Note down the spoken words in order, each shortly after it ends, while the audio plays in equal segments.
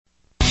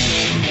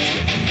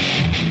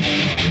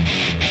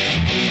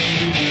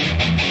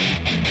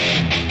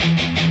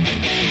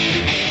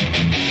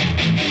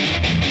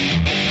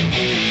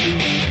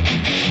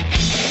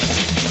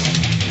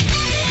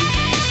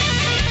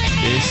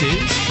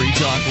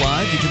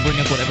Live. You can bring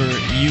up whatever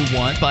you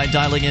want by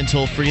dialing in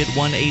toll-free at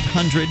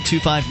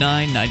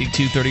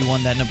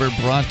 1-800-259-9231. That number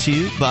brought to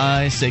you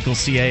by SACL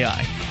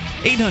CAI.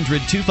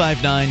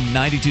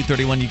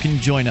 800-259-9231. You can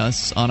join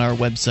us on our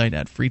website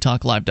at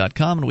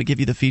freetalklive.com, and we give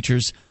you the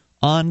features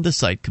on the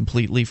site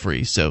completely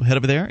free. So head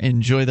over there,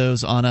 enjoy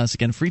those on us.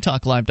 Again,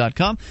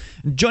 freetalklive.com.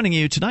 Joining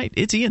you tonight,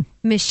 it's Ian,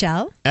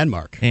 Michelle, and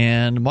Mark.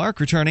 And Mark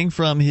returning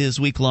from his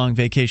week-long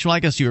vacation. Well, I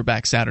guess you were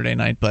back Saturday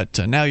night, but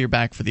now you're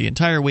back for the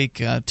entire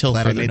week till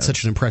Glad further I made notice.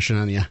 such an impression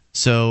on you.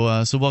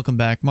 So welcome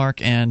back, Mark,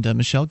 and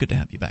Michelle. Good to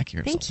have you back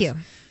here. Thank you.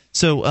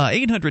 So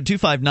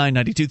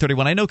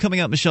 800-259-9231. I know coming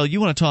up, Michelle, you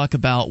want to talk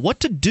about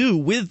what to do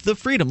with the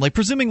freedom. Like,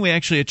 presuming we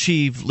actually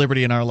achieve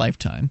liberty in our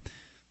lifetime,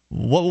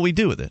 what will we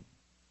do with it?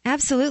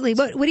 Absolutely.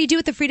 What do you do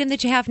with the freedom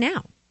that you have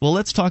now? Well,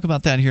 let's talk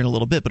about that here in a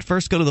little bit. But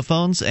first, go to the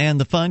phones and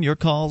the fun. Your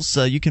calls,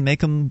 you can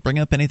make them, bring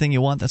up anything you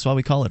want. That's why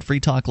we call it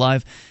Free Talk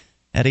Live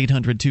at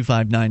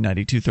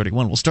 800-259-9231.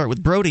 We'll start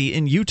with Brody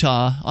in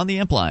Utah on the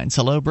amp lines.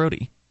 Hello,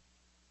 Brody.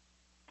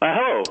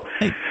 Hello.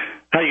 Hey.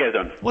 How you guys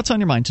doing? What's on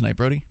your mind tonight,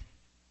 Brody?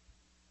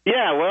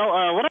 Yeah,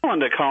 well, what I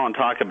wanted to call and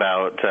talk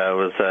about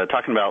was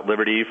talking about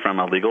liberty from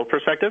a legal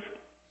perspective.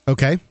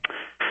 Okay.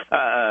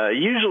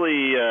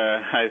 Usually,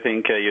 I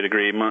think you'd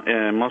agree,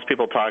 most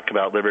people talk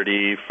about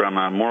liberty from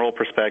a moral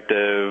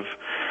perspective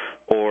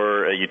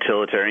or a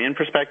utilitarian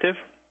perspective.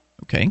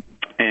 Okay.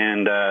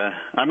 And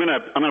I'm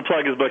gonna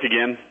plug his book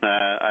again.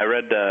 I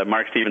read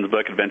Mark Stevens'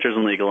 book, Adventures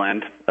in Legal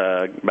Land,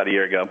 about a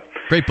year ago.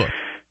 Great book.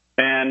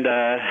 And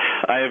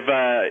I've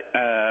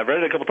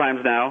read it a couple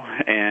times now,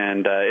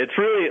 and it's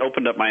really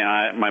opened up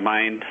my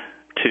mind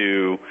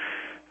to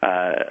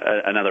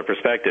another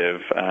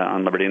perspective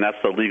on liberty, and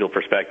that's the legal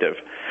perspective.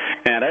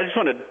 And I just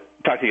want to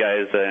talk to you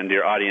guys and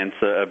your audience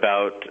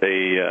about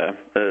a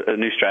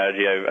new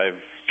strategy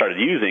I've started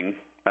using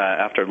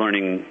after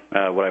learning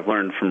what I've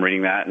learned from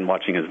reading that and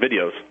watching his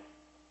videos.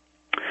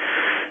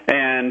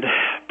 And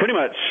pretty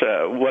much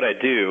what I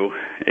do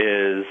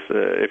is,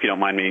 if you don't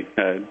mind me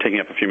taking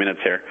up a few minutes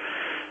here,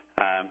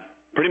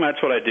 pretty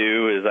much what I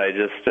do is I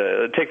just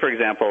take, for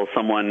example,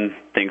 someone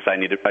thinks I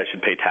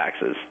should pay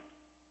taxes.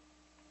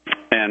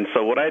 And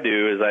so what I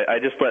do is I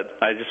just let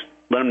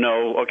them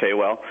know, okay,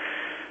 well,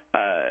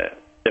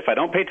 if I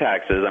don't pay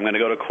taxes, I'm going to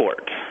go to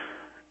court.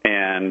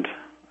 And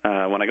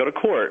when I go to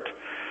court,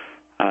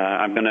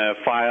 I'm going to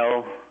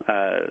file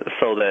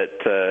so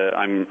that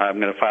I'm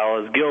going to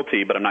file as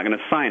guilty, but I'm not going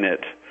to sign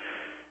it.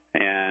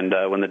 And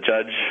when the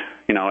judge,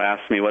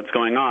 asks me what's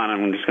going on,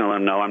 I'm just going to let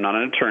them know I'm not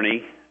an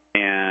attorney,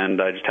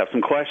 and I just have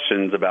some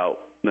questions about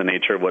the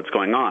nature of what's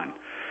going on.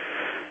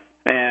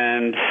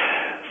 And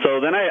so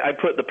then I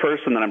put the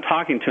person that I'm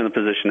talking to in the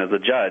position as a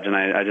judge, and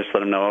I just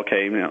let them know,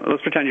 okay,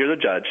 let's pretend you're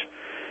the judge,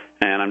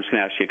 and I'm just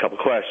going to ask you a couple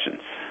questions.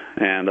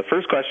 And the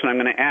first question I'm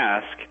going to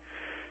ask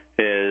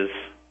is,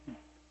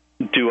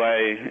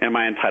 am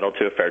I entitled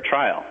to a fair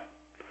trial?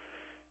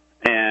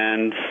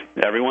 And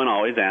everyone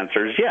always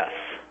answers yes.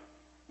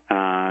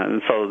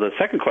 And so the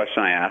second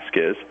question I ask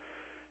is,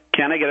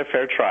 can I get a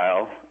fair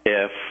trial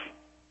if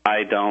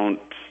I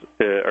don't,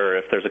 or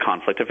if there's a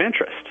conflict of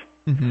interest?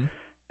 Mm-hmm.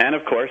 And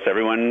of course,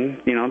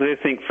 everyone, they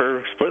think for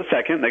a split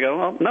second, they go,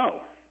 well,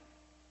 no.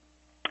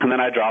 And then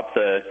I drop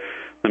the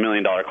 $1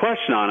 million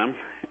question on them,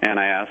 and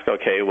I ask,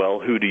 okay, well,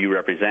 who do you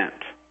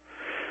represent?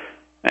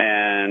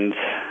 And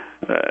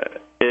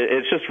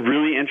it's just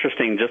really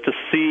interesting just to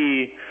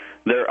see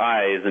their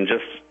eyes and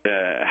just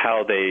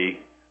how they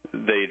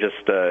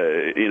just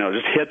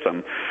just hit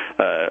them.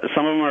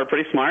 Some of them are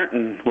pretty smart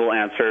and will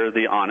answer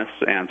the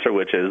honest answer,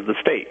 which is the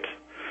state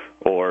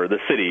or the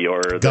city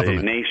or government.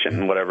 The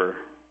nation, whatever.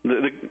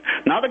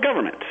 Not the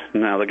government.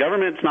 No, the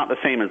government's not the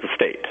same as the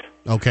state.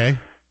 Okay.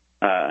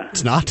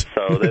 It's not.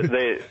 So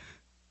they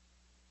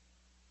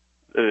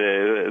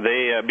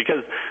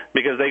because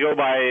they go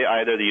by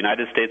either the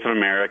United States of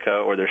America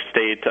or their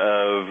state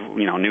of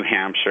New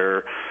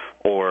Hampshire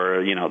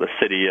or the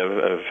city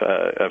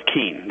of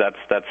Keene.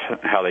 That's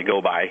how they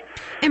go by.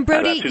 And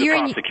Brody, that's who the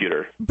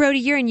prosecutor. Brody,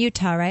 you're in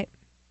Utah, right?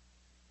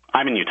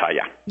 I'm in Utah,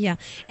 yeah. Yeah.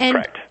 And,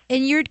 correct.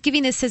 And you're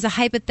giving this as a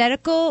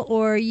hypothetical,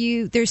 or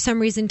there's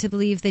some reason to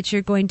believe that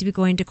you're going to be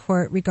going to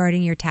court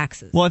regarding your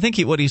taxes? Well, I think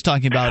what he's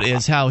talking about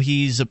is how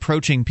he's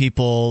approaching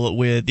people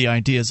with the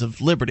ideas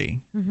of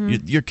liberty. Mm-hmm.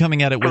 You're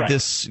coming at it with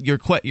this.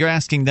 You're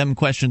asking them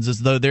questions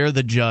as though they're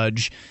the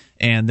judge,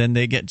 and then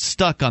they get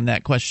stuck on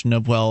that question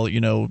of, well,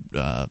 who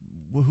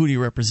do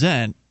you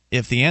represent?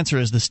 If the answer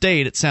is the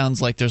state, it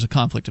sounds like there's a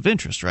conflict of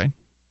interest, right?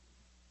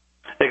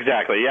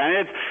 Exactly.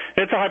 Yeah,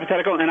 it's a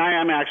hypothetical, and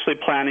I am actually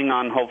planning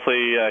on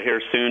hopefully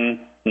here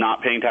soon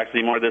not paying taxes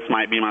anymore. This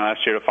might be my last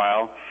year to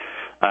file.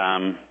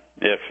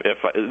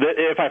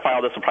 If I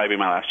file, this will probably be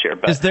my last year.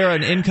 But, is there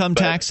an income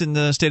tax in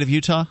the state of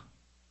Utah?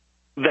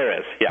 There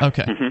is. Yeah.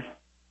 Okay. Mm-hmm.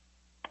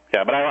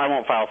 Yeah, but I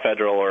won't file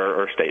federal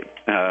or state.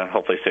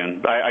 Hopefully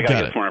soon. I got to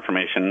get some more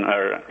information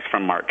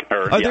from Mark.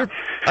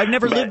 I've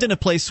never lived in a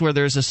place where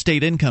there's a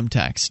state income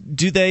tax.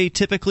 Do they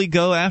typically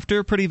go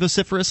after pretty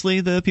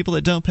vociferously the people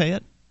that don't pay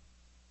it?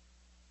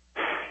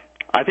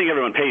 I think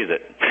everyone pays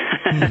it.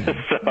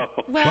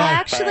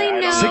 Actually,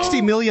 no.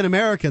 60 million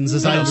Americans,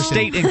 as I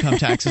understand. State income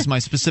tax is my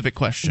specific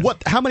question.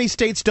 How many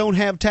states don't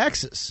have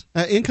taxes,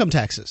 income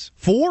taxes?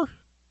 4?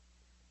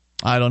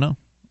 I don't know.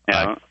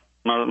 Yeah,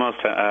 most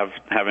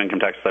have income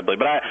taxes, I believe,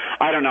 but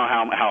I don't know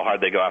how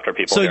hard they go after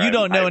people. So you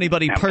don't know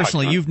anybody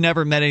personally. You've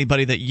never met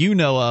anybody that you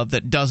know of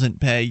that doesn't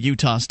pay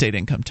Utah state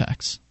income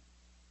tax.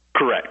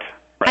 Correct.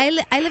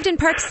 Right. I lived in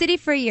Park City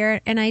for a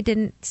year, and I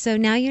didn't. So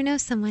now you know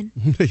someone.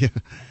 Yeah.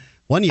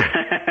 1 year.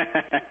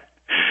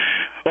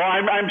 Well,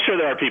 I'm sure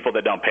there are people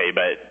that don't pay,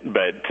 but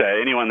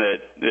anyone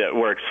that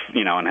works,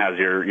 and has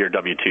your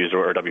W-2s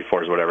or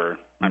W-4s, whatever,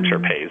 I'm sure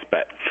pays.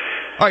 But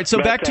all right,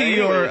 so back to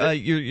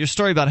your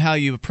story about how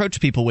you approach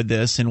people with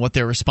this and what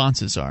their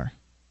responses are.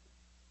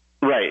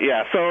 Right.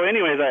 Yeah. So,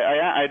 anyways,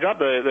 I dropped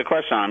the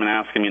question on him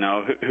and asked him,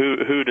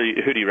 who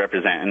do you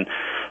represent? And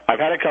I've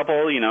had a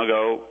couple,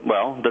 go,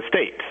 well, the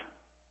state,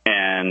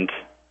 and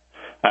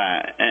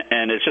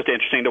it's just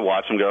interesting to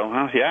watch them go,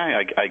 oh,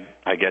 yeah,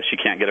 I guess you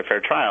can't get a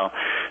fair trial.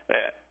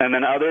 And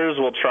then others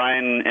will try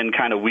and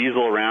kind of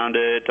weasel around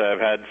it. I've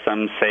had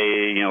some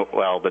say,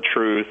 well, the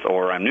truth,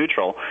 or I'm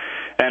neutral.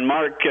 And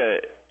Mark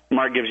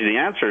gives you the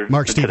answer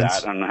to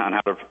that on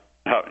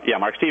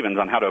Mark Stevens,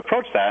 on how to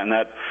approach that, and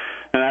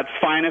that's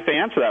fine if they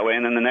answer that way.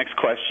 And then the next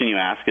question you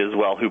ask is,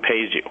 well, who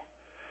pays you?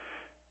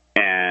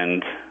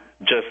 And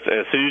just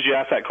as soon as you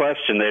ask that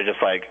question, they're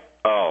just like,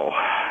 oh,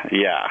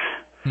 yeah,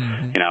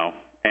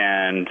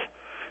 And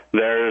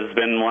there's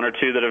been one or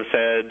two that have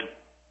said,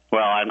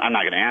 well, I'm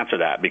not going to answer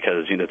that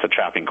because it's a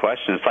trapping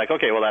question. It's like,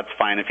 okay, well, that's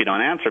fine if you don't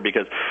answer,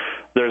 because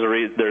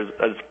there's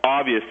as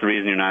obvious the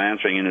reason you're not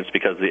answering, and it's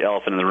because the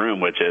elephant in the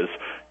room, which is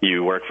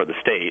you work for the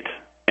state,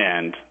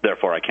 and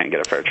therefore I can't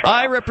get a fair trial.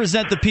 I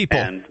represent the people.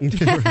 Well,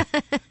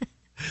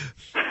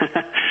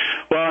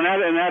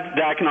 and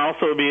that can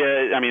also be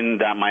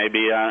that might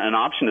be an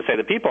option to say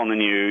the people, and then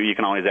you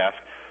can always ask,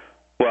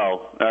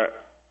 well, are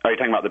you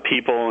talking about the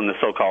people in the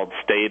so-called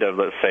state of,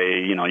 let's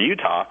say,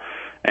 Utah?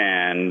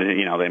 And,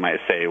 they might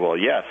say, well,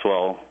 yes.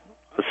 Well,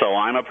 so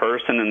I'm a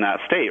person in that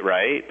state,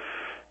 right?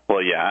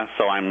 Well, yeah.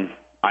 So I'm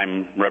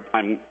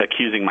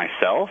accusing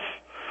myself.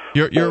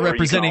 You're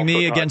representing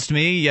me against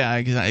me? Yeah,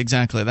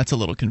 exactly. That's a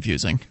little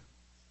confusing.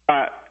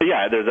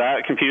 Yeah, there's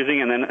that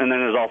confusing, and then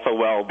there's also,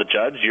 well, the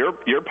judge,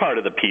 you're part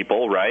of the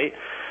people, right?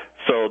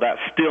 So that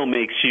still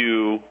makes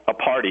you a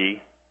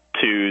party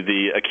to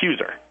the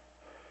accuser.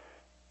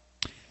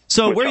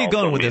 So where are you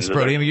going with this,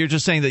 Brody? You're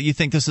just saying that you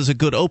think this is a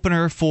good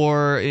opener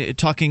for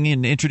talking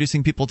and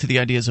introducing people to the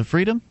ideas of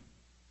freedom?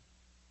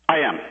 I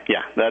am,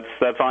 yeah. That's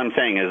all I'm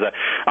saying is that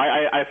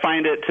I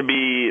find it to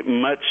be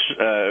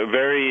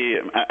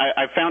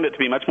I found it to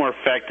be much more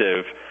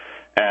effective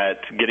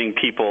at getting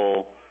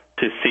people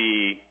to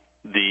see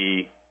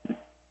that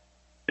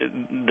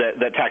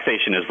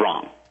taxation is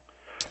wrong.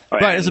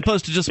 Right, as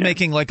opposed to just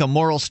making like a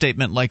moral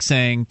statement, like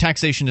saying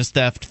taxation is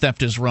theft,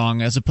 theft is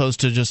wrong, as opposed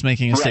to just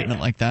making a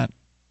statement like that.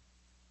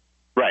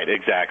 Right,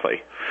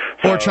 exactly.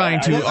 Or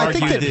trying to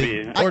argue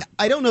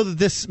I don't know that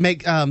this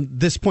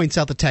points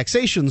out that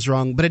taxation's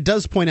wrong, but it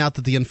does point out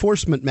that the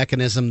enforcement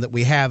mechanism that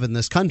we have in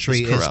this country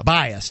is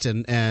biased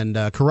and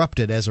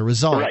corrupted as a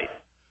result. Right.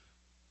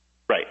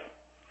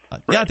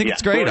 Yeah, I think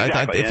it's great. Well,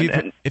 exactly.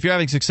 If you're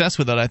having success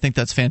with it, I think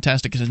that's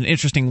fantastic. It's an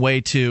interesting way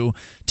to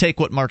take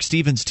what Mark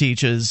Stevens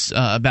teaches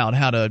about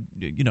how to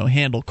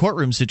handle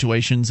courtroom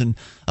situations and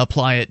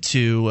apply it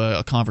to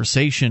a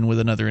conversation with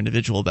another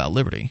individual about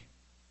liberty.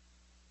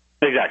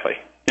 Exactly.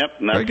 Yep.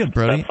 Very good,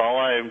 Brody. That's all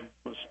I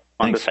was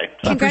on to say.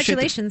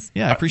 Congratulations.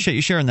 I appreciate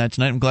you sharing that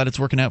tonight. I'm glad it's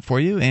working out for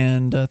you,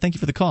 and thank you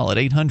for the call at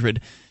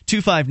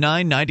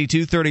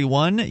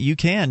 800-259-9231. You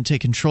can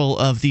take control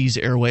of these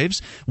airwaves.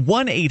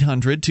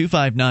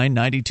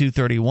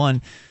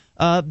 1-800-259-9231.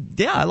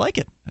 Yeah, I like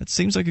it. It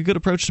seems like a good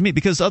approach to me,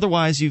 because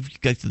otherwise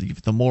you've got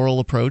the moral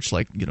approach,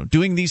 like,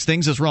 doing these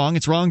things is wrong.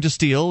 It's wrong to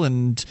steal,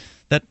 and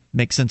that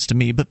makes sense to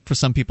me. But for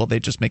some people, they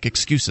just make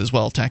excuses.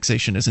 Well,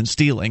 taxation isn't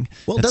stealing,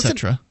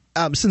 etc.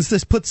 Since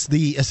this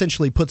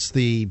essentially puts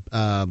the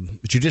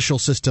judicial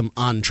system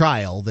on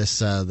trial,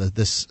 this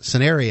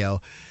scenario,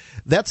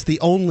 that's the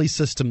only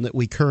system that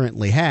we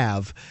currently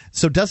have.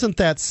 So doesn't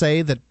that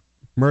say that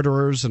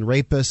murderers and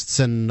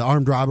rapists and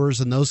armed robbers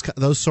and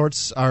those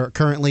sorts are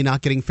currently not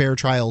getting fair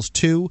trials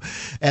too?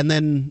 And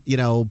then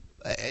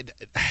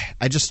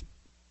I just.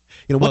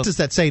 What does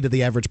that say to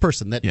the average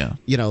person? I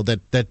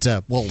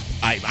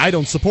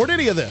don't support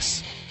any of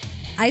this.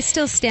 I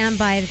still stand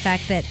by the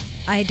fact that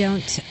I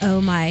don't owe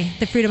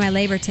the fruit of my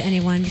labor to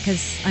anyone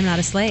because I'm not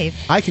a slave.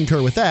 I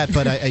concur with that,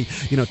 but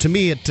to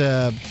me,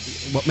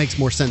 what makes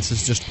more sense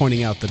is just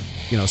pointing out that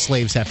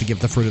slaves have to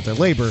give the fruit of their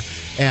labor,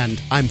 and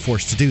I'm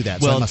forced to do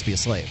that, so I must be a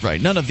slave. Right.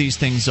 None of these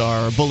things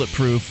are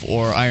bulletproof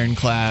or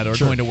ironclad or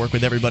going to work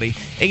with everybody.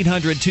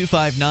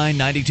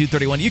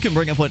 800-259-9231. You can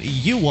bring up what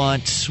you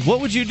want. What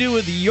would you do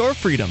with your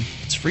freedom?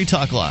 It's Free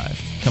Talk Live.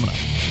 Coming up.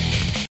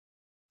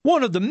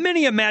 One of the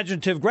many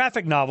imaginative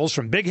graphic novels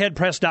from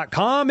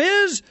BigHeadPress.com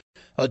is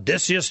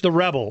Odysseus the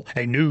Rebel,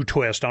 a new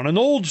twist on an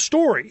old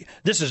story.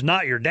 This is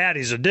not your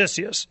daddy's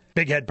Odysseus.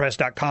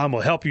 BigHeadPress.com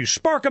will help you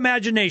spark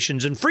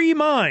imaginations and free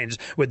minds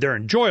with their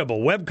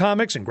enjoyable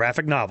webcomics and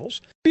graphic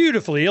novels.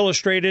 Beautifully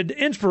illustrated,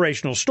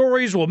 inspirational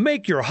stories will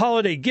make your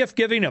holiday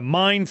gift-giving a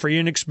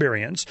mind-freeing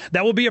experience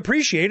that will be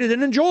appreciated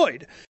and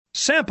enjoyed.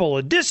 Sample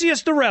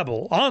Odysseus the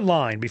Rebel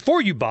online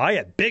before you buy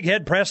at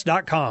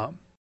BigHeadPress.com.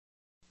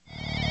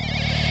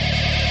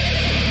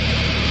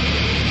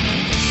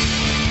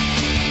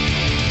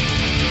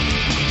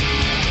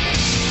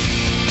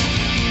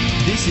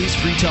 This is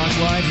Free Talk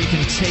Live. You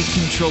can take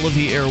control of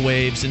the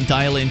airwaves and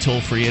dial in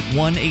toll-free at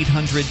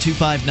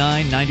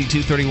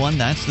 1-800-259-9231.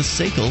 That's the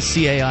SACL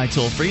CAI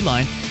toll-free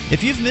line.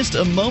 If you've missed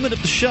a moment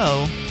of the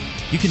show,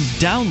 you can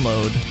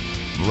download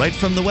right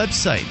from the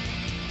website.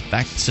 In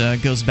fact,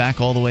 goes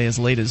back all the way as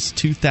late as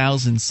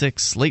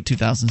 2006, late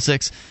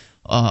 2006.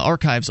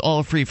 Archives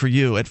all free for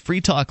you at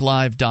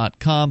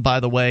freetalklive.com. By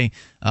the way,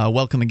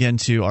 welcome again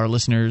to our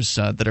listeners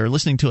that are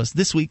listening to us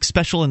this week,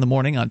 special in the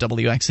morning on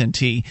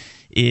WXNT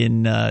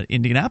in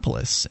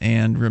Indianapolis.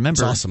 And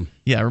remember, that's awesome.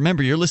 Yeah,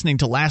 remember, you're listening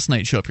to last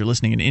night's show if you're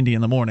listening in Indy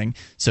in the morning.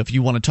 So if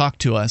you want to talk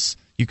to us,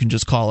 you can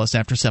just call us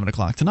after 7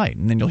 o'clock tonight,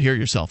 and then you'll hear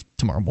yourself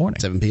tomorrow morning.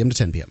 7 p.m. to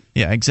 10 p.m.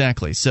 Yeah,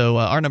 exactly. So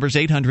our number is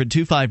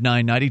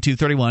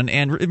 800-259-9231.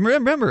 And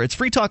remember, it's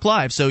Free Talk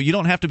Live, so you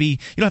don't have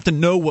to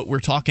know what we're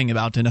talking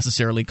about to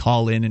necessarily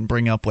call in and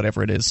bring up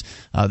whatever it is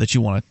that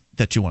you want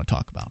to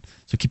talk about.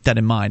 So keep that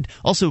in mind.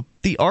 Also,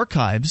 the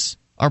archives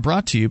are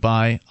brought to you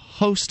by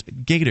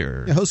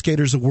HostGator. Yeah,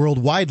 HostGator is a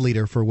worldwide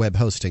leader for web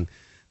hosting.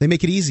 They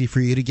make it easy for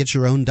you to get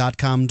your own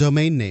 .com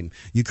domain name.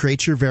 You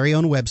create your very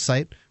own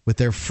website with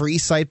their free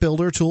site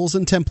builder tools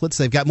and templates.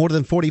 They've got more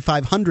than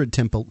 4,500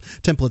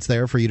 templates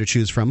there for you to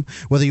choose from.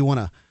 Whether you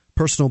want a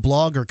personal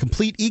blog or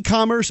complete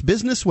e-commerce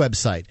business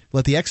website,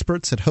 let the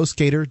experts at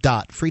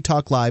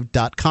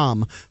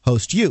HostGator.freetalklive.com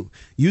host you.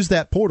 Use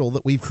that portal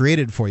that we've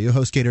created for you,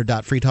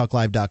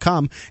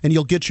 HostGator.freetalklive.com, and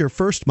you'll get your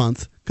first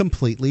month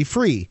completely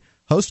free.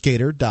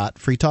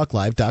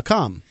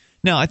 HostGator.freetalklive.com.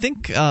 Now, I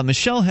think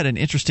Michelle had an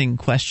interesting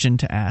question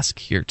to ask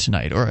here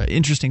tonight, or an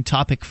interesting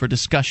topic for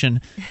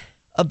discussion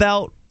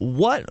about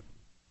what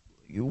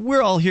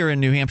we're all here in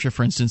New Hampshire,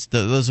 for instance.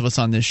 Those of us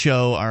on this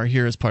show are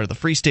here as part of the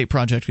Free State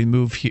Project. We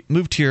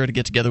moved here to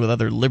get together with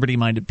other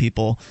liberty-minded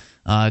people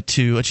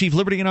to achieve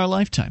liberty in our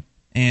lifetime.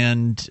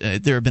 And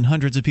there have been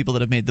hundreds of people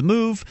that have made the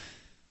move.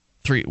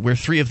 We're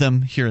three of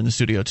them here in the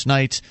studio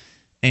tonight.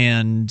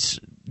 And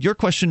your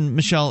question,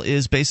 Michelle,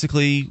 is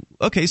basically,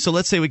 okay, so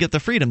let's say we get the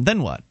freedom,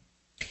 then what?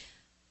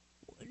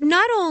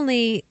 Not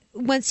only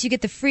once you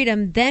get the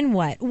freedom, then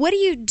what? What do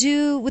you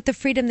do with the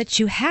freedom that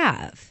you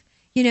have?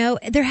 You know,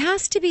 there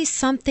has to be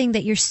something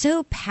that you're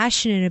so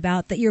passionate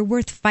about that you're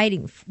worth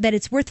fighting, that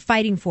it's worth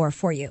fighting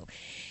for you.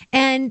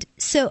 And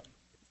so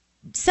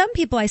some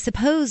people, I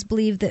suppose,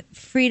 believe that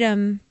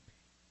freedom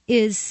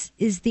is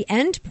the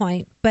end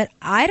point, but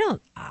I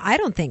don't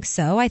think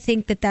so. I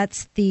think that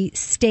that's the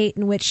state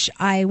in which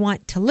I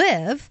want to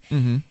live.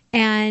 Mm-hmm.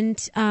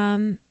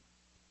 And,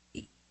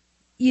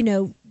 you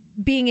know,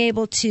 being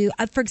able to,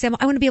 for example,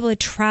 I want to be able to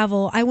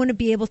travel. I want to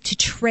be able to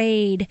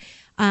trade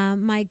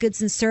my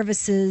goods and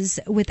services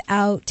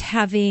without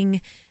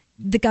having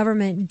the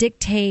government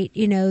dictate,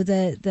 you know,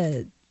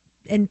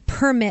 and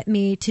permit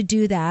me to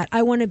do that.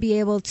 I want to be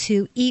able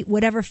to eat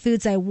whatever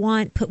foods I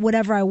want, put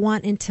whatever I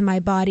want into my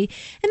body.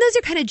 And those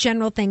are kind of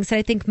general things that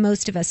I think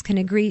most of us can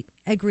agree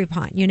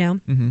upon, you know.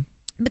 Mm-hmm.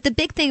 But the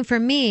big thing for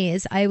me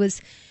is I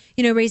was,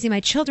 you know, raising my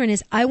children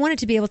is I wanted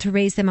to be able to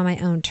raise them on my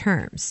own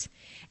terms.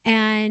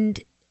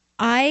 And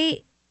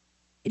I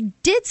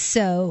did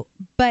so,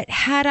 but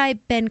had I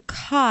been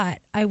caught,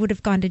 I would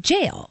have gone to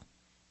jail.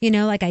 You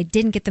know, like I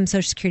didn't get them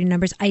Social Security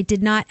numbers. I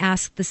did not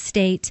ask the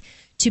state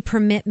to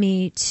permit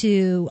me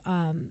to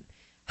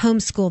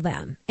homeschool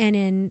them. And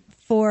in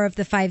 4 of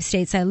the 5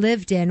 states I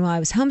lived in while I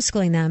was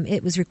homeschooling them,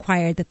 it was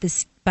required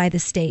that by the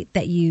state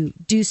that you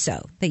do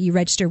so, that you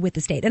register with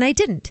the state. And I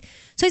didn't.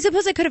 So I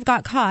suppose I could have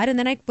got caught and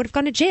then I would have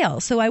gone to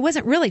jail. So I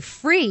wasn't really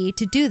free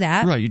to do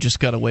that. Right. You just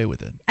got away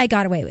with it. I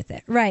got away with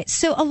it. Right.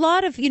 So a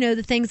lot of, you know,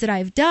 the things that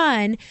I've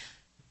done,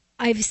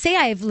 I say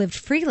I've lived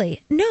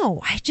freely.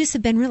 No, I just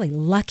have been really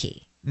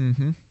lucky.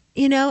 Mm-hmm.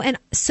 You know, and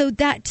so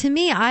that to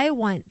me, I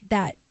want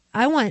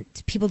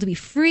people to be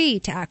free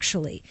to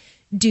actually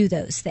do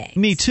those things.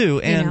 Me too.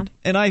 And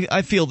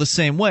I feel the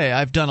same way.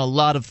 I've done a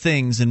lot of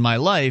things in my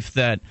life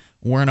that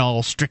weren't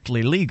all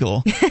strictly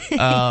legal,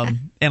 and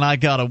I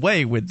got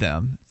away with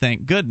them,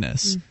 thank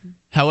goodness. Mm-hmm.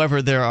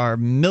 However, there are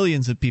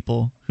millions of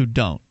people who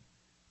don't,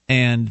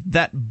 and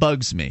that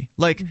bugs me.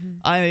 Like,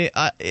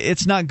 mm-hmm.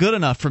 It's not good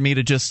enough for me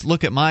to just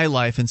look at my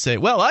life and say,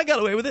 well, I got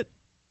away with it,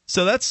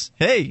 so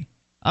hey,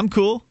 I'm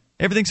cool,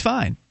 everything's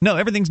fine. No,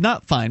 everything's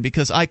not fine,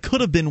 because I could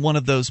have been one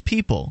of those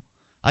people.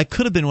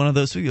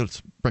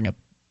 Let's bring up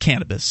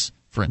cannabis,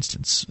 for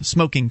instance,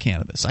 smoking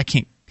cannabis. I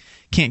can't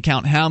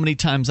count how many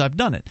times I've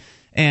done it.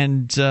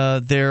 And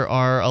there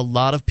are a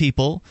lot of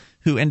people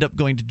who end up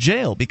going to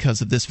jail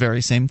because of this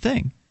very same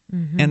thing.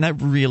 And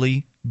that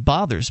really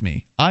bothers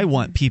me. I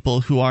want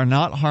people who are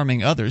not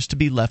harming others to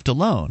be left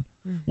alone.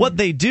 What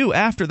they do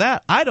after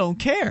that, I don't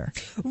care.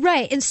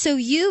 Right. And so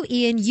you,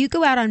 Ian, you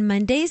go out on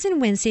Mondays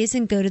and Wednesdays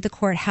and go to the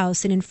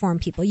courthouse and inform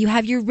people. You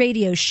have your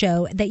radio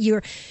show that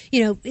you're,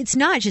 it's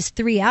not just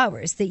 3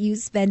 hours that you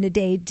spend a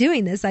day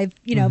doing this. I've,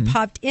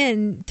 popped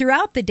in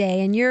throughout the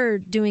day, and you're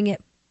doing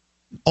it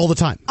all the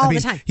time. The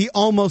time. He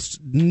almost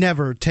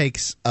never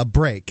takes a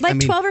break.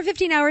 12 or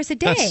 15 hours a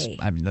day.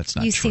 That's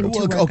not you true. Seem to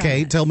work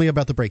okay, on tell me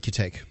about the break you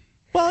take.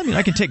 Well,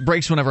 I can take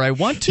breaks whenever I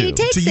want to. He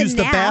takes to a use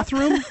nap. the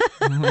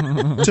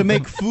bathroom? To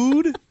make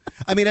food?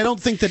 I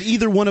don't think that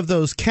either one of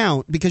those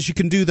count, because you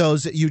can do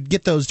those. You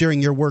get those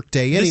during your work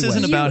day anyway. This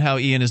isn't about how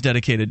Ian is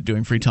dedicated to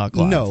doing Free Talk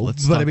Live. No,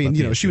 Let's but talk about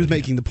the she was issue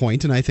making the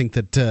point, and I think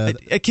that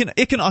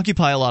it can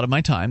occupy a lot of my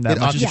time. That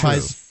it much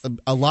occupies is true.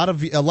 a lot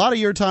of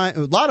your time,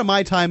 a lot of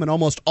my time, and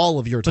almost all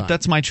of your time. But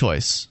that's my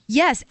choice.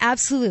 Yes,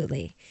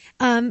 absolutely.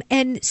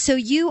 And so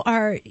you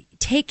are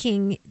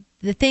taking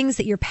the things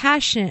that you're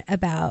passionate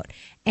about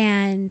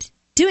and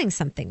doing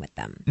something with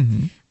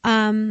them.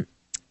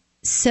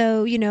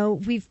 So,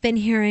 we've been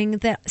hearing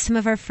that some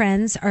of our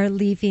friends are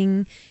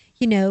leaving,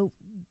 the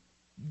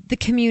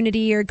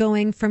community, or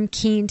going from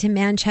Keene to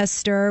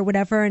Manchester or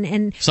whatever.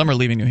 And some are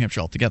leaving New Hampshire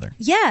altogether.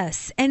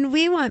 Yes. And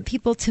we want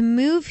people to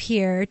move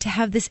here, to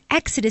have this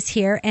exodus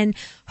here, and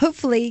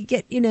hopefully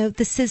get,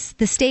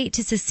 the state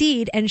to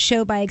secede and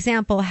show by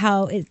example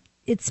how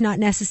it's not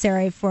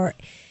necessary to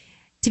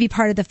be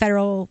part of the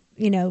federal,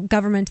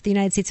 government of the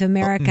United States of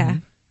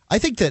America. I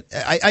think that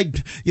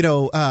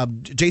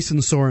Jason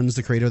Sorens,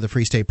 the creator of the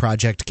Free State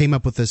Project, came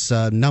up with this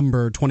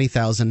number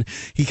 20,000.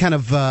 He kind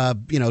of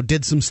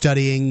did some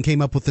studying,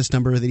 came up with this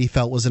number that he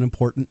felt was an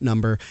important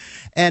number,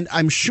 and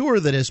I'm sure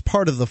that as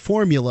part of the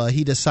formula,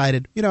 he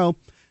decided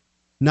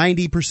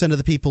 90% of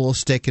the people will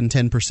stick and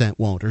 10%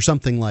 won't, or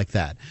something like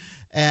that.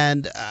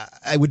 And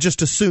I would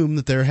just assume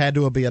that there had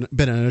to have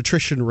been an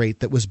attrition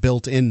rate that was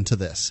built into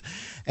this.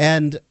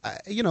 And,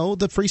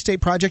 the Free State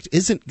Project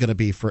isn't going to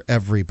be for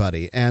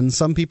everybody, and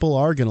some people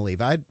are going to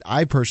leave.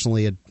 I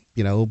personally,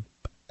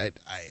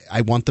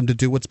 I want them to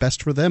do what's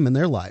best for them in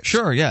their lives.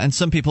 Sure, yeah, and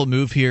some people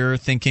move here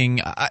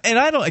thinking, and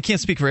I can't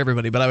speak for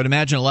everybody, but I would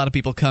imagine a lot of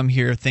people come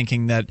here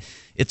thinking that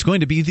it's going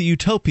to be the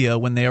utopia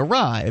when they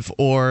arrive,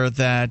 or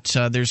that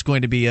there's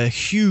going to be a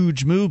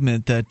huge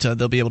movement that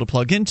they'll be able to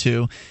plug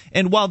into.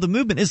 And while the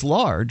movement is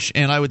large,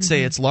 and I would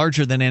say it's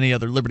larger than any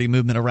other liberty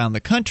movement around the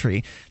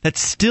country, that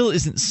still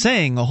isn't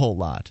saying a whole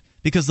lot,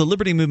 because the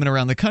liberty movement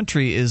around the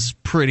country is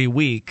pretty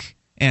weak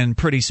and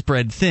pretty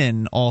spread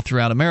thin all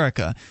throughout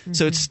America.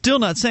 So it's still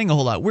not saying a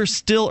whole lot. We're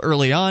still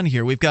early on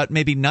here. We've got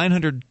maybe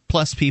 900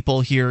 plus people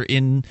here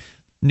in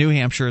New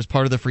Hampshire as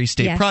part of the Free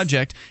State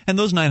Project, and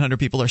those 900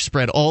 people are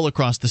spread all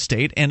across the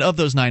state. And of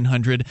those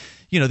 900,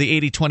 the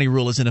 80-20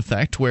 rule is in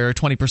effect, where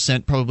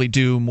 20% probably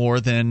do more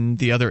than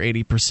the other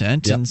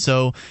 80%. Yep. And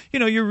so,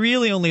 you're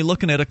really only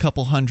looking at a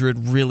couple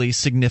hundred really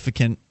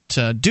significant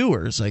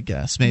doers, I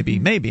guess, maybe,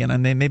 and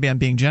maybe I'm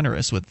being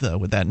generous with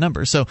that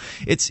number. So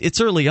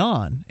it's early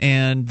on,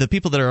 and the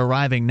people that are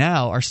arriving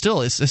now are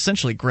still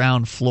essentially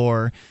ground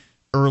floor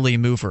early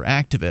mover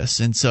activists,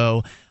 and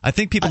so I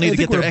think people need to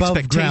get their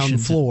expectations.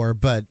 Ground floor,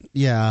 but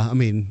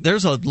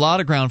there's a lot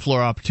of ground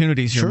floor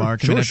opportunities here,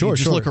 Mark. If you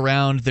just look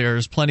around,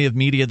 there's plenty of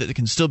media that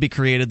can still be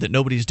created that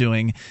nobody's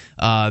doing.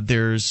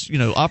 There's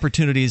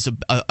opportunities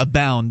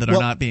abound that are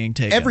not being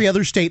taken. Every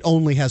other state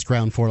only has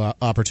ground floor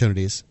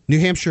opportunities. New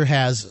Hampshire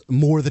has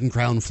more than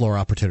ground floor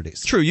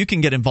opportunities. True, you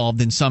can get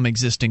involved in some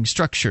existing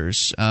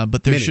structures,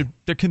 but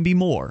there can be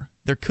more.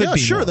 There could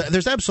be more.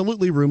 There's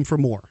absolutely room for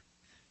more.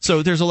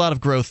 So there's a lot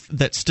of growth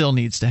that still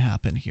needs to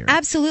happen here.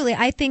 Absolutely.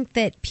 I think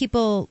that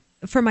people,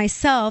 for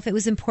myself, it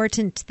was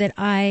important that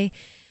I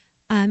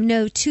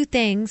know two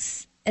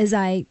things as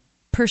I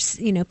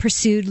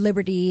pursued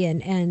liberty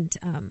and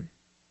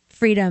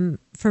freedom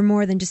for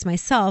more than just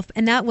myself.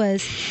 And that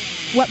was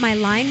what my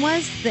line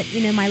was, that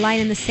my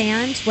line in the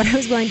sand, what I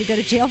was willing to go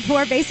to jail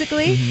for,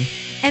 basically.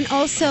 And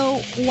also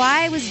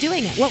why I was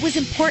doing it, what was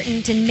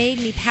important and made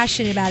me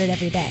passionate about it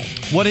every day.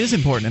 What is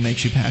important and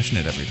makes you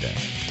passionate every day?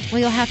 Well,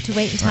 you'll have to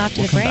wait until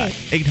after the break.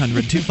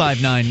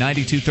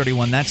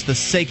 800-259-9231. That's the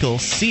SACL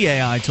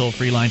CAI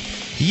toll-free line.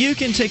 You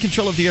can take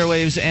control of the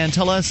airwaves and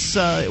tell us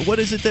what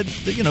is it that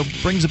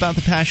brings about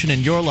the passion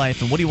in your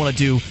life, and what do you want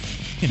to do,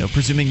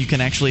 presuming you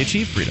can actually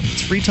achieve freedom.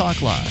 It's Free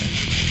Talk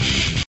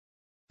Live.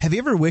 Have you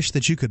ever wished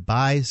that you could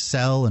buy,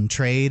 sell, and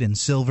trade in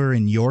silver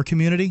in your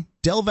community?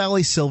 Del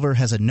Valley Silver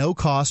has a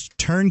no-cost,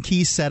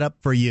 turnkey setup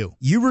for you.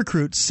 You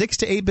recruit 6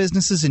 to 8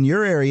 businesses in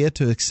your area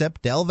to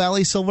accept Del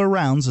Valley Silver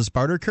rounds as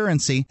barter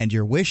currency, and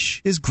your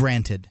wish is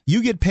granted.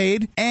 You get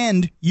paid,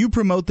 and you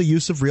promote the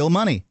use of real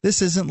money.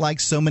 This isn't like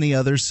so many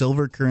other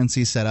silver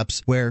currency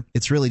setups where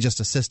it's really just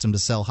a system to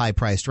sell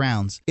high-priced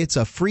rounds. It's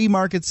a free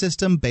market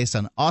system based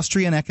on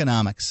Austrian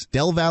economics.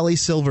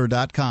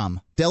 DelValleySilver.com.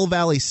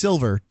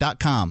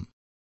 DelValleySilver.com.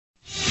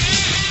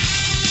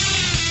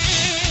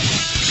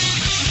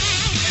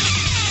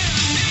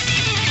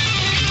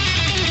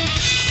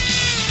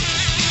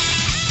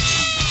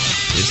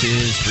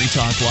 This is Free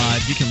Talk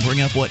Live. You can bring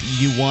up what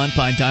you want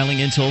by dialing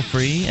in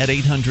toll-free at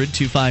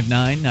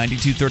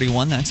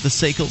 800-259-9231. That's the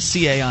SACL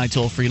CAI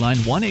toll-free line,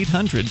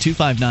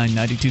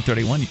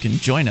 1-800-259-9231. You can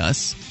join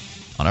us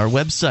on our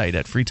website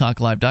at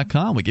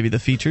freetalklive.com. We give you the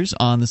features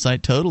on the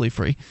site totally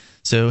free.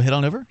 So head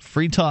on over,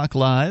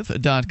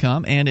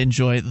 freetalklive.com, and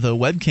enjoy the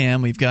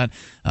webcam. We've got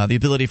the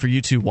ability for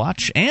you to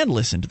watch and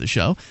listen to the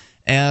show,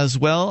 as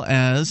well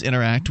as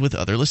interact with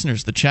other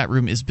listeners. The chat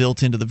room is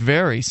built into the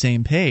very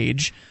same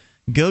page.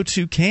 Go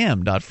to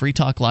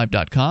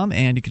cam.freetalklive.com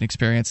and you can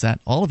experience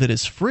that. All of it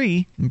is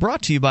free and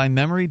brought to you by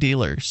Memory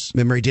Dealers.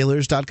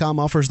 MemoryDealers.com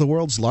offers the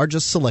world's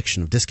largest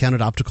selection of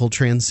discounted optical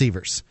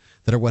transceivers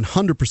that are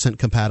 100%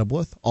 compatible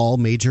with all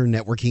major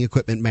networking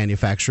equipment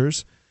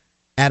manufacturers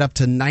at up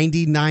to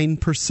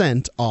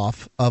 99%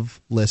 off of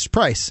list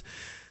price.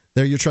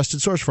 They're your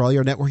trusted source for all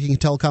your networking and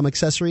telecom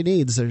accessory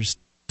needs. Their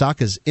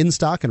stock is in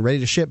stock and ready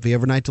to ship via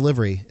overnight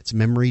delivery. It's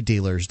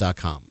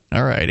MemoryDealers.com.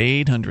 All right,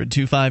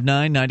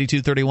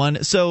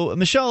 800-259-9231. So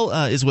Michelle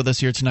is with us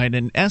here tonight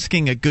and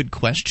asking a good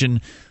question.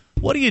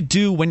 What do you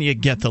do when you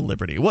get the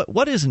liberty?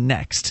 What is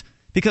next?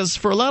 Because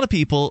for a lot of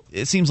people,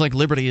 it seems like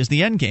liberty is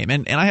the end game.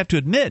 And I have to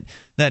admit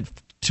that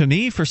to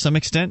me, for some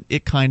extent,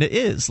 it kind of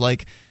is.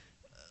 Like,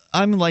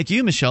 I'm like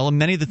you, Michelle, and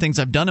many of the things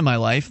I've done in my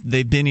life,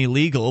 they've been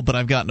illegal, but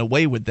I've gotten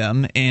away with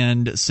them.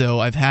 And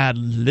so I've had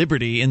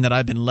liberty in that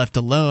I've been left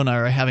alone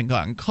or I haven't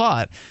gotten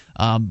caught.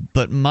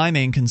 But my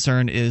main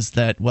concern is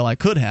that, well, I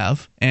could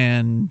have,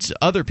 and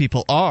other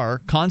people are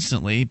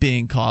constantly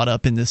being caught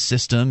up in this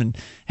system and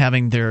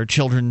having their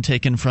children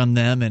taken from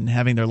them and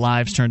having their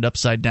lives turned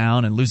upside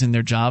down and losing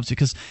their jobs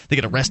because they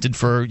get arrested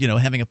for,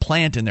 having a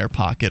plant in their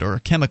pocket or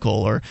a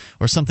chemical or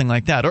something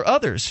like that. Or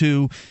others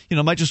who,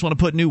 might just want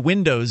to put new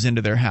windows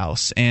into their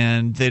house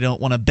and they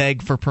don't want to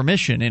beg for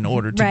permission in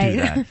order to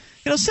do that.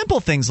 Simple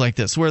things like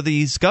this where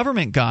these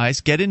government guys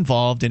get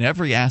involved in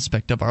every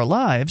aspect of our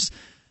lives.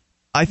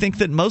 I think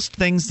that most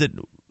things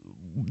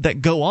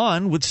that go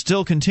on would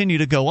still continue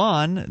to go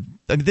on.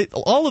 I mean,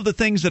 all of the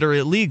things that are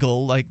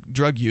illegal, like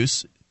drug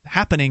use,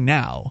 happening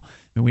now. I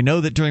mean, we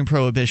know that during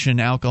Prohibition,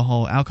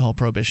 alcohol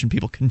prohibition,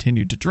 people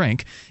continued to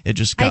drink. It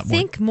just got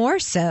more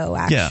so,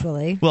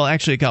 actually. Yeah. Well,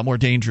 actually, it got more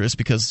dangerous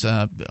because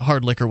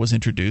hard liquor was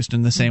introduced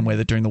in the same way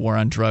that during the war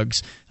on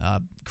drugs,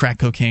 crack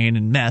cocaine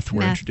and meth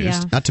were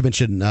introduced. Yeah. Not to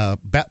mention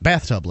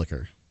bathtub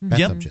liquor.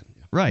 Bathtub gin.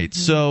 Right.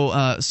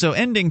 So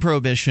ending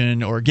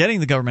prohibition or getting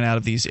the government out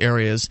of these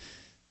areas,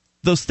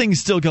 those things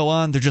still go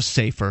on. They're just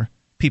safer.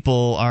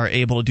 People are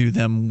able to do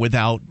them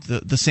without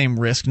the same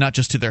risk, not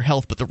just to their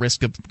health, but the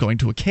risk of going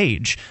to a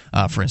cage,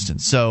 for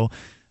instance. So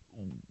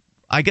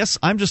I guess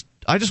I just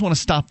want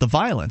to stop the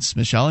violence,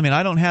 Michelle. I mean,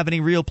 I don't have any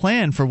real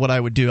plan for what I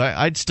would do.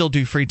 I'd still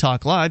do Free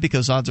Talk Live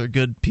because odds are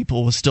good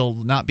people will still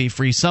not be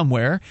free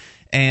somewhere.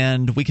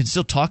 And we can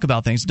still talk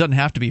about things. It doesn't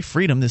have to be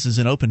freedom. This is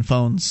an open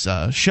phones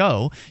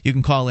show. You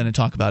can call in and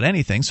talk about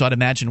anything. So I'd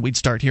imagine we'd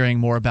start hearing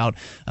more about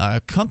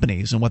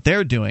companies and what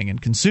they're doing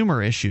and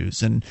consumer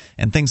issues and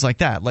things like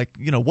that. Like,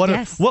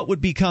 what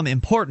would become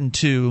important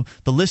to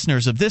the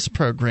listeners of this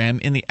program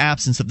in the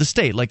absence of the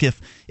state? Like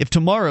if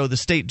tomorrow the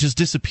state just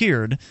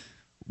disappeared,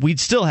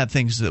 we'd still have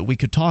things that we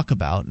could talk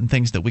about and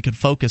things that we could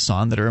focus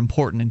on that are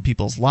important in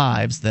people's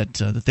lives that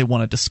they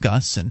want to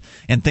discuss and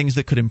things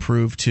that could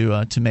improve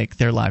to make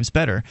their lives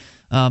better.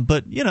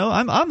 But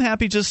I'm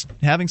happy just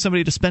having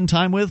somebody to spend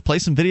time with, play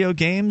some video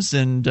games,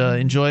 and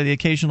enjoy the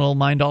occasional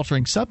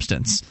mind-altering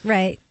substance.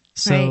 Right.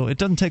 So it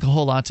doesn't take a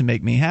whole lot to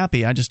make me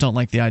happy. I just don't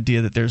like the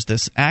idea that there's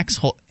this axe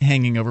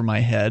hanging over my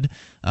head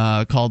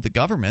called the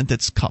government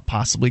that's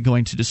possibly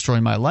going to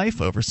destroy my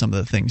life over some of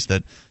the things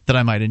that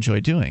I might enjoy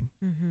doing.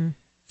 Mm-hmm.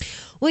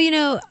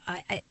 Well,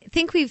 I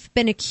think we've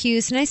been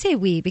accused, and I say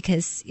we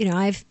because,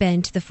 I've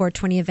been to the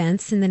 420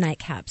 events and the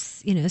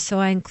nightcaps, so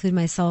I include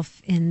myself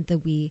in the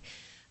we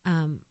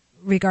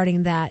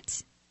regarding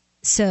that.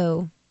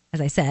 So,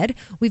 as I said,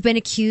 we've been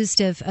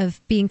accused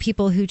of being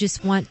people who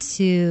just want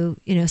to,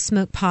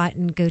 smoke pot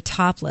and go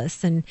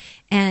topless. And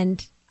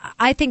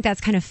I think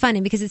that's kind of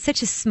funny because it's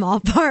such a small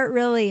part,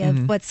 really,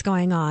 of what's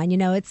going on.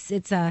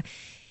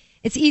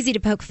 It's easy to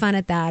poke fun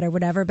at that or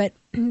whatever. But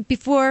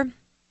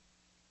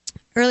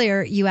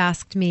earlier, you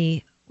asked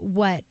me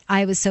what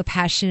I was so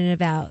passionate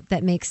about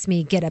that makes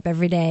me get up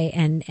every day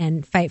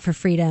and fight for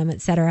freedom,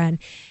 et cetera.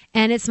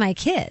 And it's my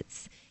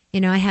kids.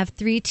 I have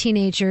 3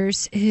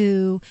 teenagers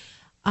who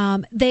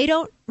they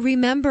don't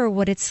remember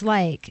what it's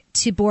like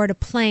to board a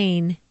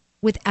plane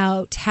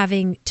without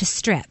having to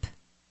strip.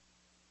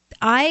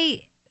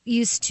 I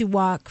used to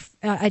walk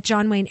at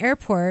John Wayne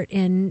Airport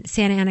in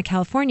Santa Ana,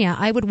 California.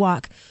 I would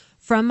walk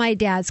from my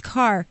dad's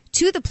car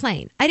to the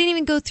plane. I didn't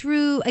even go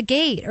through a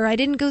gate or I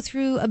didn't go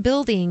through a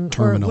building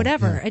terminal, or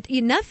whatever. Yeah.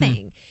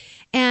 Nothing.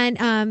 And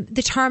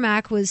the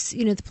tarmac was,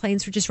 the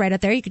planes were just right out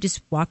there. You could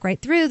just walk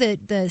right through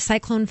the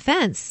cyclone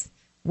fence,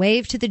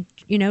 wave to the,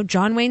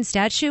 John Wayne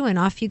statue and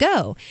off you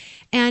go.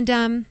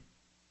 And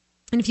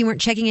if you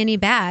weren't checking any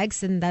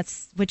bags, and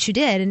that's what you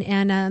did.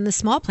 And on the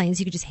small planes,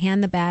 you could just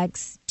hand the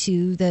bags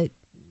to the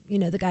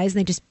guys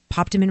and they just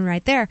popped them in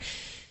right there.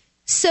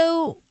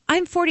 So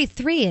I'm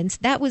 43, and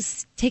that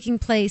was taking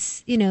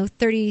place,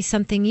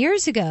 30-something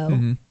years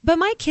ago. But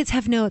my kids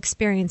have no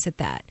experience at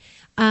that.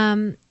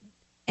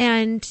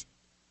 And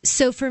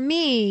so for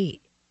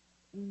me,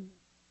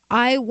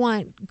 I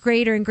want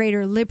greater and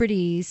greater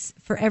liberties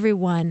for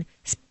everyone,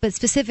 but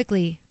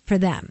specifically for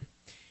them,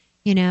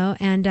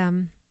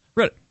 and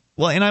right.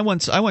 Well, and I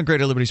want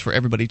greater liberties for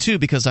everybody too,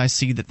 because I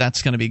see that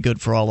that's going to be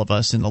good for all of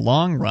us in the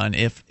long run.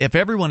 If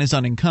everyone is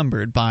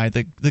unencumbered by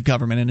the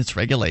government and its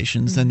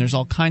regulations, then there's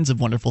all kinds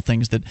of wonderful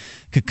things that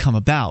could come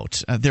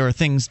about. There are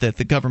things that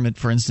the government,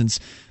 for instance,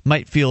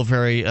 might feel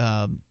very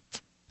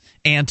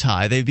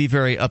they'd be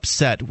very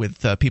upset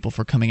with people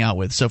for coming out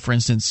with. So, for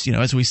instance,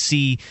 as we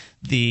see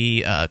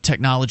the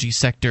technology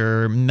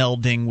sector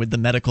melding with the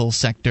medical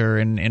sector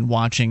and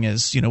watching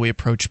as, we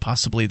approach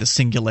possibly the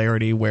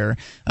singularity where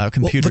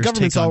computers the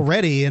government's take on...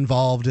 already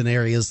involved in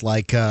areas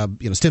like,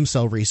 stem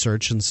cell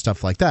research and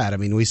stuff like that. I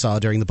mean, we saw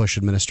during the Bush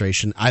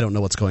administration, I don't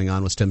know what's going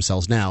on with stem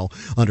cells now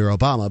under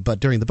Obama, but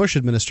during the Bush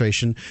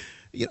administration,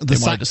 they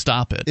wanted to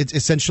stop it.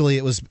 Essentially,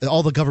 it was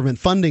all the government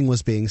funding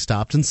was being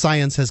stopped, and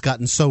science has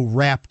gotten so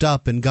wrapped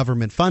up in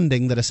government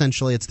funding that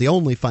essentially it's the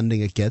only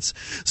funding it gets.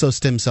 So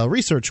stem cell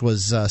research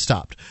was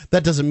stopped.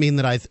 That doesn't mean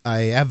that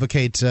I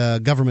advocate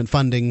government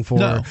funding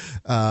for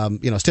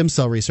stem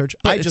cell research.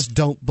 But I just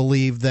don't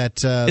believe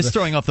that it's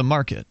throwing off the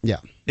market.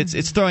 Yeah.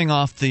 It's throwing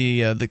off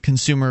the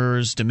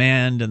consumer's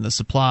demand and the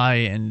supply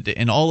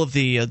and all of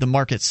the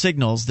market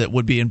signals that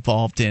would be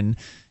involved in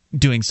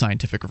doing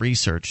scientific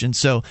research. And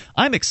so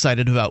I'm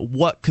excited about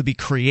what could be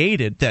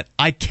created that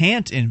I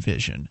can't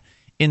envision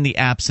in the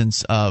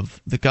absence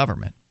of the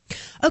government.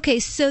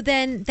 Okay, so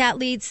then that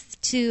leads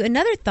to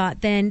another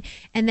thought then,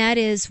 and that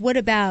is, what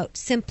about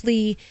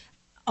simply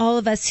all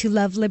of us who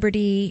love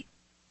liberty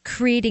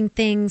creating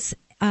things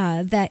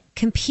that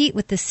compete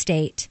with the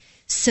state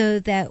so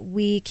that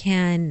we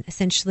can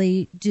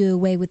essentially do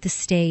away with the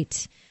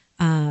state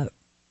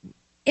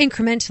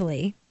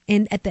incrementally?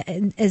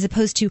 As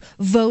opposed to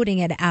voting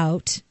it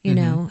out,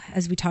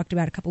 as we talked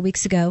about a couple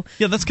weeks ago.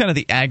 Yeah, that's kind of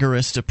the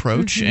agorist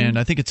approach, and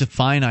I think it's a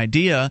fine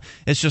idea.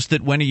 It's just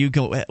that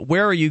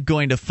where are you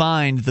going to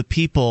find the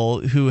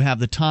people who have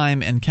the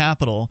time and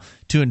capital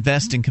to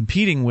invest in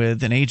competing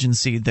with an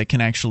agency that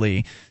can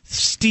actually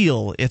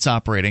steal its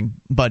operating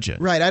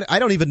budget? Right. I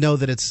don't even know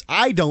that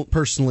I don't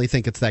personally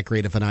think it's that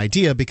great of an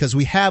idea, because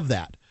we have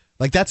that.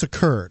 Like, that's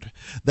occurred.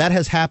 That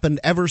has happened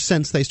ever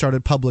since they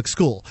started public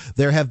school.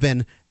 There have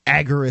been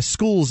agorist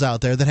schools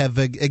out there that have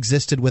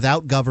existed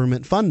without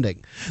government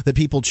funding that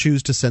people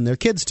choose to send their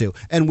kids to.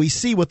 And we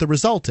see what the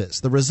result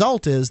is. The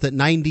result is that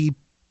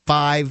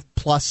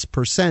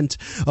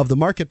 95+% of the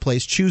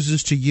marketplace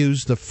chooses to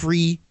use the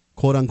free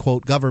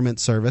quote-unquote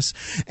government service,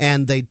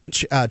 and they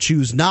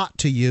choose not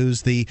to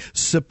use the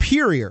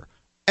superior,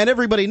 and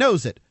everybody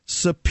knows it,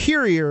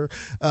 superior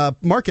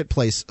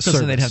marketplace service.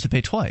 So they'd have to pay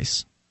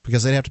twice.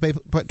 Because they'd have to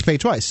pay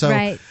twice. So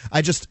right.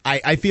 I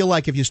feel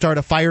like if you start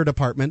a fire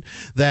department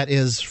that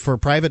is for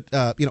private,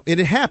 it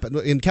happened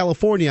in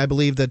California. I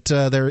believe that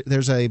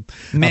there's a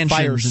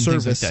fire service.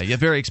 Things like that. Yeah,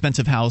 very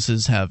expensive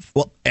houses have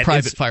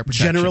private fire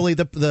protection. Generally,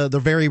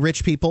 the very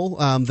rich people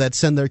that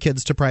send their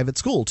kids to private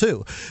school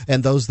too,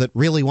 and those that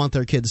really want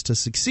their kids to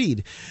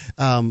succeed.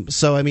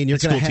 So I mean, you're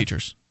going to school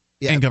teachers.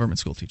 Yeah. And government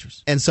school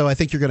teachers. And so I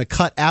think you're going to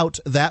cut out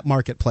that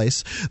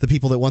marketplace, the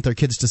people that want their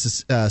kids to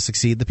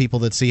succeed, the people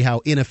that see how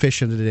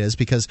inefficient it is,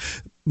 because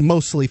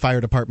mostly fire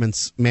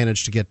departments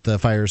manage to get the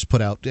fires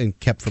put out and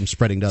kept from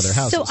spreading to other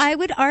houses. So I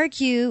would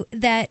argue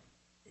that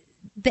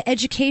the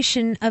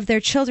education of their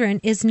children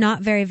is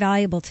not very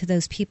valuable to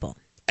those people.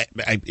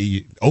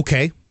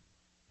 Okay.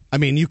 I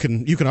mean, you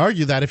can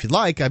argue that if you'd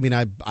like. I mean,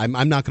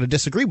 I'm not going to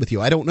disagree with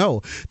you. I don't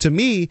know. To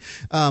me,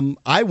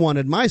 I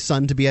wanted my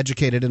son to be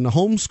educated in a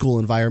homeschool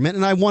environment,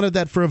 and I wanted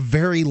that for a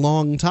very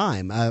long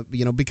time.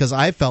 Because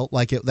I felt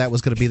like that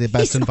was going to be the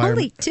best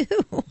environment. He's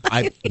only 2.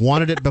 I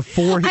wanted it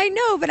before. I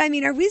know, but I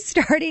mean, are we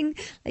starting?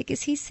 Like,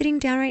 is he sitting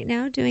down right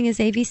now doing his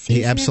ABCs?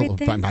 He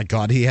absolutely. And my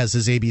God, he has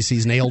his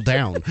ABCs nailed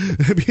down.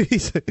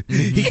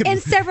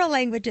 In several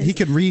languages. He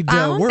can read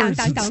words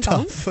and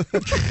stuff.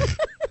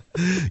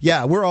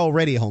 Yeah, we're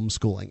already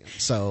homeschooling.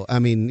 So, I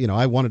mean,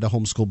 I wanted to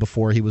homeschool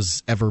before he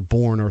was ever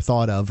born or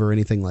thought of or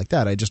anything like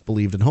that. I just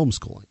believed in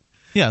homeschooling.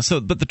 Yeah,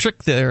 but the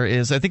trick there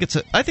is, I think it's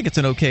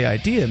an okay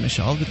idea,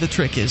 Michelle, but the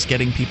trick is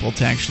getting people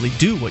to actually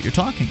do what you're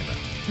talking about.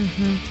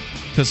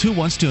 Because who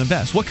wants to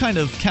invest? What kind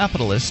of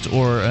capitalist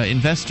or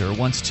investor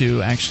wants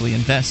to actually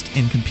invest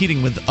in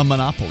competing with a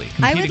monopoly?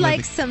 I would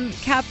like some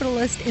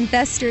capitalist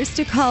investors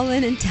to call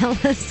in and tell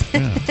us.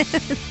 Yeah.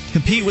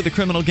 Compete with the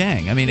criminal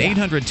gang. I mean,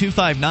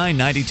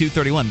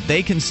 800-259-9231.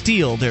 They can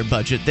steal their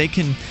budget. They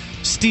can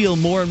steal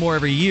more and more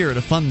every year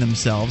to fund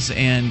themselves,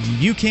 and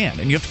you can't.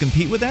 And you have to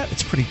compete with that?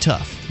 It's pretty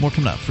tough. More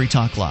coming up. Free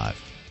Talk Live.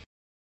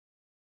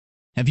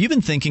 Have you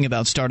been thinking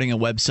about starting a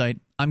website?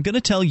 I'm going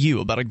to tell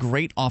you about a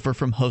great offer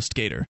from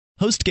HostGator.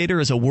 HostGator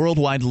is a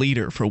worldwide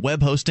leader for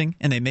web hosting,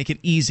 and they make it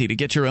easy to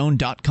get your own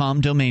 .com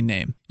domain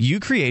name.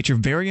 You create your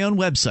very own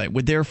website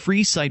with their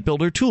free site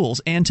builder tools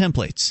and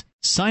templates.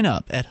 Sign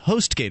up at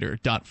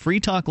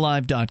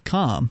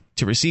hostgator.freetalklive.com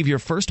to receive your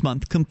first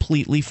month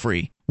completely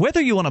free.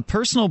 Whether you want a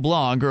personal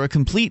blog or a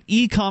complete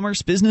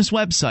e-commerce business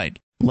website,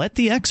 let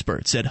the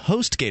experts at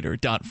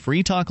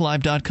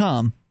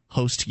hostgator.freetalklive.com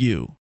host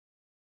you.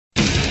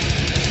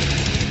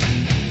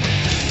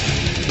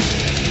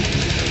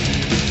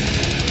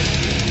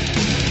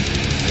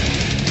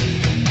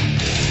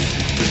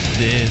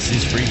 This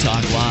is Free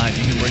Talk Live.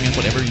 You can bring up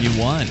whatever you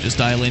want. Just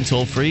dial in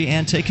toll-free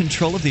and take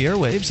control of the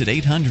airwaves at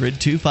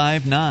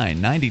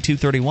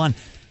 800-259-9231.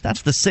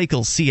 That's the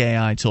SACL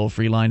CAI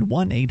toll-free line,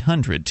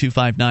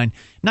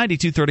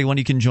 1-800-259-9231.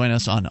 You can join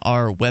us on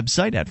our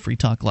website at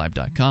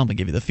freetalklive.com. We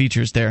give you the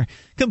features there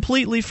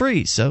completely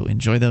free, so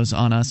enjoy those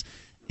on us.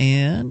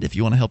 And if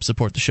you want to help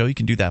support the show, you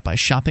can do that by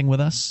shopping with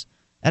us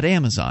at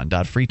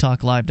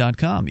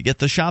amazon.freetalklive.com. You get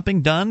the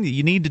shopping done that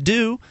you need to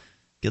do.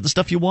 Get the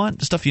stuff you want,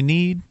 the stuff you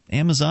need.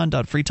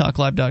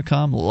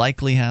 Amazon.freetalklive.com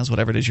likely has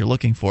whatever it is you're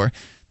looking for.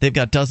 They've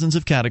got dozens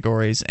of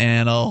categories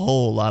and a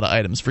whole lot of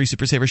items. Free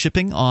Super Saver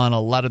shipping on a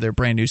lot of their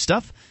brand new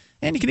stuff.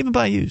 And you can even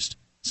buy used.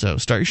 So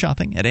start your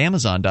shopping at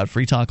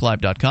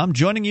Amazon.freetalklive.com.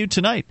 Joining you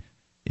tonight,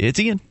 it's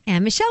Ian.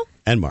 And Michelle.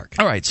 And Mark.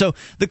 All right, so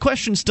the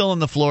question's still on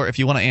the floor if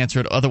you want to answer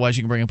it. Otherwise,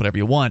 you can bring up whatever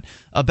you want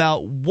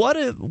about what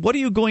are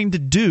you going to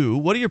do?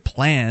 What are your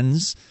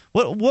plans?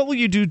 What will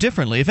you do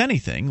differently, if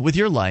anything, with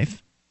your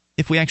life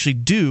if we actually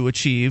do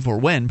achieve, or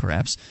when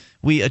perhaps,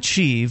 we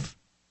achieve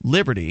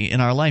liberty in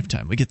our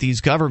lifetime? We get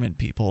these government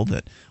people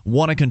that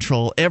want to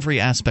control every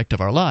aspect of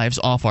our lives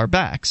off our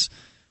backs.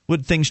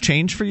 Would things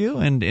change for you,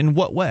 and in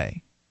what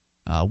way?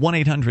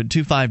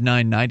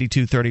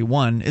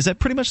 1-800-259-9231. Is that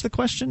pretty much the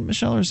question,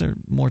 Michelle, or is there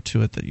more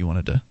to it that you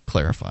wanted to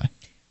clarify?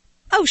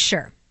 Oh,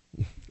 sure.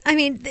 I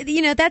mean,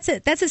 that's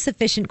a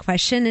sufficient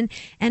question,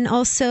 and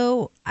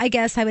also, I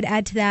guess I would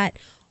add to that,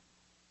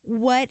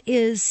 what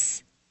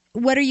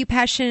are you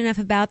passionate enough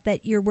about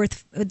that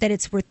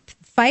it's worth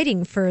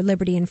fighting for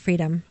liberty and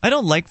freedom? I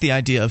don't like the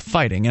idea of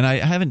fighting, and I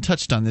haven't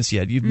touched on this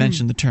yet. You've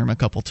mentioned the term a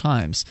couple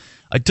times.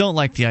 I don't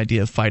like the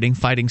idea of fighting.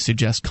 Fighting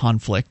suggests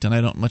conflict, and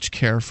I don't much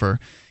care for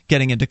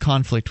getting into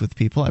conflict with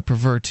people. I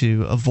prefer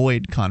to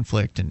avoid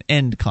conflict and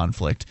end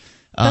conflict.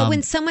 But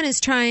when someone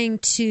is trying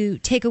to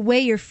take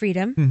away your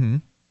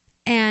freedom,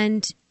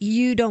 and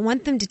you don't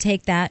want them to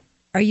take that,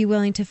 are you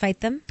willing to fight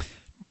them?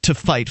 To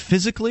fight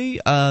physically?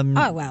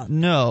 Well.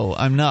 No,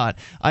 I'm not.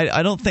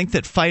 I don't think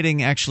that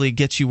fighting actually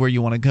gets you where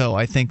you want to go.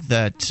 I think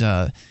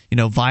that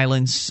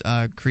violence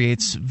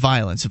creates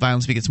violence.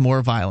 Violence begets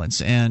more violence,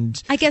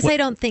 and I guess I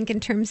don't think in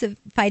terms of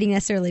fighting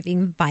necessarily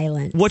being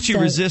violent. What you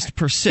resist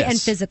persists, and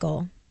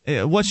physical.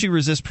 What you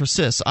resist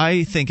persists.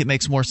 I think it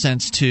makes more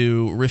sense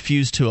to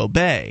refuse to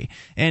obey.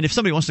 And if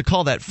somebody wants to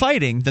call that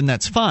fighting, then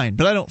that's fine.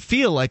 But I don't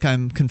feel like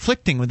I'm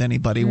conflicting with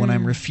anybody when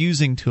I'm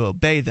refusing to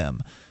obey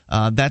them.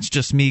 That's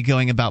just me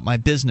going about my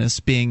business,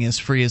 being as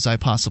free as I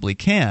possibly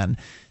can.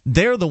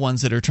 They're the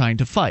ones that are trying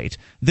to fight.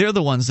 They're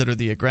the ones that are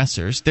the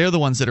aggressors. They're the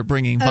ones that are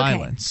bringing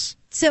violence.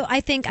 So I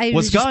think I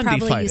was just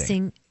probably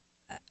using...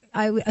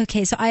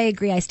 so I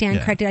agree. I stand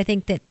corrected. I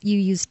think that you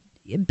used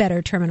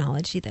better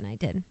terminology than I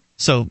did.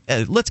 So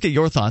let's get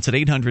your thoughts at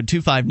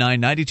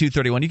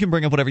 800-259-9231. You can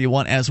bring up whatever you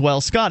want as well.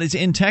 Scott is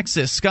in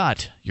Texas.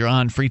 Scott, you're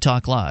on Free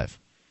Talk Live.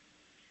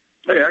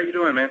 Hey, how you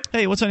doing, man?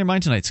 Hey, what's on your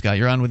mind tonight, Scott?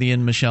 You're on with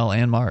Ian, Michelle,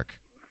 and Mark.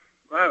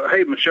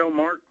 Hey, Michelle,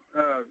 Mark.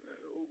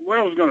 What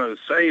I was going to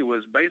say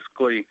was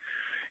basically,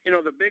 one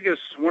of the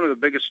biggest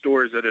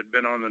stories that had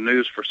been on the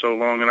news for so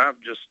long, and I'm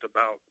just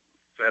about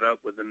fed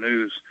up with the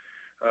news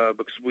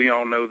because we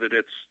all know that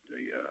it's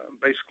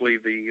basically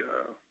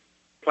the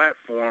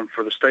platform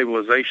for the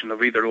stabilization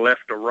of either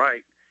left or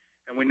right,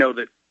 and we know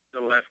that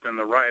the left and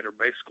the right are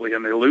basically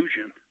an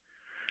illusion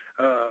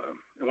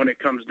when it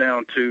comes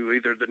down to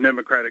either the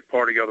Democratic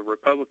Party or the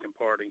Republican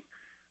Party.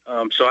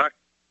 So I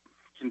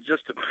can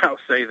just about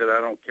say that I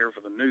don't care for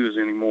the news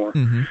anymore.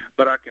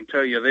 But I can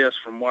tell you this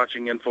from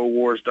watching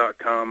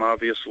Infowars.com,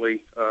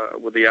 obviously,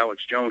 with the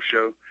Alex Jones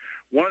show.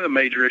 One of the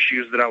major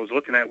issues that I was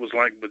looking at was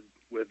like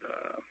with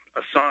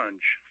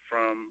Assange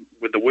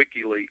with the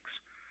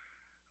WikiLeaks.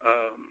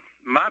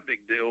 My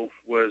big deal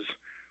was,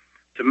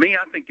 to me,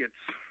 I think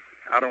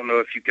I don't know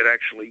if you could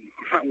actually,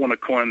 I want to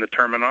coin the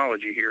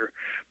terminology here,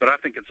 but I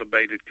think it's a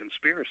baited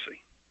conspiracy.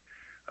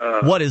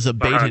 What is a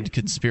baited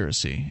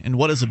conspiracy? And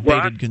what is a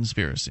baited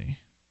conspiracy?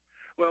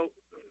 Well,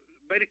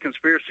 baited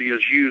conspiracy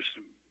is used,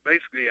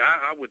 basically,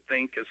 I would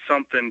think, as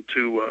something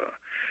to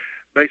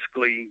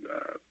basically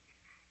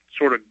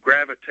sort of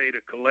gravitate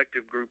a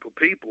collective group of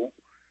people,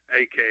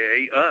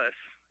 a.k.a. us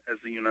as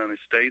the United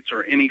States,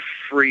 or any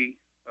free,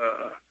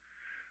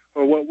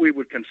 or what we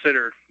would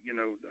consider,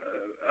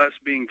 us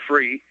being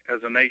free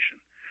as a nation,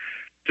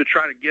 to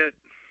try to get,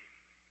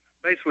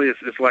 basically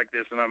it's like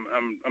this, and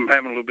I'm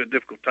having a little bit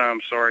difficult time,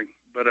 sorry,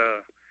 but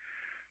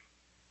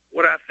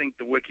what I think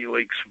the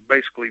WikiLeaks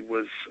basically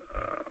was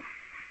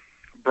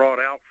brought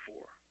out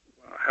for,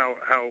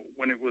 how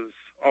when it was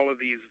all of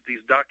these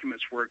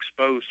documents were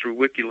exposed through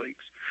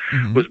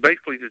WikiLeaks, was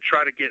basically to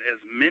try to get as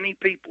many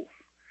people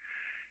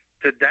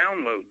to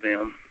download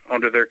them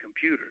onto their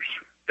computers.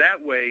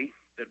 That way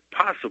that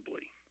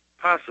possibly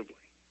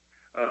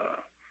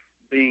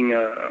being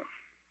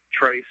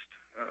traced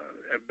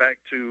back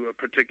to a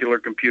particular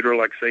computer,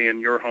 like say in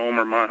your home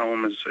or my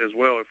home as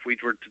well. If we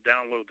were to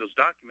download those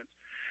documents,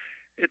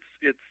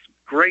 it's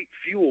great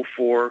fuel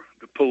for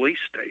the police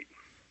state.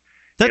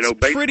 That's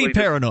pretty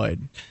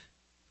paranoid.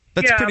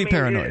 That's pretty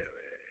paranoid.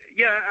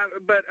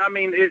 But I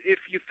mean, if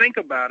you think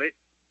about it,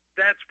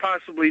 that's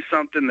possibly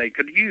something they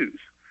could use.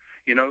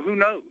 Who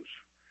knows?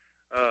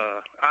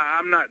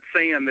 I'm not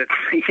saying that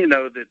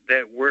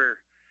that we're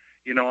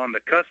on the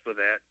cusp of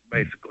that,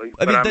 basically.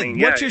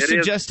 What you're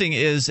suggesting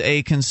is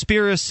a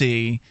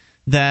conspiracy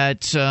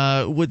that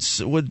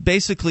would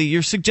basically,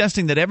 you're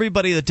suggesting that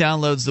everybody that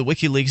downloads the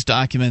WikiLeaks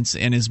documents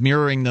and is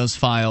mirroring those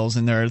files,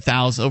 and there are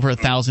over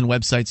 1,000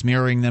 websites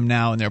mirroring them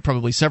now, and there are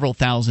probably several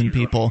thousand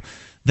people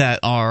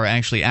that are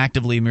actually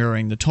actively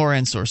mirroring the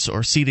torrents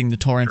or seeding the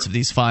torrents of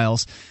these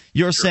files.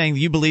 You're saying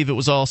you believe it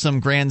was all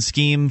some grand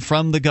scheme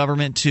from the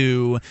government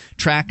to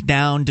track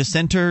down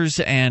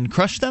dissenters and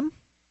crush them?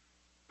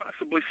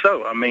 Possibly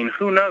so. I mean,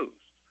 who knows?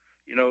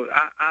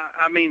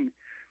 I mean,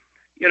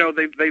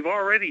 they've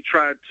already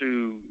tried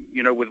to,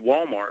 with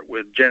Walmart,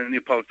 with Janet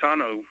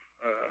Napolitano,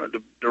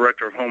 the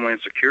director of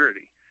Homeland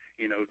Security,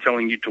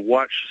 telling you to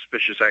watch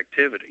suspicious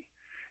activity.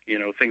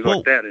 Things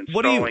like that.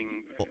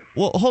 Installing.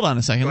 Well, hold on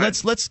a second.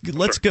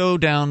 Let's go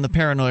down the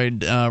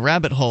paranoid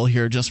rabbit hole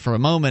here just for a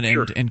moment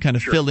and kind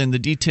of fill in the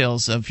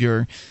details of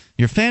your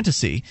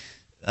fantasy.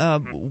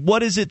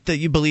 What is it that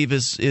you believe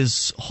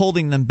is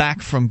holding them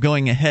back from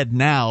going ahead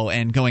now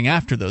and going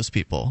after those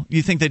people?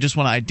 You think they just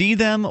want to ID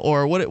them,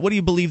 or what do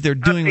you believe they're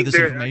doing with this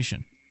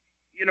information?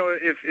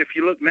 If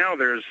you look now,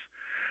 there's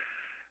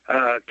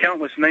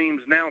countless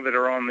names now that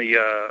are on the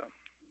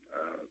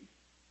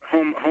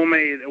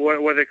homemade,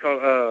 what they call,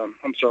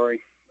 I'm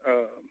sorry.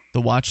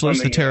 The watch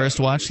list, the terrorist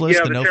watch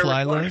list, the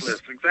no-fly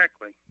list?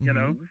 Exactly.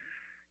 Mm-hmm.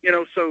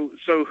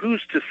 So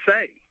who's to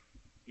say,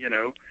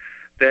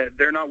 that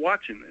they're not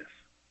watching this?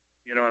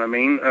 You know what I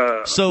mean?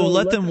 So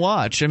let them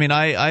watch. I mean,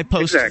 I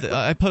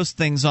post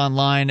things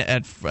online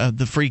at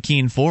the Free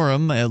Keene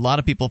Forum. A lot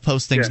of people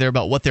post things there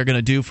about what they're going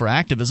to do for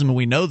activism, and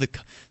we know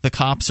the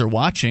cops are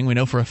watching. We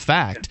know for a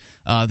fact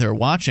they're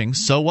watching.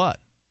 So what?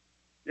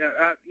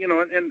 Yeah,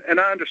 and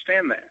I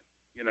understand that.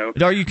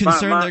 Are you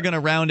concerned they're going to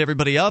round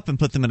everybody up and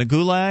put them in a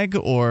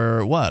gulag,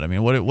 or what? I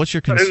mean, what's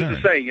your concern?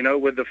 Who's to say?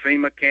 With the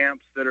FEMA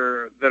camps that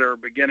are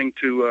beginning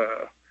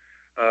to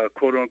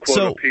quote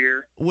unquote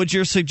appear. What would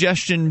your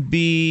suggestion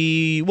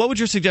be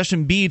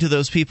to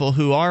those people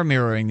who are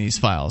mirroring these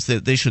files?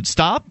 That they should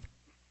stop?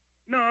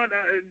 No,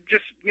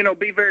 just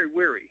be very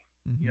wary.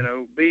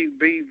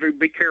 Mm-hmm.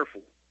 Be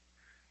careful.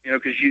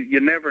 Because you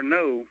never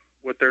know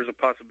what there's a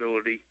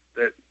possibility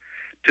that,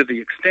 to the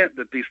extent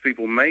that these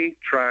people may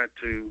try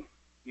to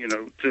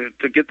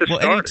get this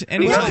started.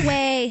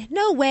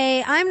 No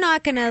way. I'm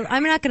not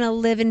gonna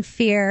live in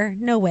fear.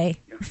 No way.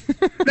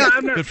 No,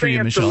 I'm not Good for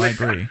you, Michelle. I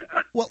agree.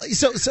 Well,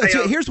 so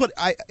here's what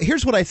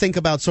I think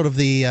about sort of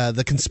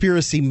the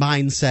conspiracy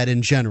mindset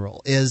in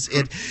general.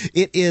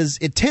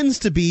 It tends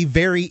to be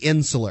very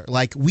insular.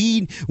 Like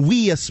we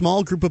a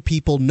small group of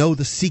people know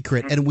the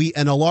secret,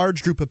 and a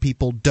large group of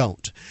people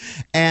don't.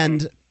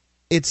 And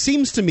it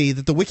seems to me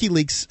that the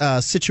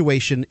WikiLeaks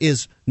situation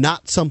is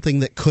not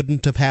something that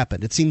couldn't have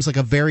happened. It seems like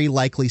a very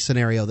likely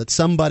scenario that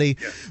somebody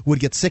would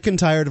get sick and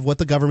tired of what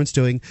the government's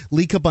doing,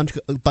 leak a bunch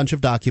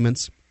of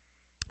documents.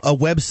 A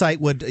website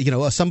would,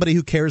 somebody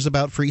who cares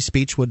about free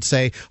speech would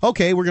say,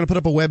 okay, we're going to put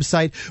up a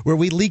website where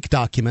we leak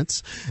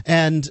documents,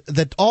 and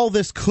that all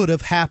this could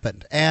have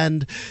happened.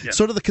 And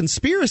sort of the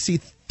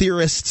conspiracy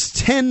theorists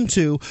tend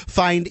to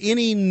find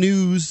any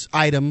news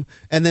item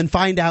and then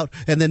find out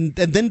and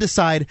then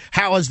decide,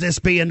 how is this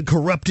being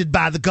corrupted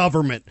by the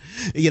government,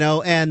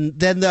 and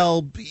then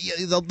they'll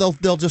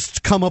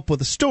just come up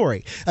with a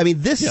story. I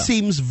mean, this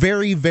seems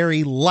very,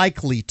 very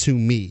likely to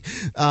me.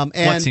 And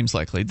what seems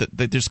likely? That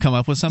they just come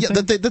up with something?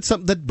 Yeah,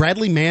 that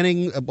Bradley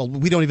Manning, well,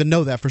 we don't even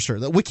know that for sure.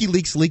 That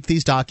WikiLeaks leaked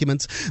these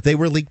documents. They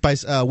were leaked by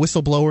a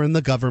whistleblower in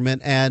the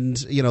government, and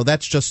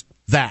that's just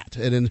that,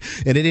 and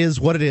it is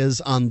what it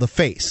is on the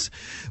face.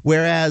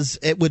 Whereas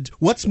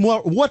what's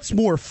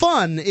more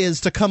fun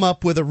is to come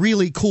up with a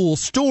really cool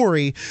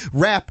story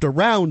wrapped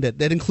around it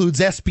that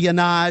includes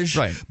espionage,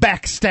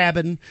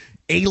 backstabbing,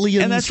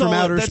 aliens from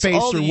outer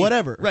space, or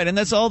whatever. Right, and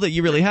that's all that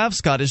you really have,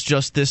 Scott, is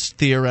just this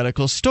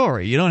theoretical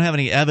story. You don't have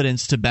any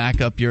evidence to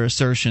back up your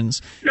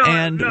assertions.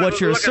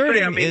 What you're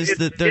asserting is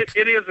that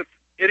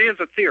it is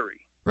a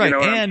theory. Right,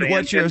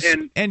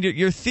 and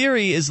your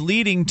theory is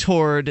leading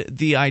toward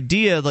the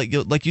idea,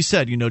 like you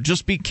said,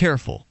 just be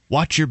careful,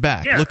 watch your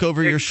back, look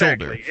over your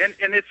shoulder,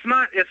 and it's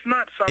not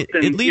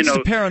something. It leads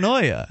to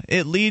paranoia.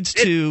 It leads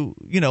to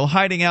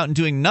hiding out and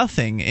doing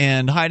nothing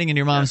and hiding in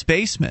your mom's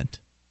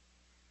basement.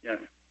 Yeah,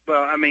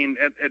 well, I mean,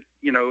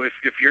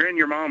 if you're in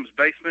your mom's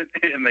basement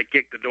and they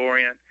kick the door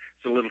in,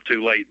 it's a little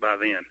too late by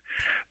then.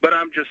 But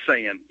I'm just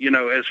saying,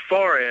 as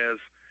far as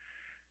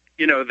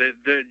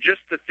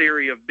just the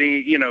theory of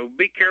being,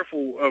 be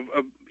careful of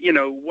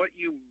what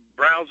you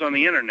browse on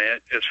the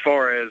internet as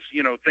far as,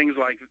 things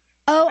like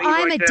Oh, things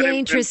I'm like a that.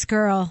 dangerous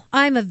girl.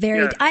 I'm a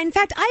very. Yeah. In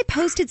fact, I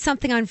posted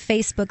something on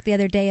Facebook the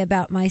other day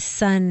about my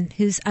son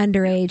who's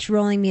underage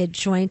rolling me a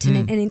joint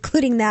and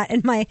including that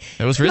in my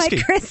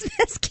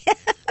Christmas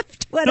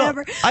gift.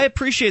 Whatever. No, I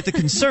appreciate the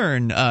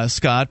concern,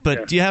 Scott,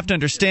 but you have to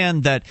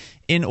understand that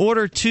in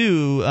order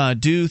to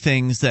do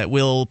things that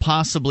will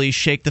possibly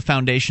shake the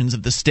foundations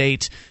of the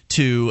state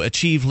to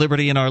achieve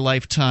liberty in our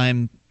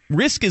lifetime,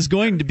 risk is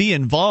going to be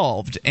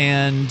involved,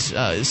 and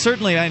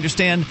certainly I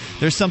understand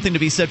there's something to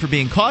be said for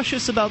being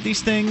cautious about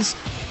these things,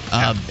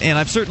 and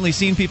I've certainly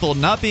seen people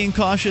not being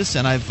cautious,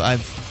 and I've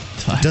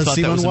thought that was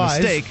a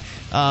mistake.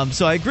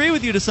 So I agree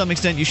with you to some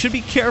extent. You should be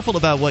careful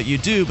about what you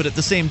do, but at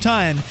the same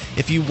time,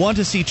 if you want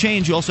to see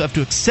change, you also have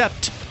to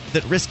accept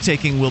that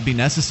risk-taking will be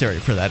necessary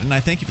for that. And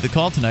I thank you for the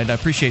call tonight. I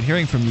appreciate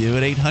hearing from you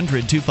at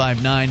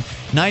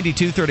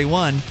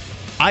 800-259-9231.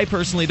 I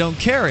personally don't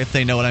care if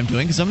they know what I'm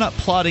doing because I'm not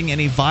plotting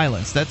any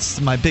violence.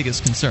 That's my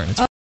biggest concern.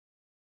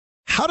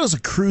 How does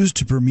a cruise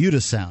to Bermuda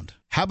sound?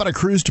 How about a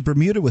cruise to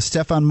Bermuda with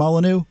Stefan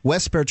Molyneux,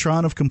 Wes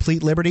Bertrand of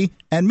Complete Liberty,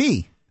 and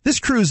me? This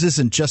cruise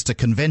isn't just a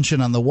convention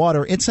on the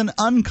water, it's an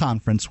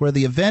unconference where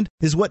the event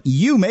is what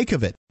you make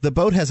of it. The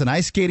boat has an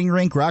ice skating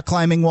rink, rock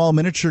climbing wall,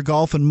 miniature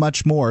golf, and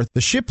much more.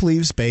 The ship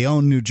leaves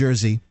Bayonne, New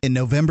Jersey in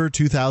November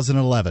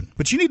 2011.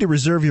 But you need to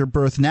reserve your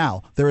berth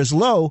now. They're as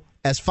low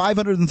as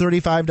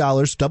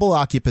 $535, double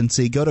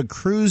occupancy. Go to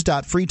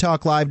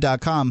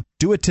cruise.freetalklive.com.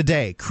 Do it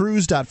today.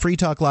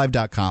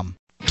 Cruise.freetalklive.com.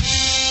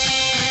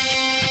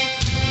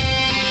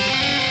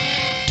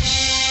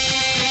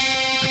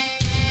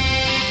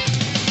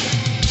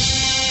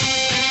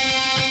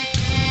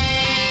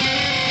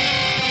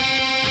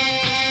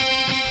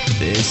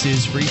 This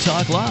is Free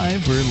Talk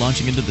Live. We're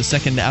launching into the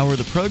second hour of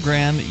the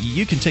program.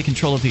 You can take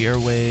control of the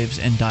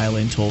airwaves and dial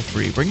in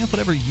toll-free. Bring up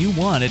whatever you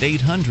want at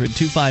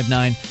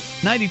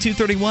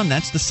 800-259-9231.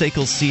 That's the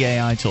SACL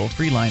CAI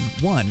toll-free line,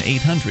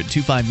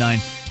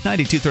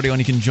 1-800-259-9231.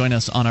 You can join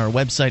us on our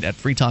website at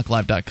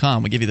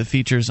freetalklive.com. We give you the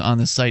features on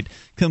the site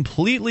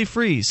completely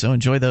free, so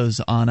enjoy those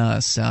on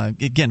us.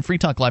 Again,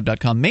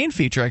 freetalklive.com. Main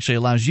feature actually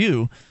allows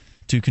you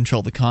to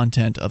control the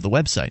content of the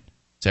website.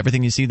 So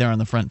everything you see there on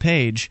the front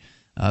page,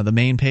 the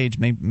main page,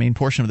 main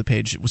portion of the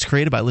page was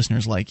created by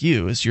listeners like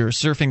you. As you're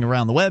surfing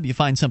around the web, you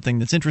find something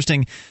that's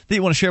interesting that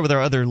you want to share with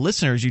our other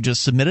listeners. You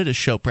just submit it as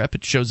show prep.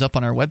 It shows up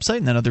on our website,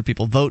 and then other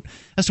people vote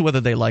as to whether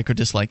they like or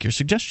dislike your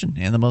suggestion.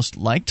 And the most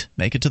liked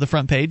make it to the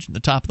front page, the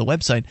top of the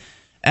website,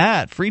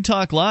 at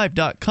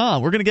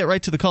freetalklive.com. We're going to get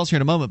right to the calls here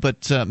in a moment,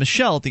 but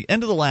Michelle, at the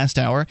end of the last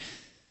hour,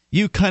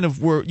 you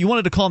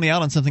wanted to call me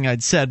out on something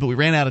I'd said, but we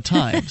ran out of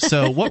time.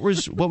 So what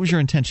was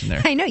your intention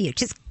there? I know, you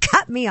just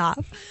cut me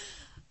off.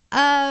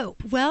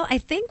 Well, I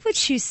think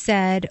what you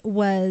said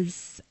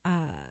was we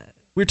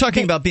were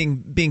talking about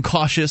being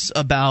cautious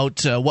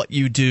about what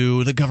you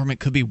do. The government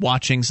could be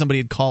watching. Somebody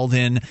had called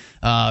in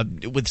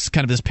with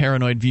kind of this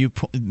paranoid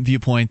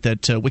viewpoint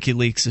that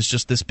WikiLeaks is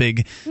just this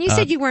big. You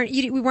said we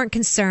weren't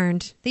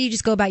concerned, that you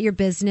just go about your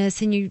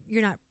business and you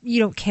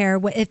don't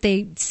care if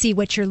they see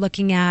what you're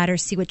looking at or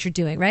see what you're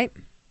doing, right?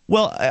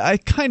 Well, I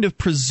kind of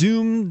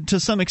presume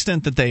to some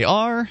extent that they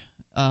are.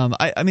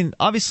 I mean,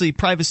 obviously,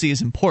 privacy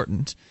is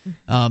important.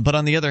 But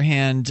on the other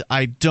hand,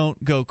 I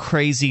don't go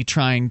crazy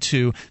trying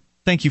to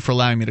 – thank you for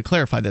allowing me to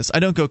clarify this. I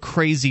don't go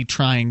crazy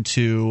trying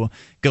to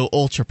go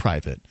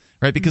ultra-private,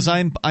 right? Because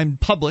I'm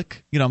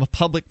public. I'm a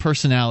public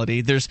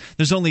personality. There's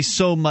only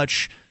so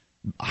much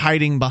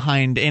hiding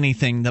behind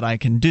anything that I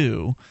can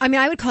do. I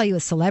mean, I would call you a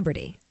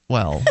celebrity.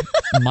 Well,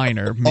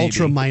 minor, maybe.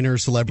 Ultra minor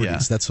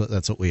celebrities. Yeah.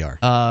 That's what we are.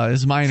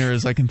 As minor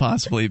as I can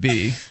possibly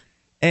be.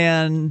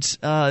 And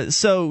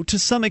so to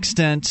some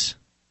extent,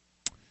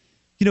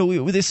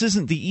 this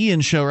isn't the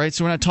Ian show, right?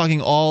 So we're not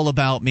talking all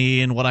about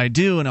me and what I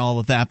do and all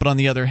of that. But on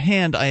the other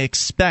hand, I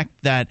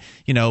expect that,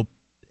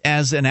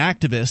 as an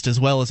activist as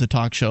well as a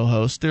talk show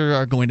host, there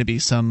are going to be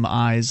some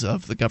eyes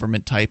of the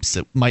government types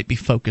that might be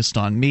focused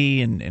on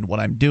me and what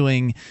I'm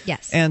doing.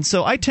 Yes. And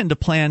so I tend to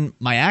plan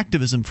my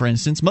activism, for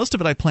instance. Most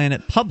of it I plan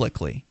it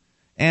publicly.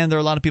 And there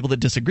are a lot of people that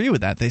disagree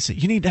with that. They say,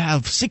 you need to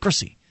have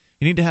secrecy.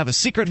 You need to have a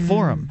secret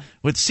forum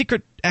with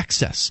secret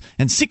access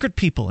and secret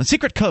people and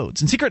secret codes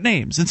and secret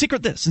names and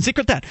secret this and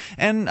secret that.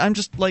 And I'm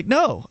just like,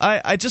 no,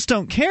 I just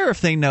don't care if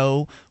they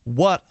know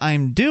what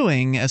I'm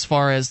doing as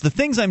far as the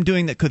things I'm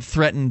doing that could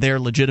threaten their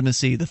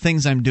legitimacy, the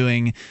things I'm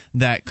doing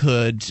that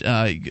could, put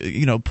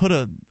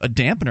a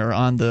dampener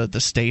on the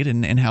state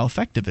and how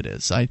effective it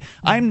is.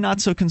 I'm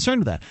not so concerned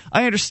with that.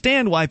 I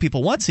understand why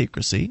people want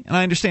secrecy, and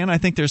I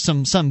think there's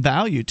some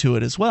value to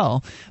it as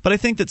well. But I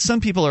think that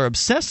some people are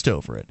obsessed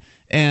over it.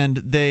 And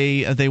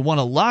they want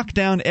to lock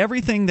down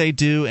everything they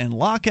do and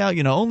lock out,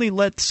 only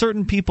let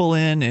certain people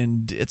in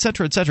and et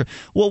cetera, et cetera.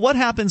 Well, what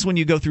happens when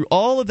you go through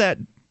all of that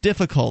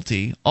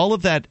difficulty, all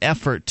of that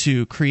effort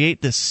to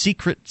create this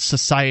secret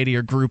society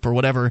or group or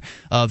whatever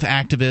of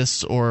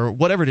activists or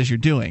whatever it is you're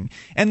doing,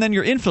 and then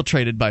you're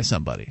infiltrated by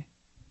somebody?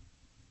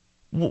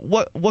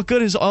 What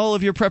good has all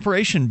of your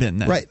preparation been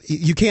then? Right.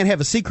 You can't have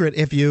a secret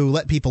if you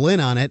let people in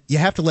on it. You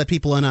have to let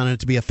people in on it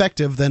to be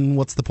effective. Then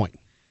what's the point?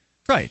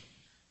 Right.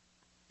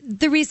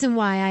 the reason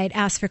why I'd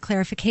asked for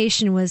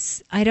clarification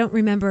was I don't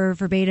remember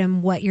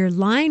verbatim what your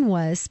line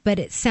was, but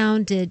it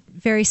sounded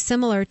very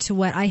similar to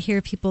what I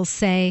hear people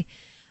say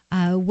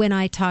when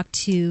I talk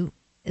to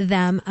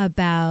them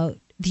about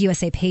the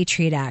USA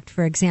Patriot Act,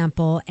 for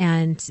example,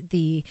 and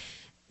the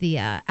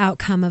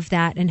outcome of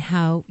that, and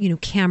how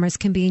cameras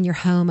can be in your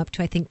home up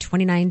to I think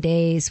 29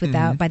 days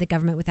without by the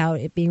government without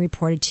it being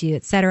reported to you,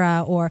 et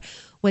cetera, or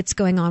what's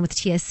going on with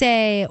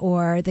TSA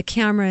or the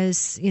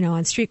cameras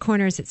on street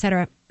corners, et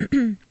cetera.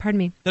 Pardon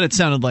me. Then it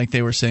sounded like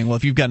they were saying, well,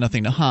 if you've got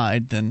nothing to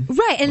hide, then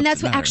right, and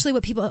that's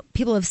what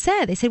people have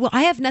said. They said, well,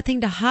 I have nothing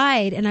to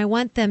hide, and I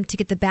want them to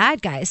get the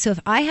bad guys. So if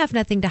I have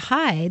nothing to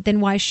hide, then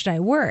why should I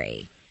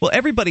worry? Well,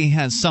 everybody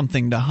has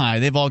something to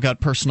hide. They've all got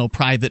personal,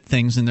 private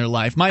things in their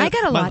life. I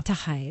got a lot to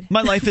hide.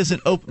 My life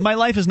isn't. My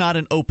life is not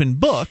an open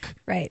book.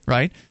 Right.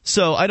 Right.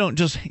 So I don't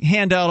just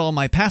hand out all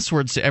my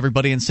passwords to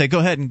everybody and say, "Go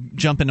ahead and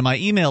jump into my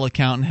email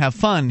account and have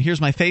fun. Here's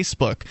my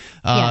Facebook."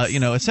 Yes.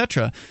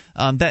 Etc.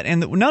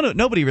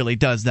 Nobody really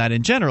does that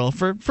in general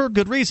for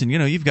good reason.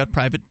 You've got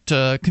private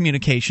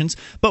communications,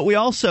 but we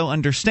also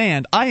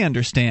understand. I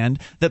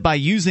understand that by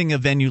using a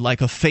venue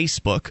like a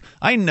Facebook,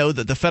 I know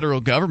that the federal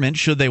government,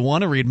 should they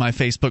want to read my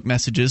Facebook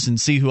messages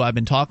and see who I've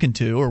been talking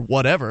to or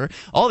whatever,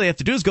 all they have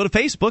to do is go to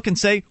Facebook and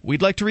say,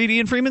 we'd like to read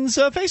Ian Freeman's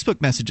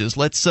Facebook messages.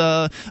 Let's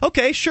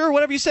okay, sure,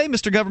 whatever you say,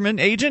 Mr. Government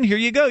Agent, here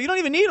you go. You don't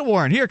even need a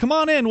warrant. Here, come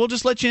on in, we'll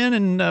just let you in,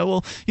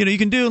 and you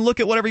can do and look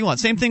at whatever you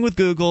want. Same thing with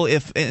Google.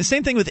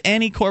 Same thing with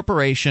any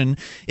corporation.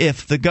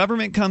 If the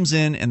government comes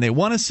in and they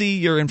want to see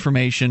your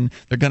information,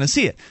 they're going to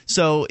see it.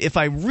 So if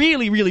I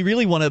really, really,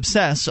 really want to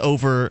obsess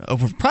over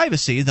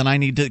privacy, then I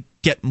need to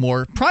get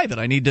more private.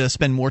 I need to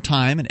spend more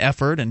time and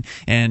effort and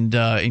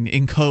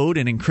encode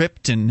and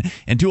encrypt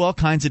and do all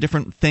kinds of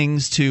different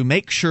things to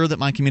make sure that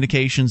my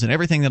communications and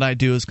everything that I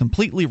do is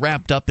completely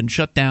wrapped up and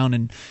shut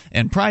down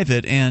and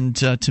private. And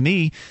to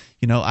me,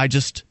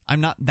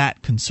 I'm not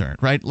that concerned,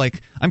 right? Like,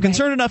 I'm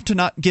concerned enough to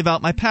not give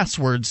out my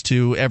passwords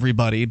to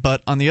everybody,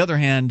 but on the other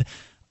hand,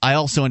 I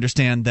also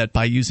understand that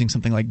by using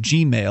something like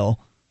Gmail,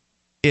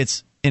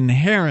 it's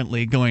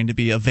inherently going to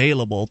be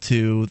available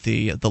to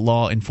the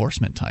law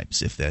enforcement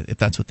types if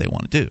that's what they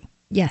want to do.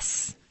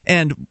 Yes.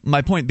 And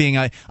my point being,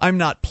 I'm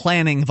not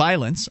planning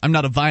violence. I'm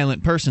not a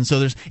violent person.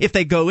 So if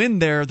they go in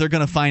there, they're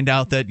going to find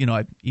out that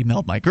I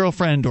emailed my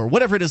girlfriend or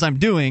whatever it is I'm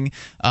doing.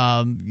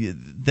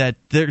 That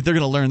they're going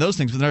to learn those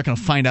things, but they're not going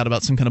to find out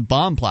about some kind of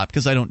bomb plot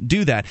because I don't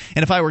do that.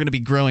 And if I were going to be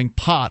growing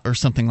pot or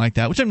something like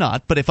that, which I'm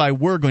not, but if I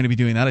were going to be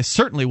doing that, I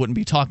certainly wouldn't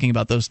be talking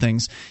about those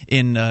things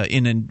in a.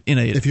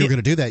 If you were going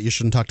to do that, you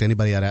shouldn't talk to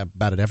anybody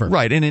about it ever.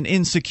 Right, in an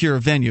insecure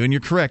venue. And you're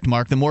correct,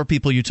 Mark. The more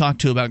people you talk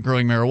to about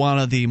growing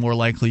marijuana, the more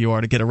likely you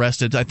are to get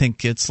arrested. I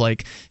think it's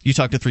like you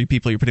talk to 3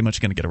 people, you're pretty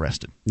much going to get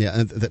arrested.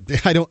 Yeah,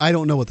 I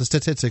don't know what the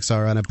statistics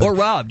are on it. But or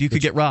robbed. You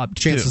could get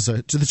robbed.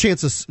 The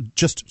chances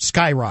just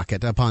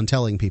skyrocket upon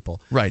telling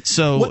people. Right.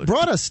 So what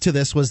brought us to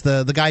this was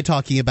the guy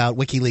talking about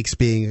WikiLeaks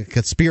being a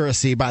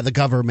conspiracy by the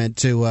government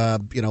to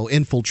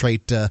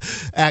infiltrate,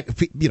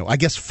 I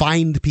guess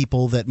find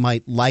people that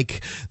might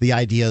like the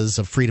ideas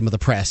of freedom of the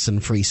press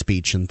and free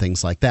speech and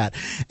things like that.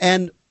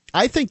 And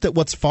I think that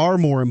what's far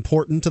more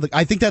important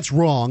I think that's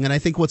wrong, and I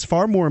think what's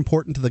far more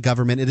important to the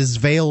government, it is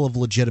veil of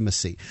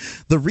legitimacy.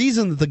 The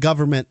reason that the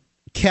government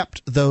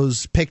kept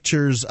those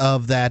pictures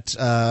of that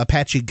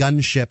Apache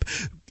gunship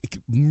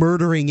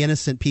murdering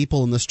innocent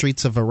people in the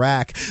streets of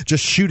Iraq,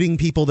 just shooting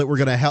people that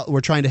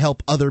were trying to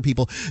help other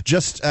people,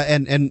 just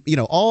and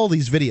all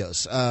these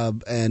videos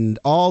and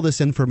all this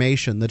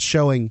information that's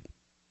showing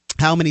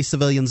how many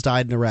civilians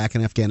died in Iraq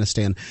and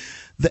Afghanistan.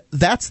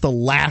 That's the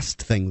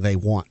last thing they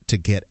want to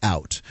get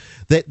out.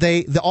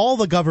 All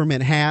the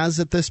government has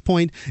at this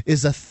point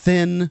is a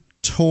thin,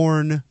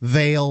 torn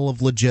veil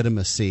of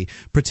legitimacy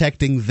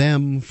protecting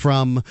them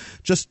from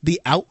just the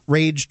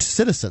outraged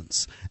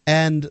citizens.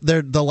 And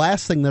the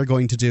last thing they're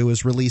going to do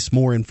is release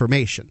more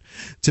information.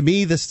 To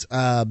me, the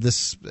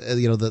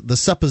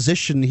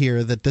supposition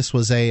here that this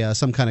was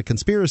some kind of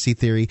conspiracy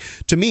theory,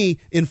 to me,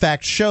 in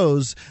fact,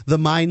 shows the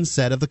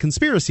mindset of the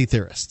conspiracy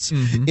theorists.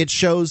 Mm-hmm. It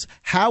shows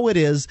how it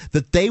is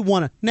that they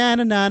want to,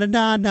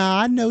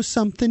 I know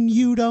something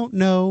you don't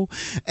know.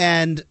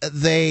 And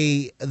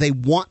they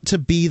want to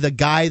be the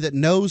guy that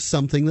knows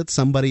something that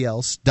somebody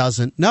else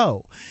doesn't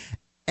know.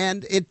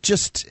 And it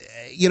just,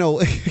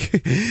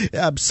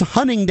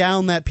 hunting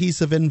down that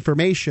piece of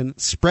information,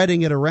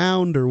 spreading it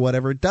around or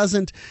whatever, it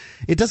doesn't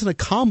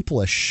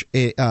accomplish,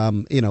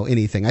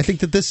 anything. I think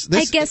that this.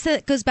 I guess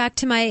that goes back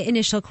to my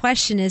initial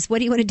question: is what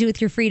do you want to do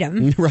with your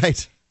freedom?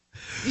 Right.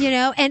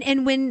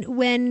 And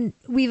when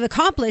we've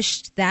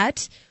accomplished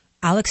that,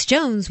 Alex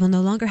Jones will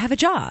no longer have a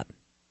job.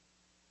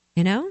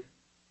 I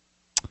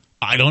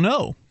don't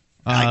know.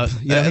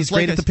 He's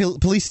great at the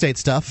police state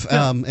stuff,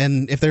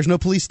 and if there's no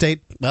police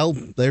state, well,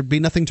 there'd be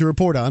nothing to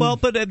report on. Well,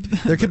 but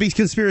there could be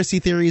conspiracy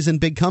theories in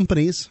big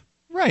companies.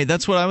 Right,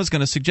 that's what I was going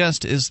to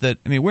suggest, is that,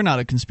 we're not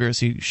a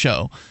conspiracy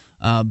show,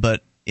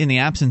 but in the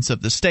absence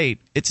of the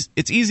state,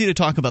 it's easy to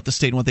talk about the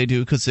state and what they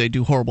do because they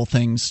do horrible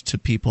things to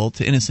people,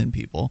 to innocent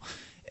people.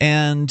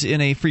 And in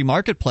a free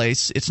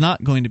marketplace, it's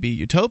not going to be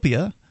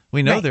utopia.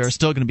 We know there are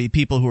still going to be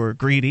people who are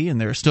greedy, and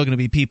there are still going to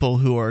be people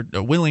who are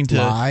willing to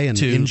lie and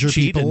to injure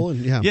cheat people.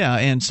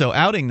 And so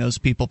outing those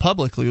people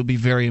publicly will be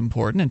very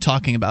important, and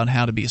talking about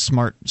how to be a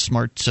smart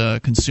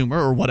consumer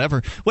or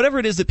whatever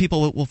it is that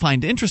people will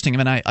find interesting. I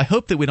mean, I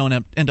hope that we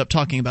don't end up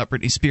talking about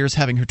Britney Spears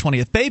having her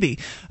 20th baby.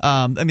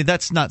 I mean,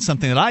 that's not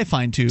something that I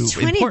find too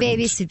 20 important.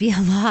 babies would be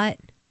a lot.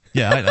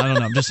 Yeah, I don't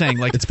know. I'm just saying,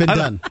 like, it's been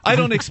done. I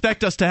don't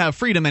expect us to have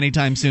freedom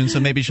anytime soon, so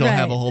maybe she'll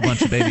have a whole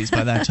bunch of babies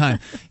by that time.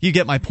 You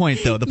get my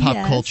point, though. The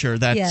pop culture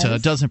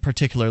that doesn't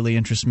particularly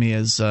interest me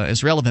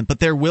as relevant,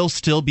 but there will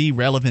still be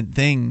relevant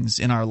things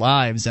in our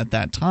lives at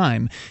that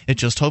time. It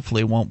just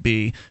hopefully won't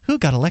be who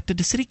got elected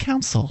to city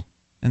council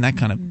and that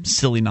kind of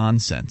silly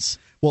nonsense.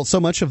 Well,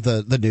 so much of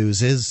the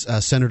news is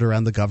centered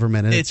around the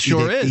government and its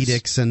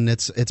edicts and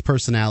its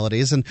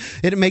personalities, and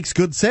it makes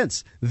good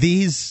sense.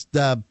 These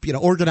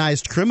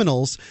organized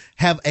criminals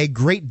have a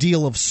great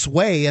deal of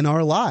sway in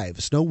our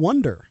lives. No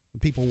wonder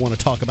people want to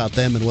talk about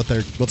them and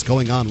what's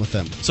going on with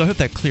them. So I hope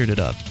that cleared it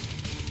up.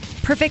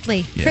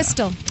 Perfectly. Yeah.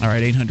 Crystal. All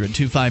right,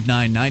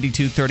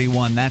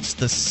 800-259-9231. That's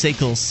the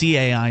SACL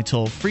CAI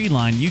toll-free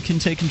line. You can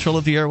take control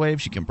of the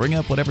airwaves. You can bring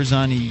up whatever's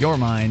on your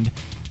mind.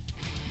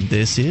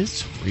 This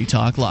is Free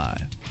Talk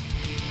Live.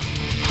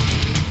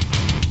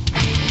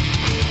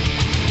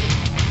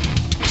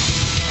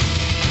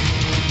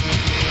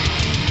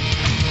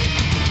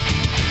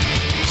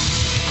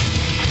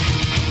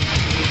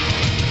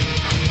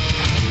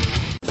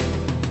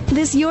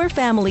 This Your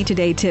Family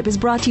Today tip is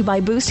brought to you by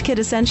Boost Kid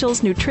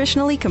Essentials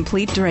Nutritionally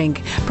Complete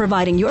Drink,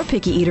 providing your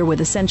picky eater with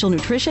essential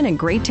nutrition and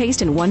great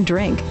taste in one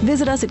drink.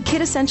 Visit us at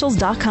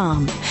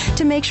kidessentials.com.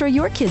 To make sure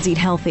your kids eat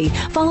healthy,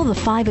 follow the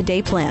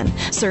 5-a-day plan.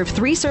 Serve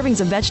 3 servings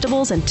of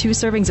vegetables and 2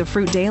 servings of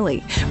fruit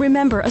daily.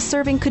 Remember, a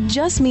serving could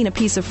just mean a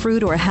piece of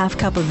fruit or a half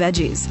cup of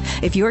veggies.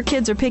 If your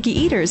kids are picky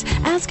eaters,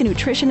 ask a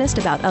nutritionist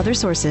about other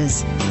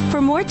sources. For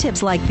more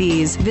tips like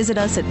these, visit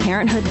us at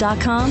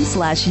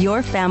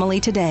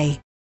parenthood.com/yourfamilytoday.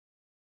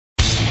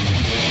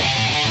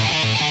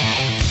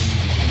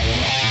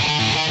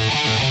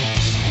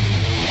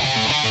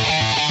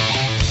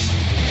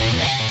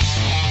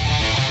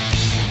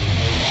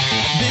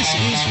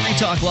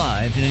 Talk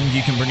Live, and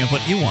you can bring up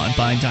what you want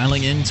by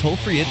dialing in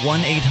toll-free at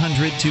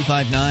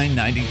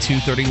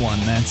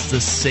 1-800-259-9231. That's the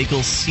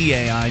SACL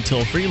CAI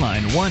toll-free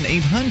line,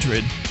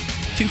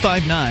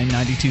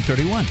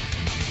 1-800-259-9231.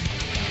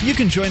 You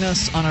can join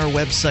us on our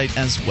website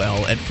as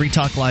well at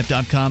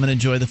freetalklive.com and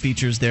enjoy the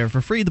features there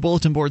for free. The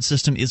bulletin board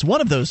system is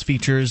one of those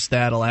features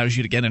that allows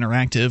you to get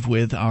interactive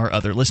with our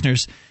other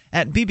listeners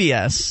at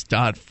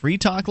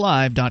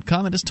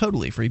bbs.freetalklive.com. It is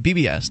totally free,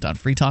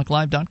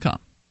 bbs.freetalklive.com.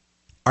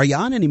 Are you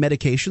on any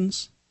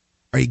medications?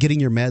 Are you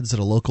getting your meds at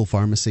a local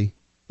pharmacy?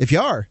 If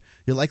you are,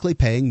 you're likely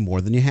paying more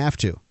than you have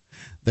to.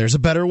 There's a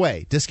better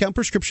way. Discount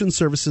Prescription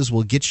Services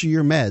will get you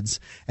your meds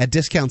at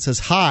discounts as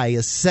high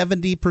as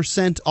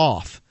 70%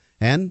 off.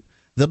 And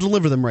they'll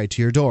deliver them right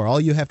to your door. All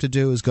you have to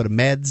do is go to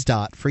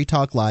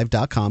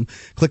meds.freetalklive.com,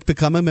 click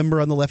Become a Member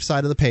on the left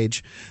side of the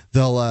page.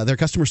 Their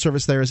customer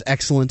service there is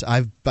excellent.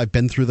 I've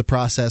been through the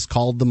process,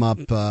 called them up,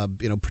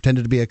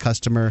 pretended to be a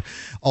customer.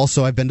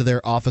 Also, I've been to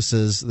their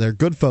offices. They're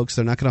good folks.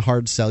 They're not going to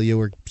hard sell you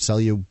or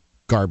sell you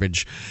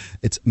garbage.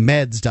 It's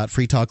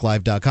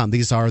meds.freetalklive.com.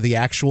 These are the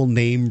actual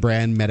name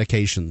brand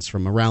medications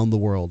from around the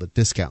world at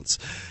discounts.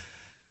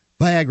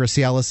 Viagra,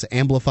 Cialis,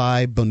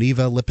 Amplify,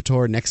 Boniva,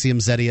 Lipitor, Nexium,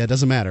 Zetia,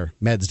 doesn't matter.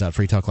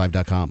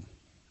 Meds.freetalklive.com.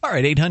 All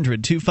right,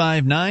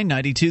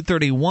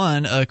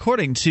 800-259-9231.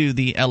 According to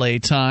the LA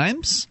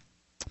Times,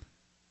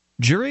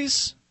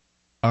 juries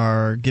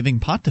are giving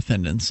pot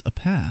defendants a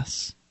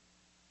pass.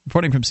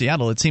 Reporting from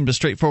Seattle, it seemed a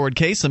straightforward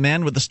case. A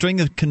man with a string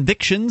of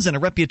convictions and a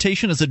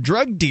reputation as a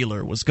drug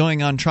dealer was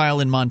going on trial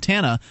in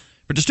Montana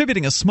for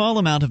distributing a small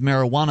amount of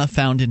marijuana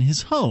found in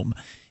his home.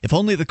 If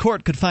only the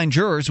court could find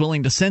jurors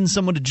willing to send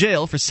someone to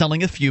jail for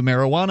selling a few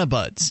marijuana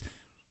buds.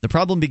 The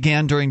problem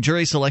began during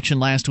jury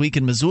selection last week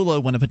in Missoula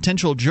when a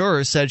potential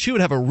juror said she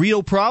would have a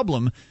real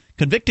problem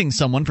convicting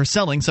someone for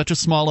selling such a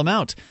small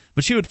amount.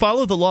 But she would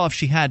follow the law if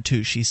she had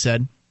to, she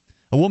said.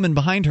 A woman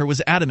behind her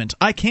was adamant.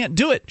 "I can't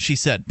do it," she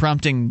said,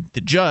 prompting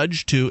the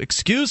judge to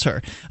excuse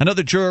her.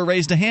 Another juror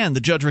raised a hand,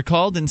 the judge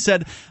recalled, and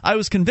said, "I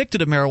was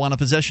convicted of marijuana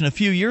possession a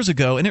few years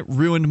ago, and it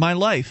ruined my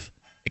life."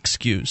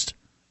 Excused.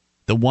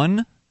 Then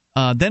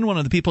one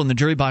of the people in the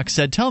jury box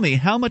said, "Tell me,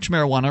 how much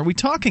marijuana are we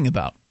talking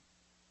about?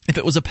 If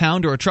it was a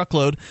pound or a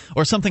truckload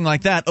or something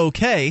like that,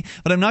 okay,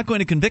 but I'm not going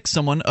to convict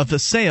someone of the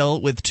sale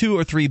with 2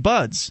 or 3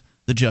 buds,"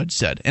 the judge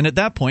said. And at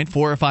that point,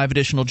 4 or 5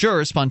 additional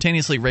jurors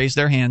spontaneously raised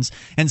their hands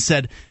and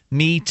said,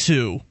 "Me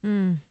too."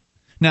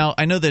 Now,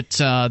 I know that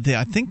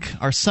I think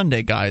our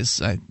Sunday guys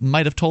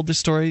might have told this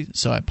story,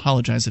 so I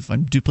apologize if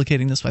I'm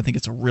duplicating this, but I think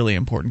it's a really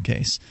important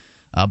case.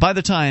 By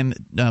that time,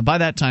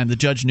 the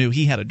judge knew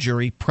he had a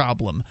jury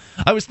problem.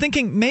 "I was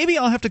thinking maybe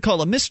I'll have to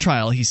call a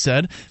mistrial," he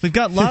said. "We've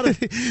got a lot of..."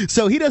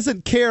 So he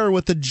doesn't care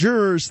what the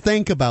jurors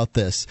think about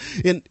this.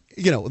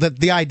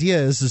 The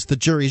idea is the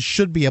jury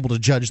should be able to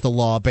judge the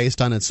law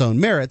based on its own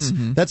merits.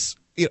 Mm-hmm. That's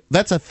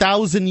that's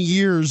 1,000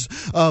 years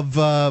of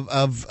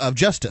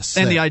justice.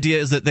 And the idea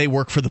is that they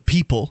work for the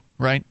people,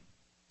 right?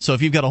 So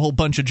if you've got a whole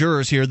bunch of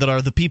jurors here that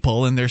are the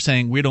people and they're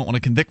saying we don't want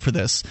to convict for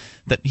this,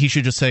 that he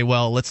should just say,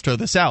 well, let's throw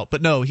this out.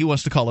 But no, he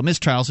wants to call a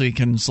mistrial so he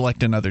can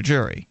select another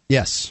jury.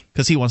 Yes.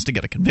 Because he wants to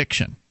get a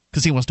conviction.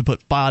 Because he wants to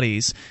put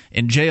bodies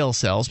in jail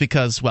cells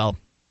because, well,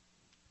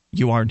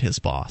 you aren't his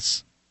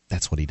boss.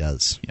 That's what he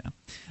does.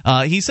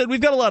 Yeah. He said,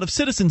 we've got a lot of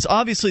citizens,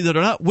 obviously, that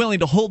are not willing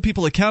to hold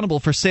people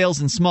accountable for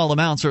sales in small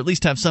amounts or at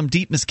least have some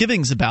deep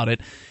misgivings about it.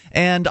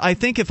 And I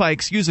think if I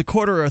excuse a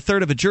quarter or a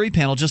third of a jury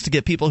panel just to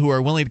get people who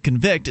are willing to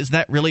convict, is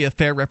that really a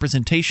fair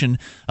representation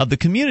of the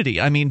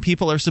community? I mean,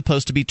 people are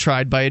supposed to be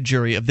tried by a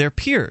jury of their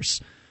peers.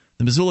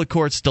 The Missoula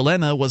court's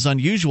dilemma was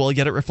unusual,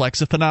 yet it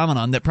reflects a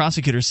phenomenon that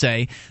prosecutors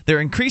say they're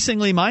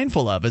increasingly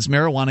mindful of as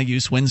marijuana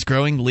use wins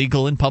growing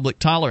legal and public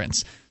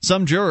tolerance.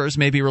 Some jurors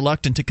may be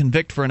reluctant to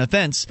convict for an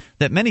offense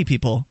that many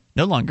people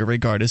no longer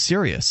regard as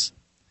serious.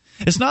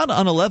 It's not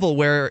on a level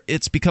where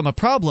it's become a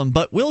problem,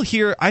 but we'll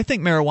hear, I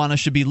think marijuana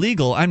should be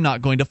legal. I'm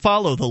not going to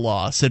follow the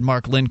law, said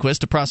Mark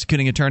Lindquist, a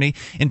prosecuting attorney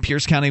in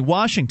Pierce County,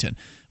 Washington.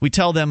 We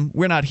tell them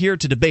we're not here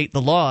to debate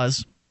the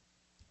laws.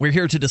 We're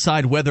here to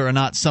decide whether or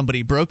not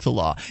somebody broke the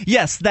law.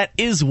 Yes, that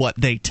is what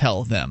they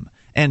tell them.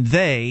 And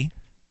they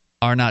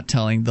are not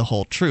telling the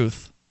whole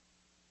truth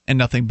and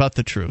nothing but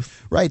the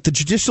truth. Right. The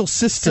judicial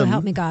system, so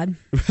help me God,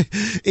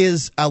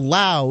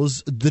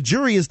 allows the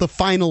jury is the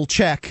final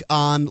check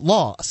on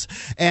laws.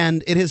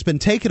 And it has been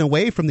taken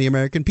away from the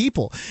American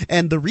people.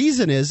 And the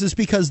reason is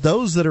because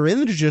those that are in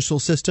the judicial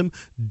system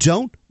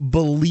don't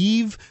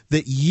believe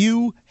that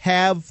you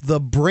have the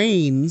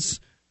brains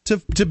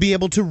to be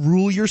able to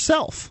rule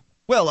yourself.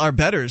 Well, our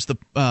betters, the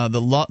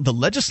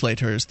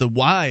legislators, the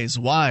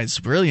wise,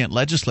 brilliant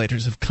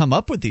legislators have come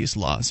up with these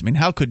laws. I mean,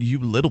 how could you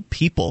little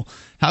people,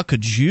 how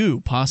could you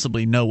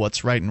possibly know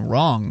what's right and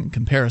wrong in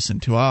comparison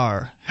to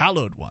our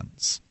hallowed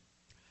ones?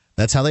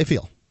 That's how they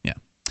feel. Yeah.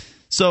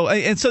 So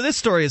this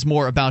story is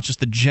more about just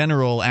the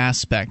general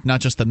aspect,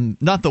 not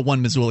the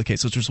one Missoula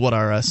case, which was what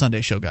our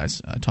Sunday show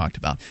guys talked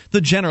about. The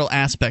general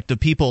aspect of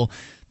people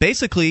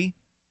basically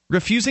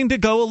refusing to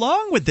go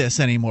along with this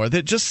anymore.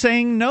 They're just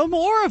saying no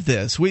more of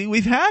this.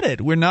 We've had it.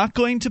 We're not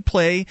going to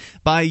play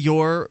by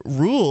your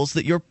rules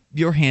that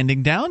you're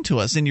handing down to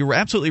us. And you're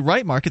absolutely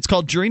right, Mark. It's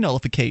called jury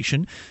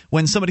nullification.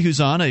 When somebody who's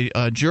on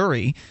a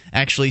jury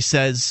actually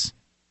says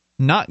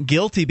not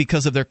guilty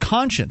because of their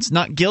conscience,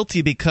 not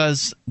guilty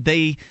because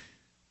they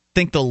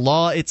think the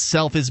law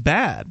itself is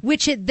bad.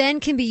 Which it then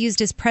can be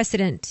used as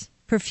precedent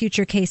for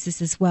future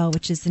cases as well,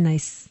 which is the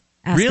nice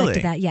aspect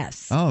of that,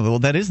 yes. Oh, well,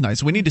 that is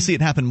nice. We need to see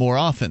it happen more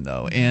often,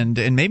 though,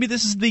 and maybe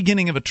this is the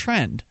beginning of a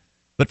trend.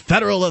 But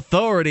federal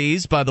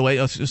authorities, by the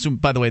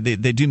way,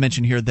 they do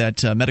mention here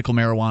that medical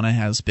marijuana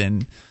has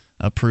been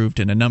approved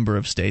in a number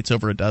of states,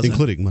 over a dozen.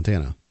 Including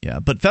Montana. Yeah,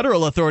 but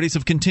federal authorities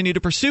have continued to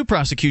pursue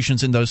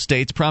prosecutions in those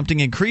states, prompting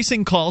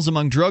increasing calls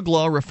among drug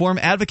law reform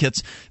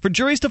advocates for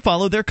juries to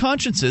follow their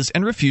consciences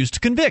and refuse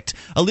to convict,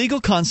 a legal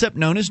concept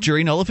known as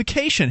jury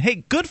nullification.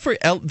 Hey, good for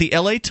the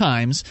LA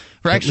Times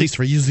for At actually least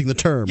for using the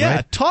term,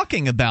 right?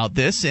 Talking about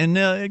this in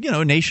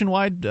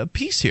nationwide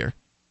piece here.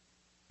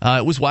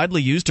 It was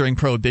widely used during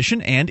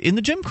Prohibition and in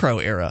the Jim Crow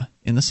era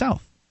in the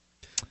South.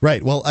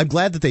 Right. Well, I'm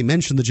glad that they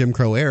mentioned the Jim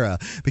Crow era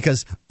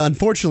because,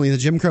 unfortunately, in the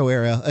Jim Crow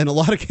era, in a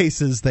lot of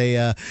cases,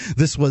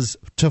 this was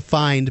to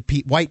find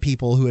white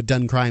people who had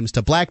done crimes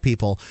to black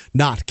people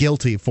not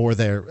guilty for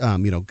their,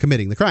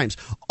 committing the crimes.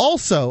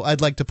 Also, I'd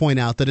like to point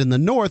out that in the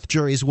North,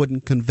 juries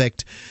wouldn't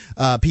convict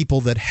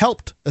people that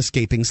helped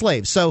escaping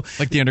slaves. So,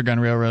 like the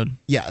Underground Railroad.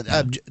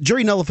 Yeah.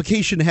 Jury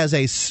nullification has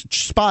a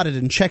spotted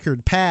and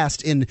checkered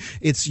past in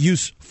its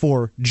use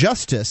for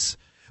justice.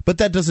 But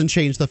that doesn't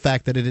change the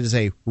fact that it is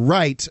a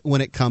right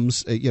when it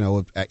comes,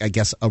 I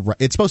guess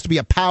it's supposed to be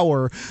a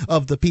power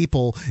of the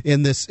people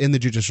in the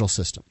judicial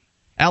system.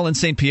 Alan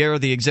St. Pierre,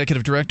 the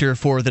executive director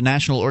for the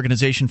National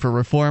Organization for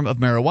Reform of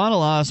Marijuana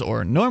Laws,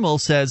 or NORML,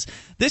 says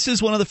this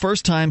is one of the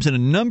first times in a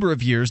number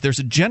of years there's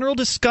a general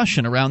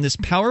discussion around this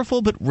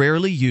powerful but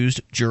rarely used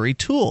jury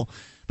tool.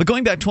 But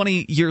going back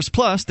 20 years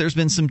plus, there's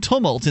been some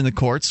tumult in the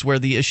courts where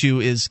the issue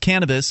is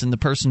cannabis and the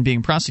person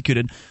being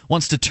prosecuted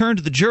wants to turn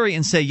to the jury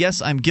and say,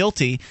 yes, I'm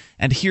guilty,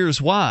 and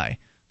here's why.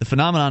 The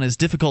phenomenon is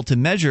difficult to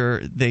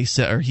measure, he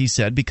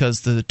said,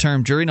 because the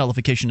term jury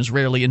nullification is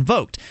rarely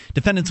invoked.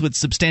 Defendants with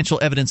substantial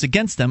evidence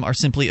against them are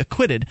simply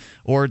acquitted,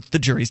 or the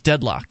jury's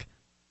deadlock.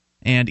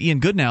 And Ian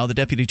Goodnow, the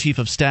deputy chief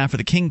of staff for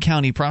the King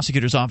County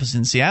Prosecutor's Office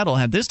in Seattle,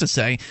 had this to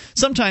say: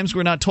 sometimes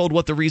we're not told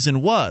what the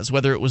reason was,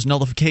 whether it was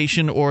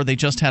nullification or they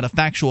just had a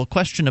factual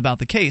question about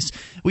the case.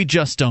 We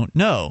just don't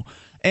know.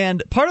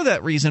 And part of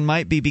that reason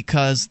might be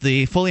because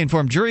the Fully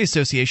Informed Jury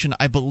Association,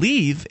 I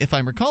believe, if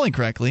I'm recalling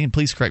correctly, and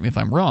please correct me if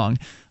I'm wrong,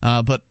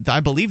 but I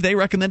believe they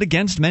recommend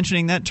against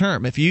mentioning that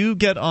term. If you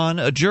get on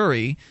a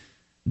jury,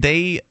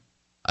 they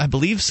I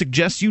believe,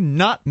 suggests you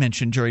not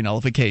mention jury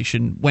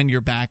nullification when you're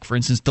back, for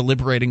instance,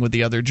 deliberating with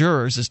the other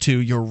jurors as to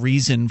your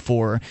reason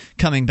for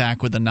coming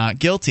back with a not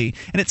guilty.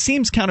 And it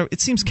seems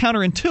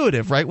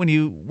counterintuitive, right?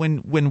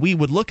 When we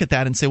would look at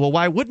that and say, well,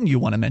 why wouldn't you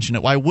want to mention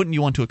it? Why wouldn't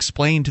you want to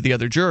explain to the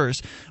other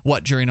jurors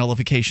what jury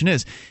nullification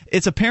is?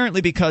 It's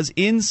apparently because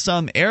in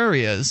some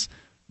areas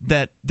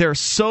that they're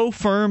so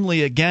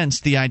firmly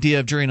against the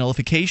idea of jury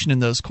nullification in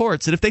those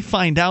courts that if they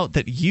find out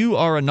that you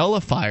are a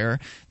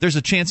nullifier, there's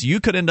a chance you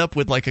could end up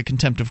with like a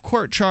contempt of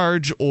court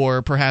charge,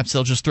 or perhaps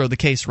they'll just throw the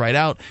case right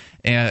out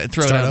and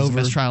throw it out as a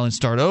mistrial and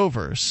start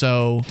over.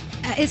 So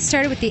it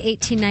started with the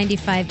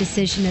 1895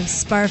 decision of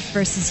Sparf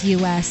versus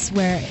U.S.,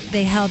 where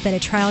they held that a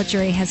trial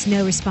jury has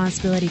no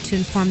responsibility to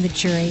inform the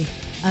jury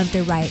of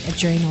the right of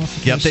jury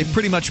nullification. Yep, they've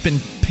pretty much been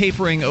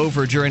papering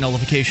over jury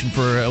nullification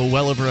for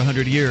well over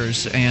 100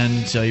 years,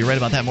 and you're right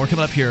about that. More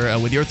coming up here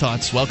with your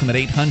thoughts. Welcome at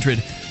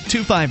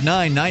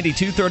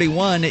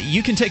 800-259-9231.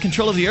 You can take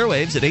control of the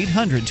airwaves at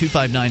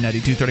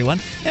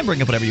 800-259-9231 and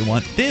bring up whatever you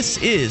want. This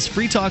is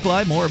Free Talk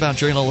Live. More about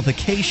jury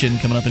nullification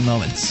coming up in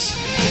moments.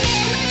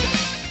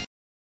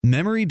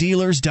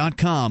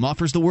 MemoryDealers.com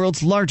offers the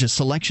world's largest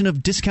selection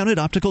of discounted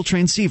optical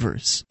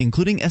transceivers,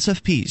 including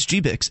SFPs,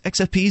 GBICs,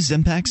 XFPs,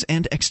 Zempax,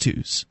 and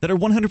X2s that are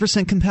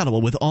 100%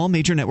 compatible with all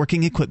major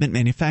networking equipment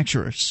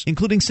manufacturers,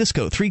 including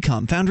Cisco,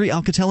 3Com, Foundry,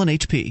 Alcatel, and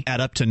HP,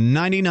 at up to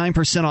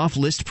 99% off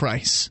list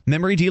price.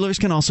 Memory Dealers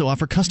can also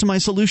offer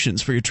customized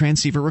solutions for your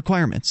transceiver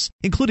requirements,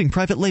 including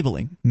private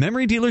labeling.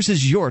 Memory Dealers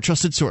is your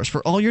trusted source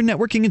for all your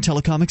networking and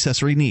telecom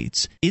accessory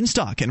needs, in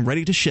stock and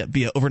ready to ship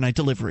via overnight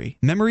delivery.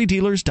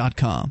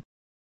 MemoryDealers.com.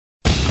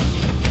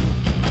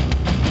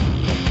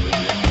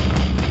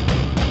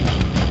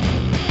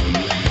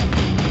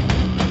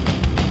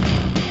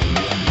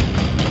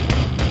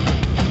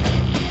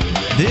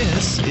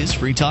 This is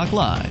Free Talk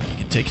Live. You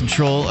can take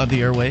control of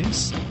the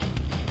airwaves,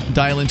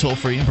 dial in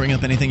toll-free, and bring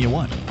up anything you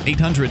want.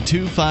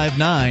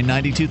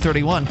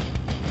 800-259-9231.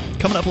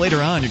 Coming up later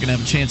on, you're going to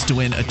have a chance to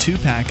win a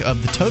 2-pack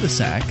of the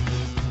Totasac.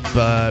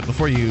 But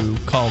before you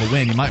call to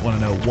win, you might want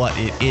to know what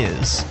it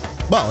is.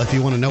 Well, if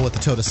you want to know what the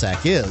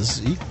Totasac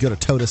is, you can go to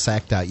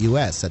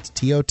totasac.us. That's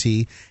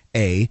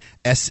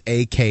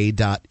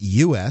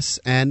TOTASAK.us.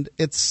 And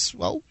it's,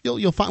 well,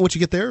 you'll find what you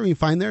get there. You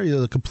find there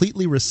a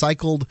completely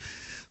recycled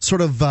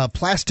sort of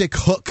plastic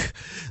hook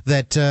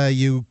that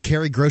you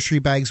carry grocery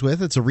bags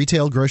with. It's a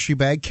retail grocery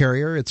bag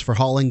carrier. It's for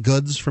hauling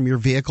goods from your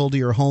vehicle to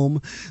your home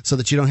so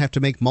that you don't have to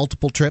make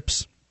multiple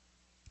trips.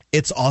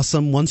 It's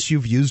awesome. Once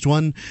you've used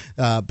one,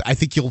 I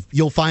think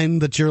you'll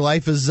find that your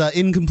life is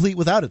incomplete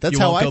without it. That's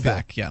how I feel.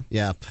 Back.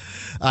 Yeah.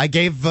 I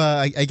gave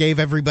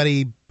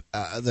everybody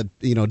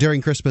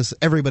during Christmas,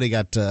 everybody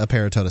got a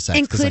pair of Totasacs,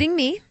 including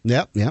me.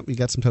 Yep. You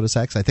got some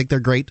Totasacs. I think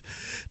they're great.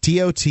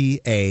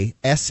 TOTASAK.us.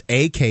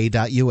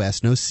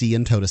 No C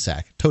in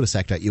Totasac.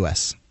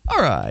 Totasac.us.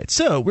 All right,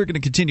 so we're going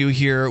to continue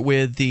here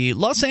with the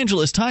Los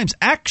Angeles Times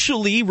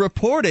actually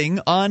reporting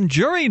on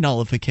jury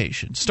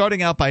nullification,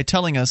 starting out by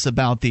telling us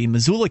about the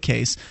Missoula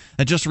case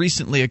that just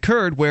recently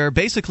occurred where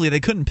basically they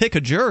couldn't pick a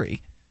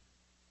jury.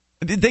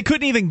 They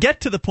couldn't even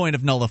get to the point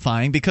of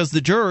nullifying because the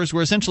jurors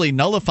were essentially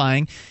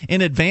nullifying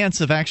in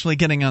advance of actually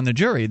getting on the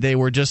jury. They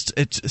were just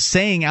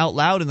saying out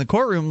loud in the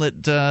courtroom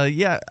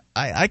that,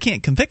 I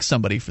can't convict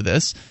somebody for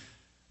this.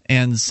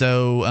 And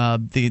so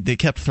they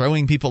kept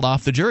throwing people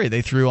off the jury.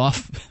 They threw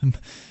off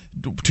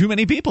too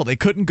many people. They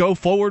couldn't go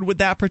forward with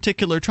that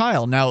particular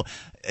trial. Now,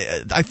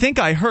 I think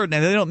I heard,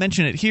 and they don't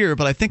mention it here,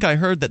 but I think I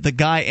heard that the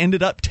guy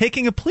ended up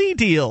taking a plea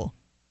deal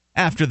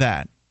after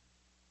that.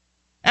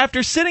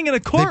 After sitting in a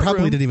courtroom. They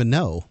probably didn't even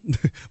know.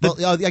 Well,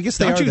 I guess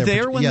they aren't are you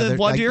there when the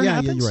voir dire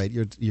happens? Yeah,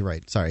 you're right. You're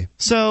right. Sorry.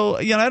 So,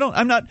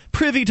 I'm not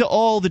privy to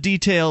all the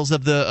details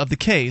of the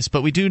case,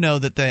 but we do know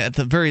that at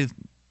the very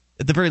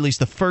least,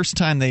 the first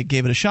time they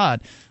gave it a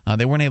shot,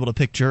 they weren't able to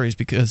pick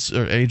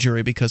a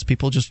jury because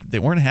people they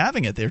weren't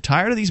having it. They're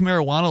tired of these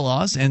marijuana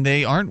laws, and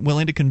they aren't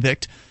willing to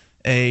convict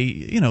a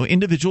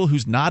individual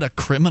who's not a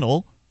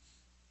criminal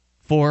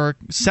for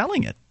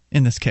selling it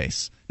in this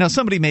case. Now,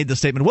 somebody made the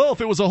statement, well,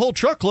 if it was a whole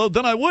truckload,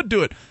 then I would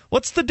do it.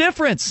 What's the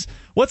difference?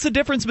 What's the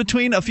difference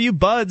between a few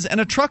buds and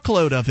a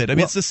truckload of it? I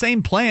mean, it's the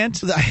same plant.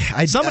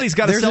 Somebody's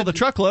got to sell the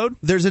truckload.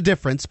 There's a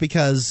difference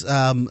because,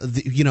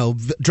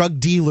 drug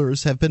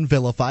dealers have been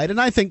vilified,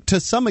 and I think to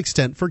some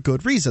extent for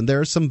good reason.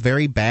 There are some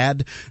very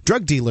bad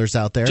drug dealers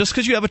out there. Just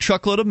because you have a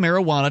truckload of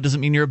marijuana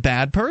doesn't mean you're a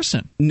bad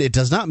person. It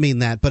does not mean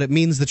that, but it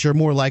means that you're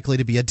more likely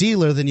to be a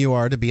dealer than you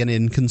are to be an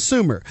end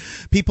consumer.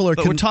 But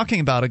we're talking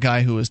about a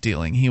guy who was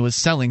dealing. He was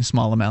selling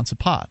small amounts of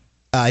pot.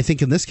 I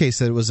think in this case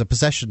it was a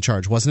possession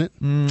charge, wasn't it?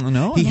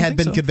 No, he had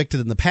been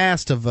convicted in the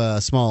past of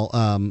small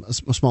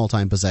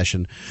time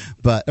possession,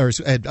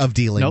 of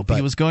dealing. Nope,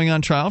 he was going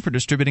on trial for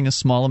distributing a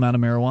small amount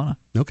of marijuana.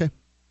 Okay.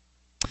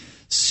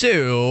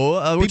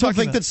 So people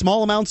think that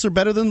small amounts are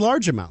better than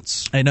large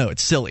amounts. I know,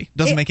 it's silly.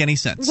 Doesn't make any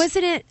sense.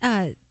 Wasn't it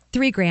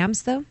 3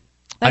 grams though?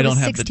 That was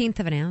 1/16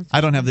 of an ounce. I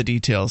don't have the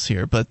details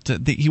here, but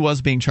he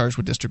was being charged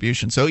with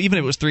distribution. So even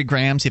if it was 3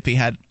 grams, if he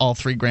had all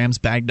 3 grams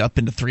bagged up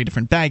into 3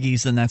 different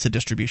baggies, then that's a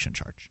distribution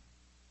charge.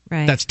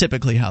 Right. That's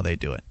typically how they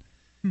do it.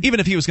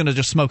 Even if he was going to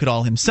just smoke it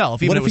all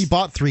himself. What if he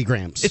bought 3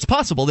 grams? It's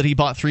possible that he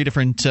bought 3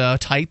 different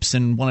types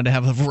and wanted to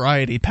have a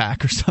variety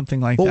pack or something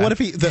like that. Well, what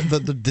if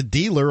the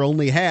dealer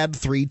only had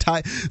 3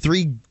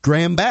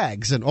 gram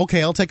bags, and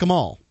okay, I'll take them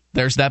all.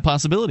 There's that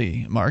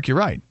possibility, Mark. You're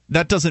right.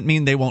 That doesn't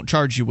mean they won't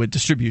charge you with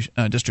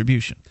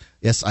distribution.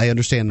 Yes, I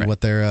understand what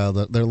their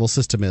little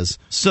system is.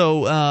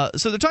 So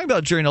they're talking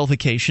about jury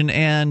nullification,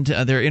 and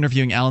they're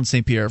interviewing Alan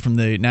St. Pierre from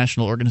the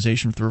National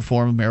Organization for the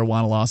Reform of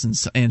Marijuana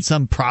Laws and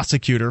some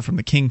prosecutor from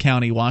the King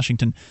County,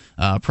 Washington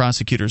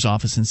prosecutor's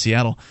office in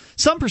Seattle.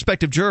 Some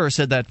prospective juror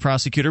said that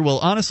prosecutor will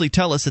honestly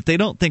tell us that they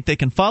don't think they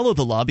can follow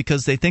the law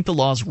because they think the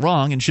law is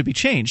wrong and should be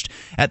changed.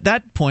 At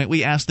that point,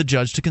 we asked the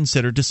judge to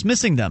consider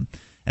dismissing them.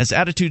 As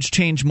attitudes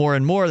change more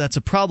and more, that's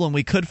a problem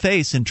we could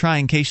face in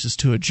trying cases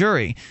to a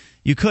jury.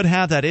 You could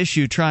have that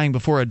issue trying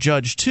before a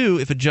judge, too,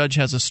 if a judge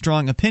has a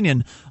strong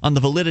opinion on the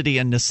validity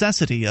and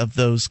necessity of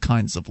those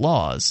kinds of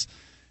laws.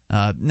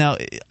 Now,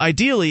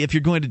 ideally, if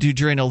you're going to do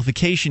jury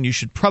nullification, you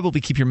should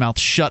probably keep your mouth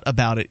shut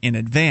about it in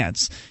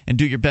advance and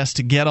do your best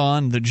to get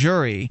on the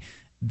jury.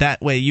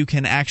 That way you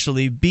can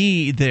actually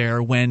be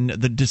there when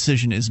the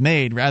decision is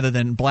made rather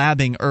than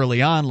blabbing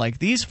early on like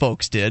these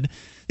folks did.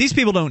 These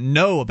people don't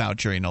know about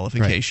jury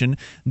nullification. Right.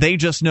 They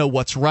just know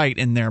what's right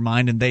in their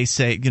mind, and they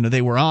say,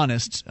 they were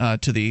honest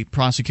to the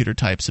prosecutor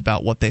types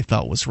about what they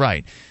felt was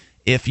right.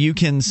 If you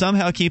can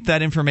somehow keep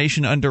that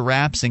information under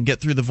wraps and get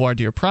through the voir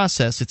dire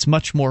process, it's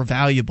much more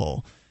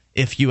valuable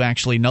if you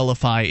actually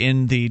nullify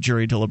in the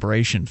jury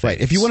deliberation phase.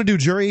 Right. If you want to do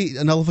jury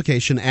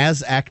nullification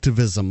as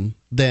activism,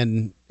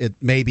 then it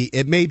may be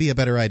a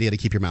better idea to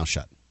keep your mouth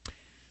shut.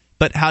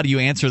 But how do you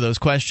answer those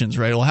questions,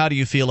 right? Well, how do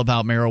you feel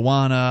about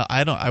marijuana?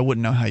 I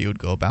wouldn't know how you would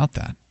go about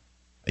that.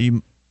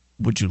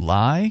 Would you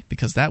lie?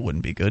 Because that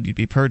wouldn't be good. You'd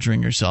be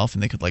perjuring yourself,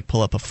 and they could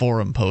pull up a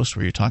forum post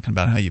where you're talking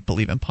about how you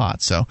believe in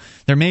pot. So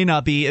there may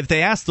not be, if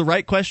they ask the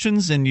right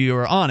questions and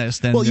you're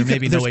honest, then there may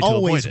be no way to avoid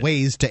it. There's always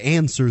ways to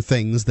answer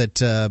things that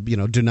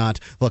do not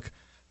look.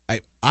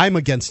 I'm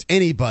against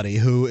anybody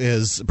who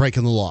is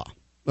breaking the law.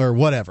 Or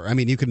whatever. I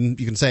mean, you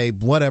can say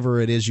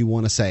whatever it is you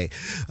want to say.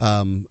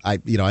 I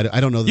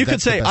don't know. You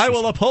could say, "I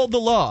will uphold the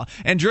law,"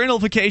 and jury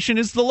nullification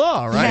is the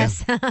law, right?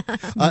 Yes.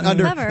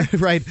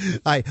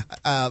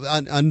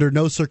 Under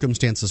no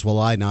circumstances will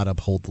I not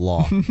uphold the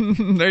law.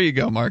 There you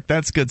go, Mark.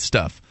 That's good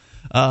stuff.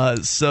 You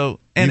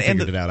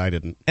figured it out. I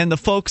didn't. And the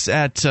folks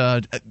at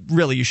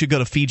really, you should go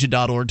to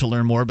FIJA.org to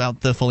learn more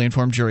about the Fully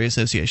Informed Jury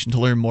Association, to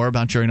learn more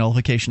about jury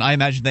nullification. I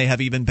imagine they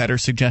have even better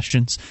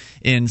suggestions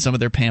in some of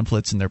their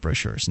pamphlets and their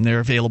brochures, and they're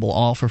available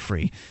all for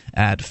free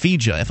at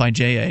FIJA,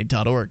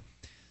 FIJA.org.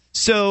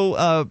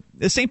 So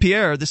St.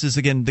 Pierre, this is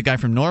again the guy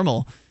from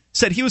NORML,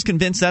 said he was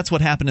convinced that's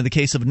what happened in the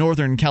case of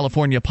Northern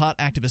California pot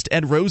activist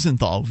Ed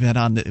Rosenthal, we've had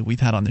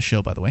on the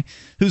show, by the way,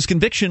 whose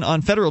conviction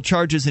on federal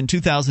charges in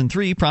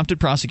 2003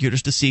 prompted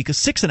prosecutors to seek a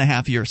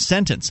 6.5-year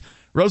sentence.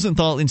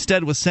 Rosenthal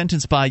instead was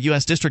sentenced by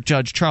U.S. District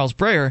Judge Charles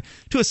Breyer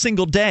to a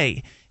single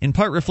day, in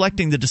part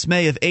reflecting the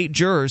dismay of 8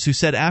 jurors who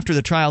said after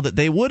the trial that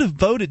they would have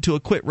voted to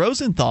acquit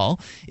Rosenthal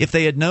if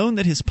they had known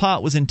that his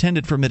pot was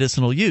intended for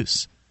medicinal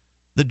use.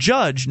 The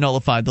judge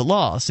nullified the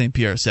law, St.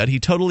 Pierre said. He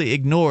totally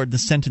ignored the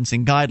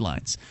sentencing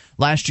guidelines.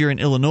 Last year in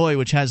Illinois,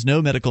 which has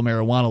no medical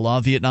marijuana law,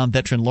 Vietnam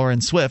veteran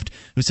Lauren Swift,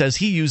 who says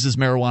he uses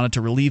marijuana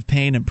to relieve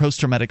pain and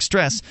post-traumatic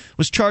stress,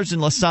 was charged in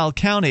LaSalle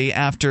County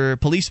after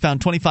police found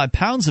 25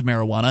 pounds of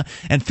marijuana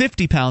and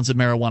 50 pounds of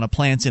marijuana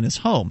plants in his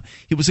home.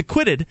 He was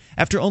acquitted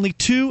after only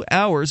 2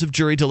 hours of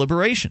jury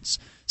deliberations.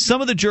 Some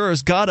of the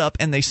jurors got up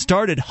and they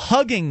started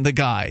hugging the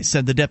guy,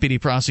 said the deputy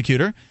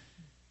prosecutor.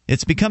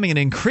 It's becoming an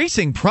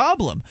increasing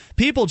problem.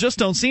 People just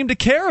don't seem to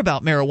care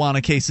about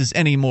marijuana cases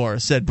anymore,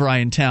 said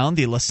Brian Town,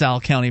 the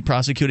LaSalle County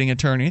prosecuting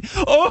attorney.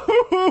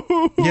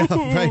 Oh, yeah,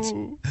 right.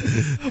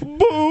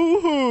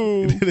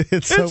 Boo-hoo.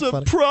 It's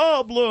a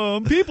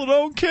problem. People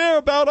don't care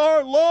about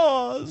our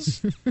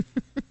laws.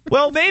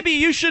 Well, maybe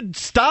you should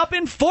stop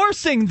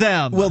enforcing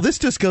them. Well, this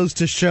just goes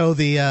to show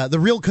the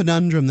real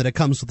conundrum that it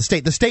comes with the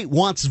state. The state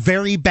wants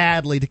very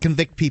badly to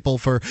convict people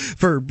for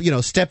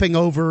stepping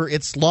over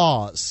its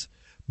laws.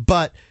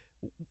 But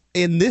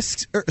in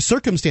this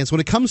circumstance,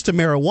 when it comes to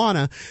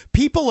marijuana,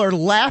 people are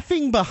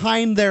laughing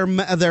behind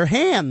their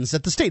hands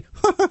at the state.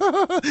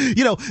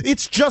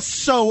 It's just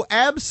so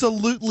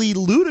absolutely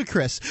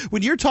ludicrous.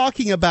 When you're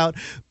talking about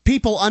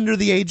people under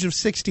the age of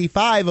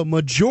 65, a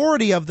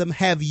majority of them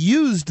have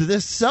used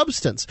this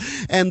substance.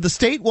 And the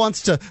state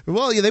wants to,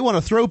 they want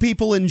to throw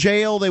people in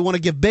jail. They want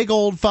to give big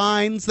old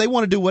fines. They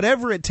want to do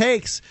whatever it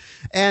takes.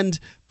 And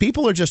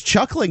people are just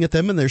chuckling at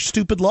them and their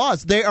stupid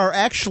laws. They are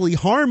actually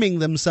harming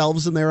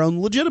themselves and their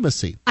own legitimacy.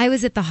 I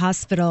was at the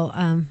hospital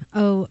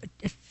 4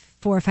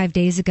 or 5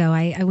 days ago.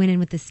 I went in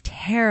with this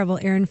terrible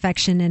ear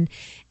infection,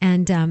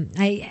 and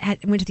I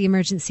went to the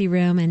emergency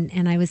room,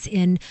 and I was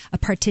in a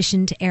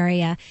partitioned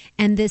area.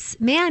 And this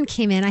man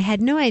came in. I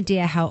had no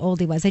idea how old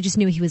he was. I just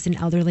knew he was an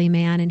elderly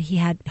man, and he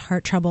had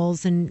heart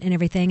troubles and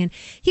everything. And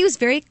he was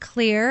very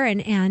clear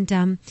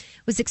and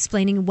was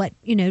explaining what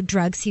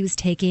drugs he was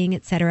taking,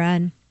 et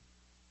cetera.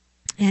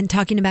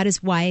 talking about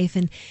his wife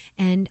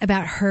and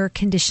about her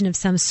condition of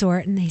some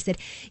sort. And he said,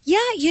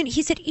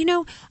 he said,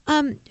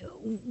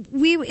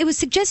 it was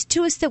suggested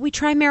to us that we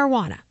try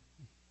marijuana.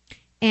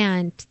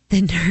 And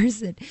the nurse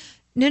said,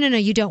 no,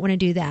 you don't want to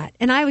do that.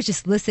 And I was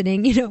just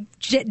listening,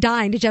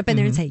 dying to jump in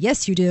there and say,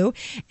 yes, you do.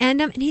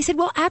 And he said,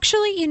 well,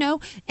 actually,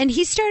 and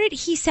he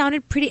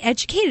sounded pretty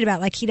educated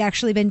about, like, he'd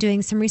actually been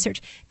doing some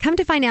research. Come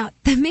to find out,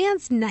 the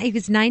he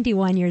was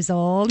 91 years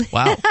old.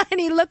 Wow. And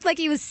he looked like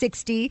he was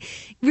 60,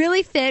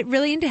 really fit,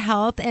 really into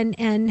health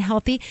and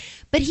healthy.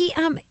 But he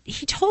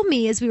told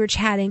me as we were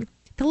chatting,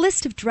 the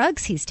list of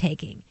drugs he's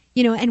taking,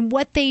 and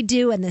what they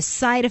do and the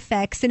side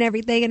effects and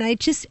everything. And I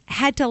just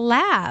had to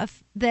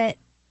laugh that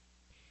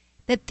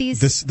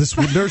this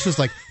nurse was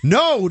like,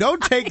 no,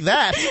 don't take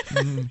that.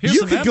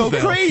 You could go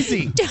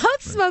crazy.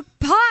 Don't smoke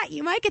pot.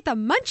 You might get the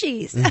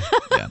munchies.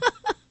 Yeah.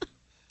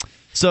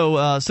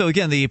 So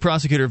again, the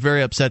prosecutor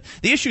very upset.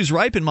 The issue's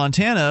ripe in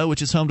Montana,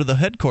 which is home to the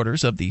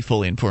headquarters of the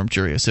Fully Informed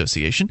Jury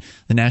Association,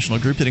 the national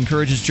group that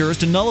encourages jurors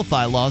to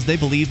nullify laws they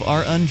believe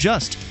are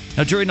unjust.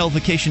 Now, jury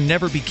nullification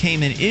never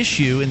became an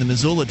issue in the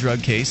Missoula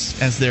drug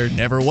case, as there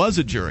never was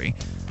a jury.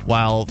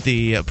 While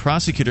the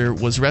prosecutor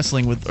was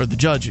wrestling with, or the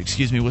judge,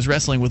 was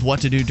wrestling with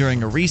what to do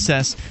during a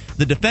recess,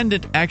 the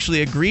defendant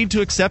actually agreed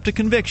to accept a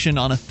conviction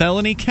on a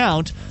felony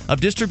count of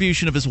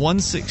distribution of his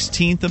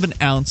 1/16 of an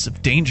ounce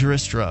of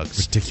dangerous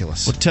drugs.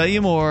 Ridiculous. We'll tell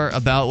you more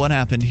about what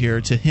happened here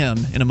to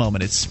him in a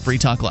moment. It's Free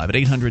Talk Live at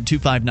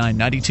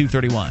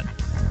 800-259-9231.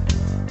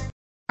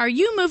 Are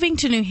you moving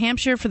to New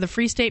Hampshire for the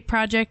Free State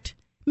Project?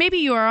 Maybe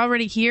you are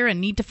already here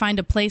and need to find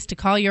a place to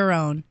call your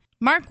own.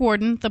 Mark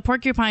Warden, the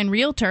Porcupine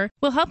Realtor,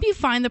 will help you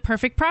find the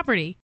perfect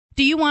property.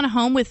 Do you want a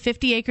home with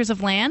 50 acres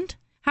of land?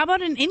 How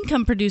about an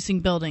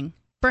income-producing building?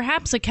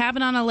 Perhaps a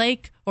cabin on a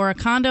lake or a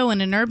condo in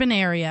an urban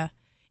area.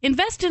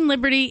 Invest in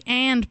liberty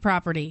and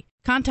property.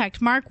 Contact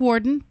Mark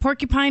Warden,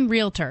 Porcupine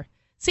Realtor.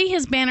 See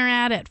his banner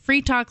ad at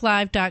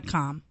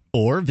freetalklive.com.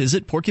 Or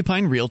visit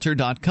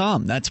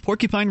porcupinerealtor.com. That's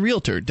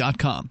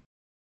porcupinerealtor.com.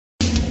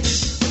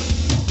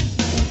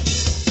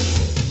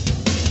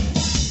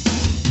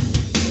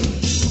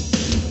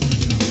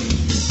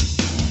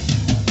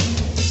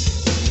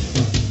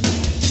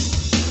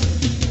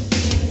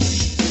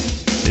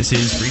 This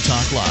is Free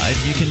Talk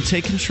Live. You can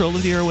take control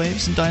of the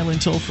airwaves and dial in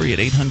toll-free at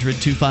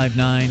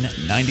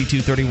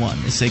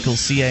 800-259-9231. The SACL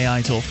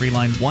CAI toll-free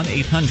line,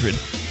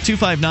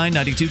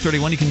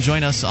 1-800-259-9231. You can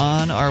join us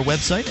on our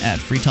website at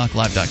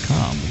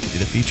freetalklive.com. We give you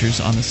the features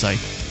on the site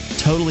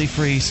totally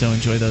free, so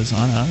enjoy those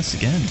on us.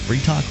 Again,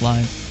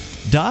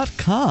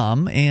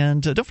 freetalklive.com.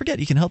 And don't forget,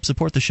 you can help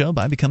support the show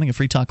by becoming a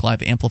Free Talk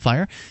Live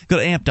amplifier. Go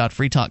to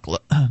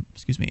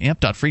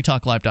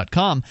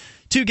amp.freetalklive.com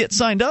to get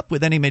signed up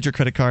with any major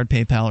credit card,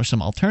 PayPal, or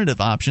some alternative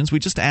options. We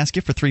just ask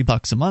you for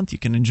 $3 a month. You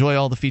can enjoy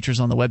all the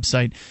features on the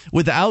website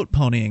without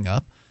ponying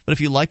up. But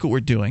if you like what we're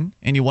doing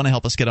and you want to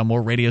help us get on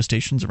more radio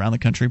stations around the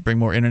country, bring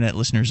more internet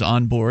listeners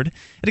on board,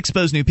 and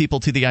expose new people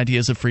to the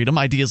ideas of freedom,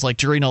 ideas like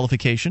jury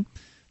nullification,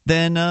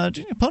 then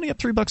pony up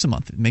 $3 a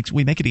month.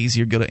 We make it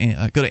easier. Go to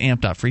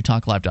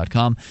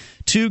amp.freetalklive.com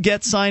to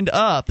get signed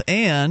up.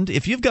 And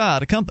if you've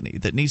got a company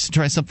that needs to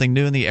try something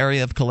new in the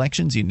area of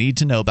collections, you need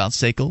to know about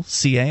SACL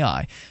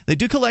CAI. They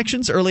do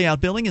collections, early out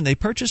billing, and they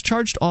purchase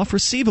charged-off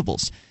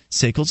receivables.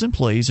 SACL's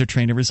employees are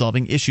trained in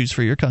resolving issues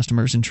for your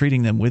customers and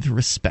treating them with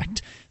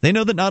respect. They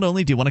know that not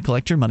only do you want to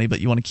collect your money,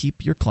 but you want to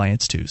keep your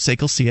clients too.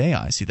 SACL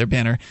CAI. See their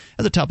banner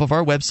at the top of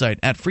our website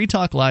at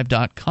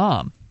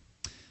freetalklive.com.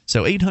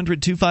 So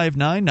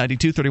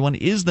 800-259-9231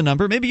 is the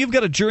number. Maybe you've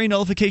got a jury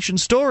nullification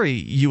story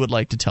you would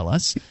like to tell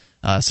us.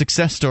 A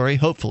success story,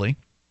 hopefully.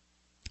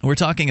 We're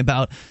talking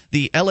about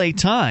the LA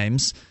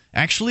Times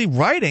actually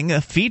writing a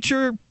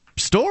feature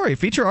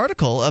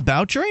article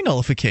about jury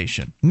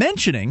nullification,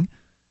 mentioning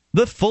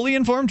the Fully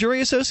Informed Jury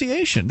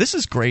Association. This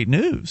is great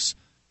news.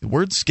 The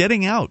word's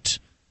getting out.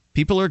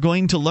 People are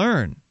going to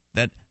learn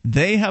that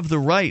they have the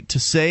right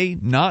to say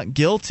not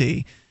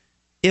guilty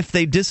if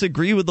they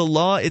disagree with the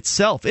law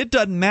itself. It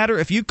doesn't matter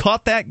if you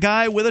caught that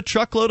guy with a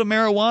truckload of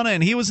marijuana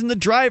and he was in the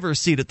driver's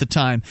seat at the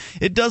time.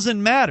 It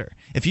doesn't matter.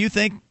 If you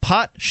think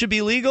pot should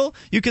be legal,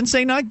 you can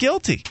say not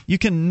guilty. You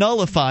can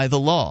nullify the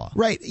law.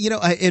 Right.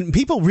 And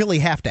people really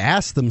have to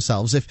ask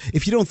themselves,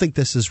 if you don't think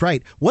this is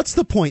right, what's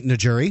the point in a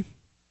jury?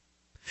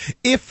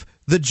 If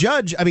the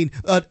judge,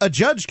 a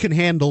judge can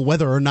handle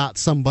whether or not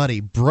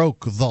somebody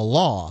broke the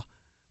law.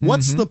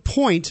 What's the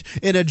point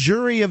in a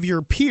jury of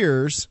your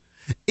peers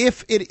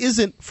if it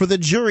isn't for the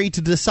jury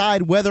to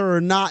decide whether or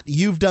not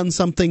you've done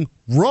something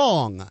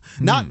wrong?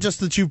 Not just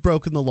that you've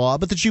broken the law,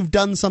 but that you've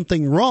done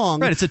something wrong.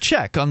 Right, it's a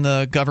check on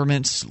the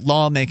government's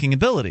lawmaking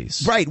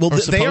abilities. Right, well,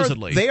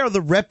 supposedly. They are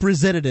the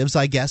representatives,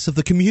 I guess, of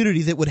the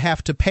community that would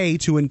have to pay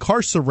to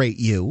incarcerate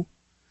you.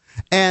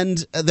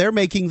 And they're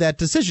making that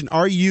decision.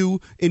 Are you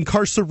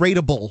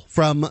incarceratable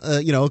from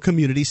a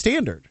community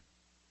standard?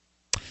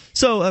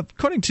 So,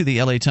 according to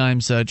the LA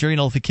Times, jury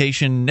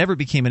nullification never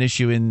became an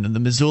issue in the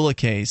Missoula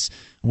case,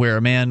 where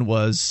a man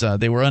was,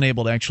 they were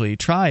unable to actually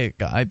try a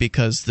guy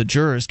because the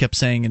jurors kept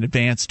saying in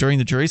advance during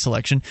the jury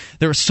selection,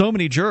 there were so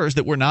many jurors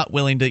that were not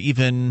willing to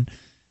even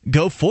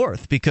go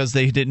forth because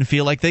they didn't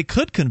feel like they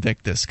could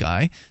convict this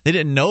guy. They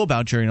didn't know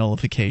about jury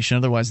nullification,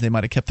 otherwise they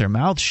might have kept their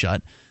mouths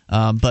shut.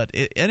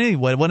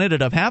 Anyway, what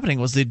ended up happening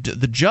was the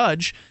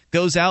judge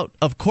goes out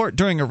of court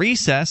during a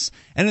recess,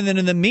 and then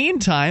in the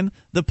meantime,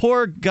 the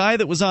poor guy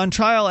that was on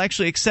trial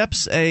actually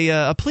accepts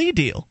a plea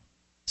deal.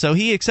 So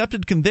he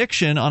accepted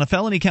conviction on a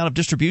felony count of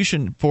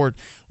distribution for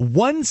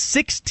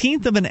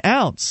 1/16 of an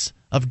ounce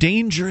of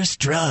dangerous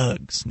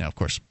drugs. Now, of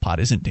course, pot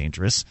isn't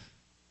dangerous.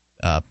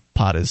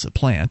 Pot is a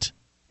plant,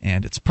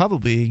 and it's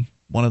probably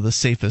one of the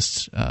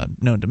safest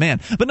known to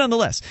man. But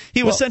nonetheless,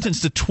 he was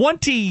sentenced to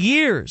 20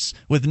 years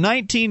with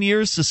 19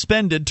 years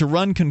suspended to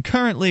run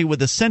concurrently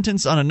with a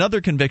sentence on another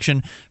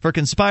conviction for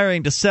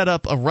conspiring to set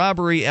up a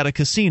robbery at a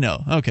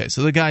casino. Okay,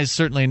 so the guy's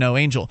certainly no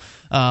angel.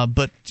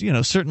 But,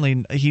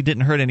 certainly he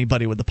didn't hurt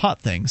anybody with the pot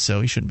thing,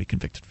 so he shouldn't be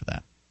convicted for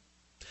that.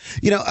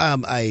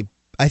 I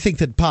think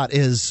that pot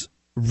is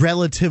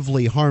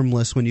relatively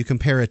harmless when you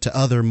compare it to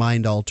other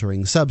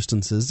mind-altering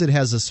substances. It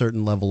has a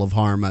certain level of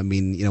harm. I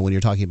mean, when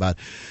you're talking about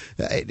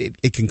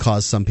it can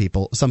cause some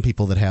people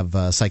that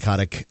have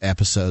psychotic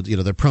episodes,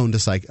 they're prone to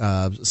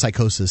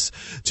psychosis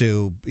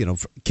to,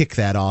 kick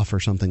that off or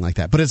something like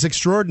that. But it's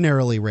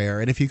extraordinarily rare.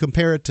 And if you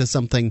compare it to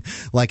something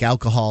like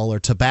alcohol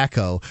or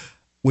tobacco,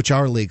 which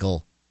are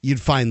legal,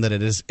 you'd find that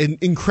it is,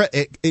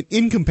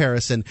 in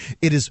comparison,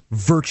 it is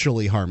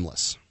virtually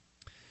harmless.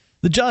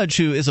 The judge,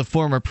 who is a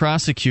former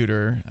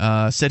prosecutor,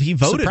 said he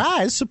voted.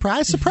 Surprise,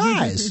 surprise,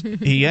 surprise.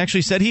 He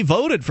actually said he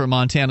voted for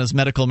Montana's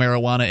medical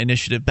marijuana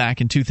initiative back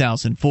in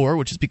 2004,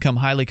 which has become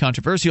highly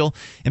controversial,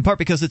 in part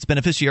because its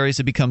beneficiaries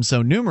have become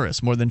so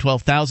numerous. More than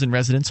 12,000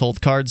 residents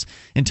hold cards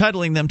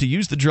entitling them to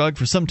use the drug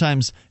for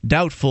sometimes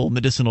doubtful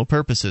medicinal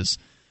purposes.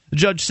 The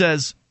judge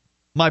says,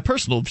 "My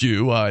personal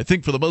view, I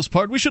think for the most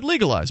part we should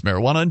legalize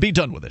marijuana and be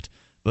done with it,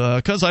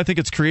 because I think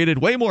it's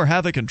created way more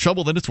havoc and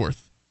trouble than it's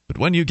worth. But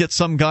when you get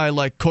some guy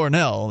like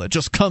Cornell that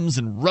just comes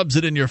and rubs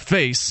it in your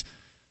face,"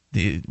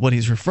 what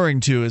he's referring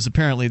to is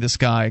apparently this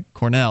guy,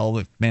 Cornell,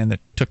 the man that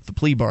took the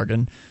plea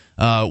bargain,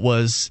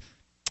 was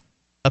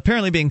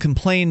apparently being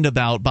complained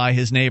about by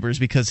his neighbors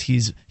because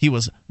he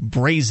was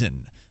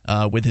brazen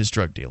with his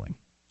drug dealing.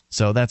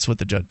 So that's what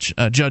the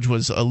judge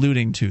was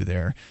alluding to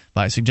there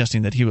by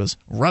suggesting that he was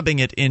rubbing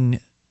it in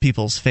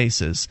people's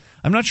faces.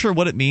 I'm not sure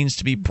what it means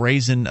to be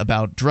brazen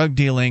about drug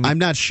dealing. I'm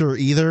not sure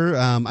either.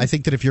 I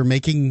think that if you're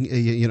making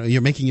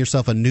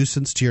yourself a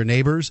nuisance to your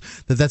neighbors,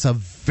 that's a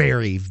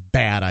very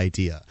bad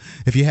idea.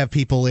 If you have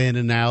people in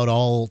and out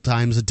all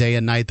times of day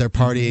and night, they're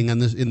partying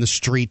in the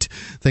street,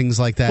 things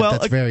like that. Well,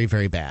 that's very,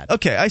 very bad.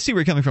 Okay, I see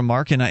where you're coming from,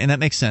 Mark, and that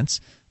makes sense.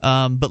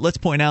 But let's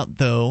point out,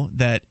 though,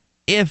 that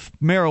if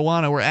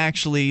marijuana were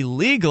actually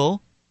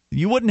legal,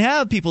 you wouldn't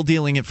have people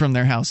dealing it from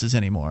their houses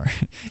anymore.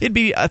 It'd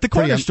be at the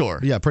corner store.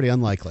 Yeah, pretty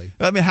unlikely.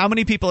 I mean, how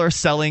many people are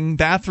selling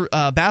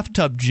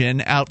bathtub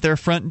gin out their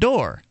front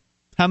door?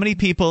 How many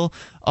people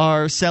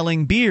are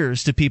selling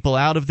beers to people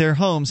out of their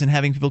homes and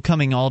having people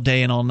coming all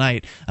day and all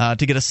night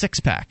to get a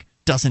six-pack?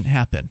 Doesn't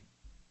happen.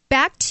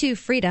 Back to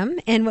freedom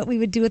and what we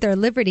would do with our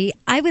liberty,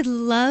 I would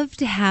love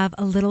to have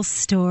a little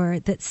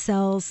store that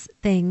sells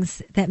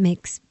things that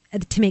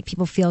to make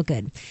people feel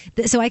good.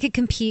 So I could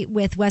compete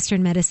with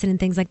Western medicine and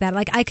things like that.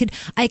 Like I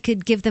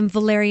could give them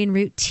valerian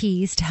root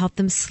teas to help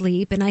them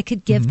sleep, and I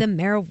could give them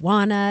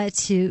marijuana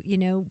to,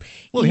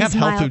 Well, we have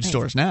health food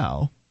stores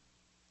now.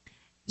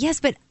 Yes,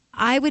 but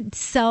I would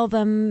sell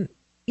them,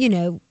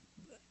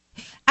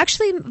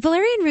 Actually,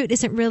 valerian root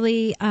isn't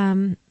really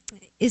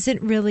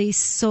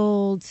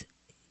sold.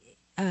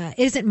 It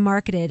isn't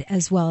marketed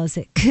as well as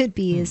it could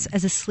be as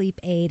a sleep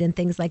aid and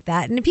things like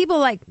that. And people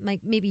like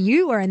maybe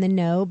you are in the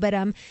know, but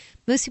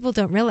most people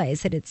don't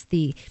realize that it's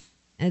the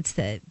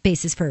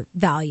basis for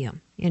value.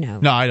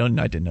 No, I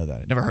didn't know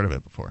that. I never heard of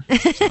it before. So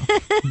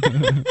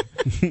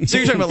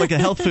you're talking about like a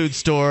health food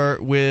store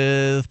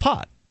with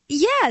pot.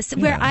 Yes,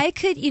 where I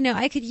could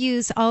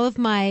use all of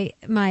my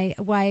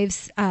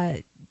wife's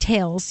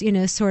tales,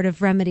 sort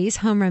of remedies,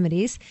 home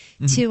remedies,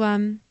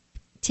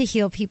 to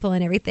heal people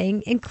and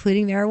everything,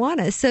 including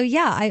marijuana. So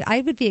yeah, I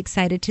would be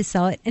excited to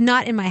sell it, and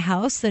not in my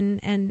house,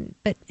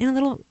 but in a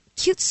little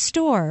cute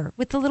store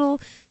with a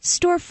little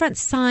storefront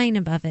sign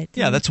above it.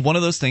 Yeah, that's one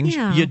of those things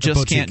you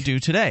just can't do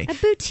today. A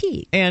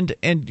boutique. And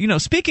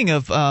speaking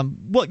of,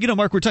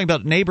 Mark, we're talking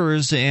about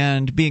neighbors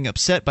and being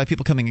upset by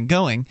people coming and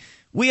going.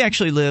 We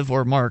actually live,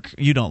 or Mark,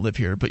 you don't live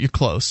here, but you're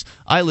close.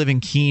 I live in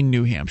Keene,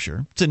 New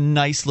Hampshire. It's a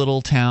nice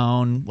little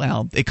town.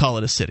 Well, they call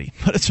it a city,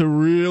 but it's a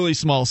really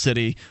small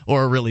city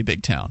or a really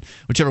big town,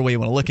 whichever way you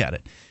want to look at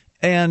it.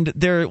 And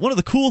one of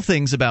the cool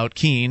things about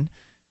Keene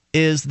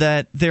is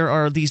that there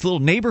are these little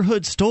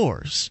neighborhood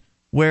stores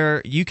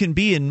where you can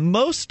be in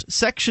most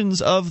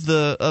sections of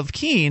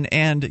Keene,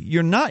 and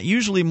you're not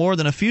usually more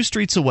than a few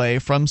streets away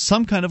from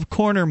some kind of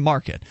corner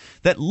market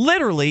that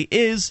literally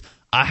is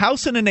a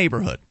house in a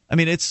neighborhood. I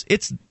mean,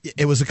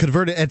 it was a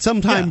converted at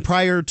some time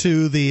prior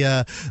to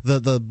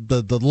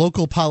the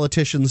local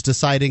politicians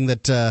deciding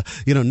that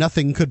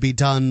nothing could be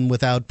done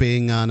without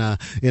being in a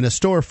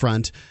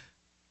storefront.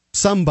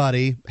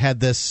 Somebody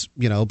had this,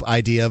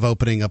 idea of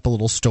opening up a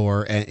little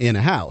store in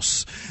a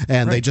house,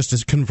 and they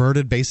just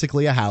converted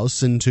basically a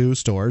house into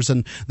stores,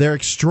 and they're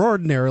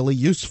extraordinarily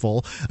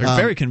useful. They're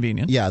very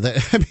convenient. Yeah,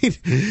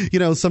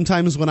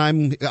 sometimes when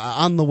I'm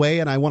on the way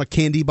and I want a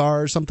candy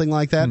bar or something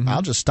like that,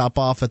 I'll just stop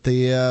off at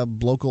the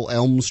local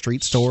Elm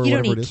Street store. You or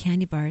don't whatever need it is.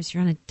 candy bars.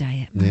 You're on a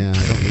diet. Mark. Yeah,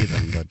 I don't need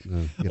them, but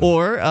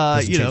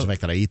doesn't change the fact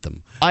that I eat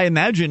them. I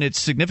imagine it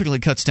significantly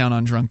cuts down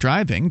on drunk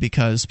driving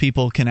because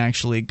people can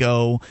actually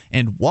go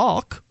and walk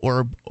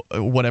or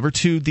whatever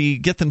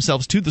get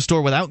themselves to the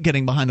store without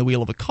getting behind the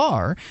wheel of a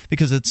car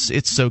because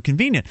it's so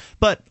convenient.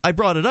 But I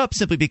brought it up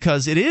simply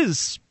because it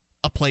is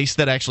a place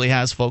that actually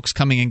has folks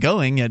coming and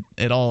going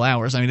at all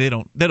hours. I mean,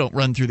 they don't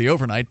run through the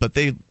overnight, but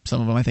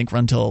some of them I think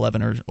run till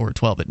 11 or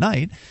 12 at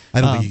night.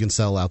 I don't think you can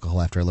sell alcohol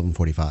after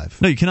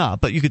 11:45. No, you cannot.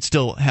 But you could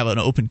still have an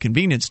open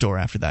convenience store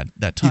after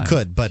that time. You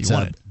could,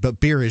 but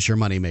beer is your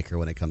moneymaker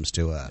when it comes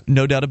to.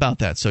 No doubt about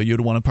that. So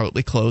you'd want to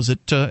probably close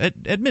it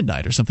at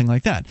midnight or something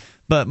like that.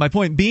 But my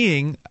point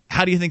being,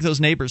 how do you think those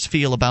neighbors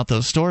feel about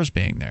those stores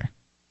being there?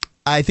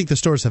 I think the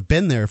stores have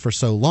been there for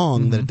so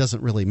long that it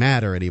doesn't really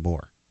matter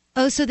anymore.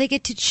 Oh, so they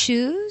get to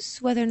choose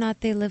whether or not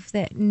they live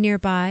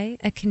nearby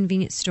a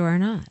convenience store or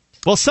not.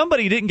 Well,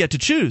 somebody didn't get to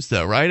choose,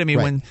 though, right? I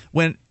mean,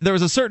 when there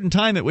was a certain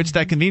time at which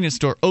that convenience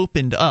store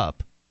opened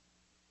up,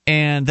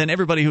 and then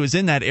everybody who was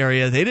in that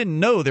area, they didn't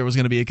know there was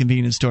going to be a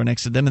convenience store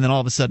next to them, and then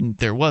all of a sudden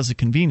there was a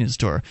convenience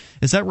store.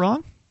 Is that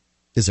wrong?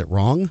 Is it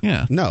wrong?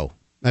 Yeah. No.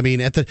 I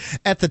mean, at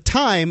the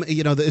time,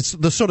 it's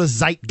the sort of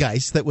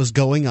zeitgeist that was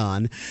going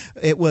on.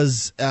 It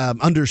was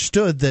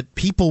understood that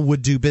people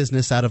would do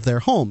business out of their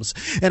homes,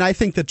 and I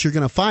think that you're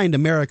going to find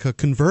America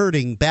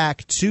converting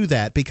back to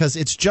that because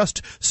it's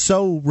just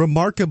so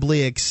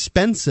remarkably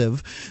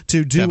expensive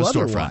to do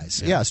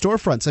otherwise. Yeah,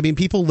 storefronts. I mean,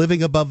 people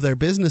living above their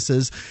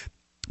businesses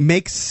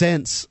makes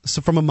sense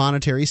from a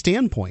monetary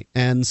standpoint,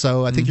 and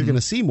so I think you're going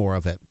to see more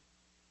of it.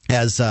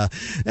 As the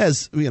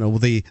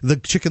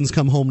chickens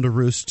come home to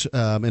roost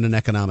in an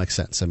economic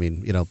sense. I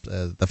mean,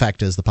 the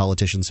fact is the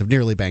politicians have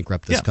nearly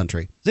bankrupted this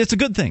country. It's a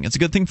good thing. It's a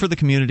good thing for the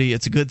community.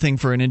 It's a good thing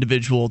for an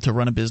individual to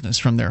run a business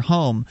from their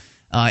home.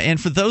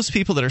 And for those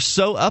people that are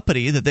so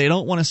uppity that they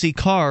don't want to see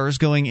cars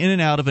going in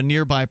and out of a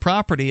nearby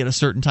property at a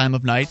certain time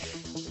of night,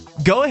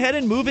 go ahead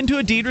and move into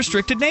a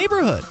deed-restricted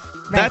neighborhood.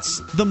 Right. That's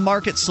the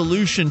market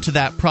solution to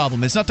that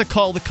problem. It's not to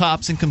call the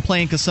cops and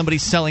complain because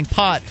somebody's selling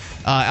pot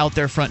out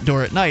their front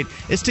door at night.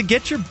 It's to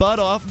get your butt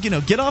off,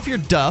 get off your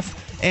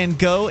duff and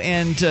go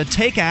and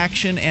take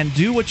action and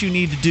do what you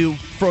need to do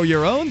for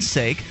your own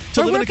sake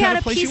to live in the kind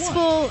of place you want.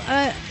 Or work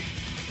out a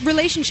peaceful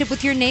relationship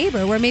with your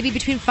neighbor where maybe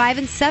between 5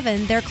 and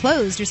 7 they're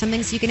closed or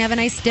something so you can have a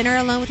nice dinner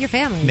alone with your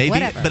family. Maybe,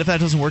 whatever. But if that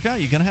doesn't work out,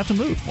 you're going to have to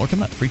move. More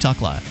coming up. Free Talk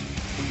Live.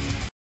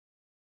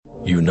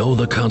 You know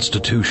the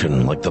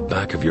Constitution like the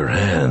back of your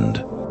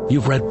hand.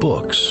 You've read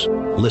books,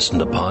 listened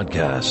to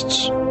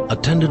podcasts,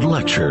 attended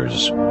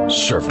lectures,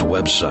 surfed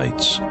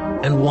websites,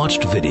 and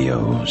watched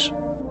videos.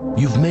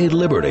 You've made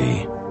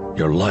liberty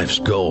your life's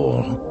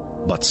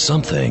goal, but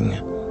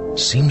something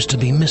seems to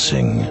be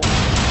missing.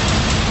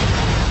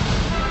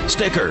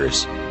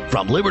 Stickers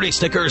from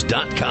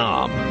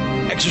LibertyStickers.com.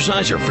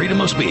 Exercise your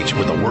freedom of speech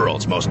with the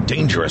world's most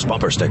dangerous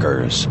bumper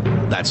stickers.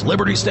 That's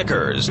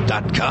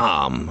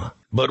LibertyStickers.com.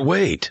 But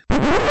wait.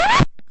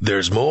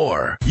 There's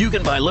more. You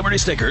can buy Liberty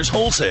Stickers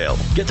wholesale.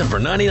 Get them for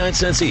 99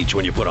 cents each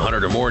when you put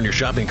 100 or more in your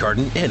shopping cart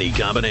in any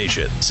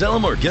combination. Sell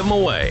them or give them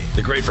away.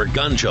 They're great for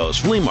gun shows,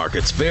 flea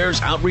markets, fairs,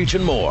 outreach,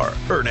 and more.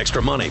 Earn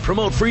extra money,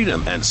 promote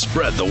freedom, and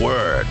spread the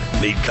word.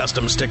 Need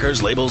custom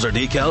stickers, labels, or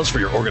decals for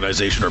your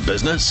organization or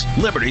business?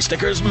 Liberty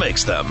Stickers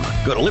makes them.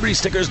 Go to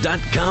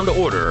LibertyStickers.com to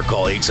order or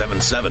call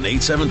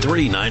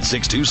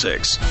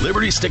 877-873-9626.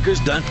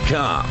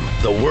 LibertyStickers.com.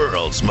 The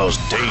world's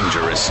most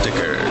dangerous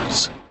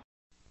stickers.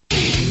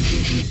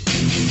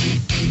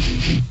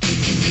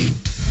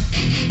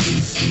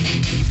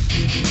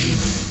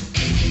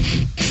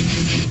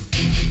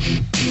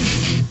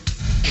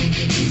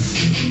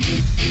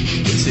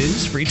 This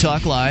is Free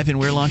Talk Live, and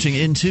we're launching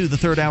into the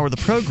third hour of the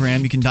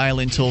program. You can dial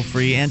in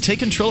toll-free and take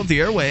control of the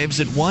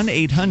airwaves at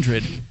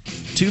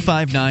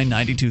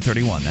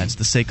 1-800-259-9231. That's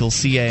the SACL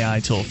CAI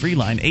toll-free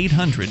line,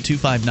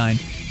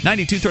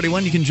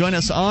 800-259-9231. You can join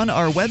us on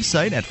our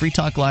website at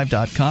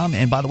freetalklive.com.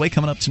 And by the way,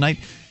 coming up tonight,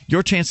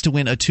 your chance to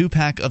win a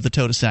 2-pack of the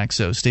Total Sack,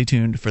 so stay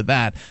tuned for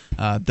that.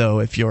 Though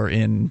if you're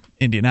in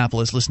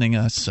Indianapolis listening to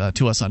us on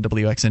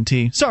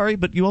WXNT, sorry,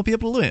 but you won't be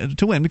able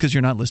to win because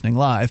you're not listening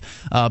live.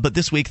 But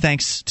this week,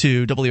 thanks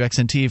to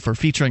WXNT for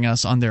featuring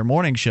us on their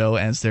morning show,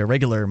 as their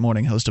regular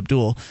morning host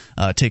Abdul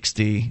takes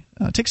the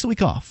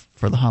week off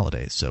for the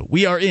holidays. So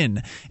we are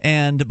in.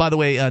 And by the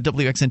way,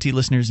 WXNT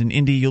listeners in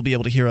Indy, you'll be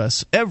able to hear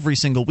us every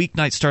single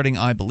weeknight starting,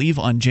 I believe,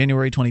 on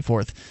January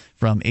 24th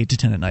from 8 to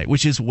 10 at night,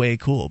 which is way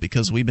cool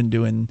because we've been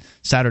doing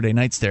Saturday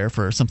nights there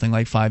for something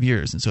like 5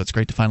 years. And so it's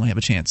great to finally have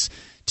a chance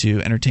to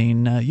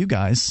entertain you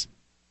guys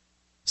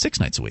 6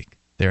 nights a week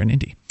there in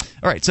Indy.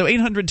 All right, so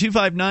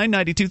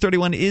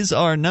 800-259-9231 is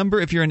our number.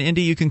 If you're in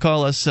Indy, you can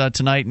call us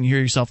tonight and hear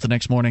yourself the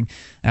next morning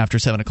after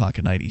 7 o'clock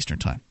at night Eastern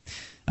Time.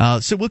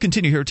 So we'll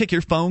continue here. Take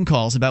your phone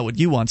calls about what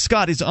you want.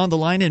 Scott is on the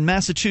line in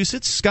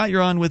Massachusetts. Scott,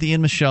 you're on with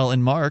Ian, Michelle,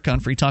 and Mark on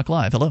Free Talk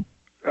Live. Hello.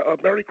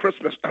 Merry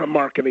Christmas,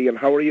 Mark and Ian.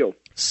 How are you?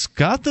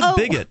 Scott the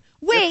bigot.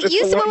 Wait,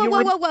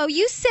 whoa.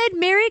 You said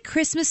Merry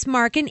Christmas,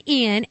 Mark and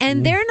Ian,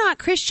 and they're not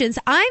Christians.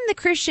 I'm the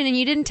Christian, and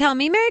you didn't tell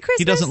me Merry Christmas.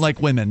 He doesn't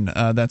like women.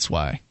 That's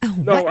why. Oh,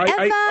 no,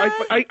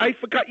 I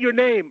forgot your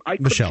name. I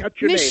couldn't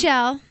catch your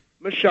name.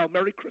 Michelle,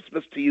 Merry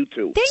Christmas to you,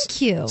 too.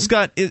 Thank you.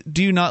 Scott,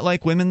 do you not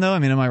like women, though? I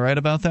mean, am I right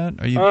about that?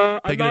 Are you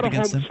I'm not a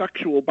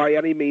homosexual by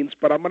any means,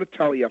 but I'm going to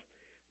tell you.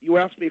 You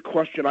asked me a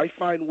question. I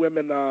find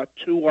women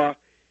too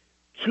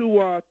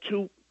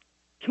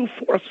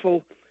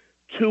forceful,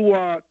 too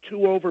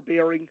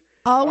overbearing.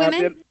 All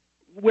women?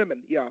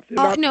 Women, yeah.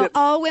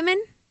 All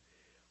women?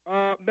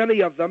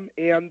 Many of them,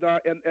 and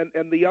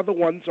the other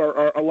ones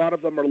are a lot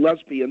of them are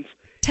lesbians.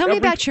 Tell me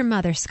about your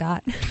mother,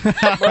 Scott.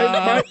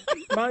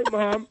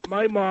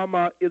 My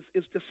mom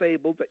is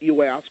disabled. That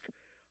you ask.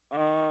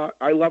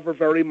 I love her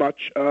very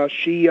much.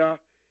 She's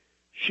had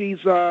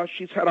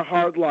a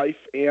hard life,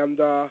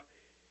 and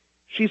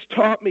she's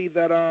taught me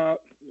that a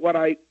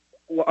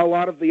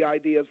lot of the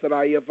ideas that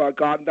I have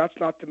gotten. That's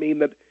not to mean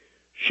that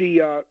she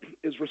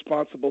is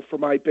responsible for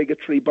my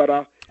bigotry,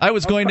 but I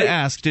was going to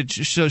ask.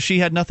 So she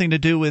had nothing to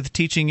do with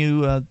teaching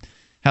you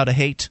how to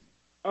hate?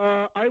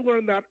 I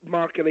learned that,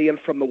 Mark and Ian,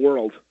 from the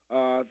world.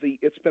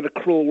 It's been a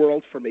cruel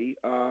world for me.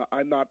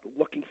 I'm not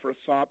looking for a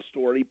sob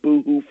story,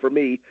 boo-hoo for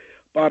me,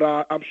 but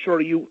I'm sure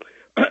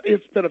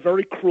it's been a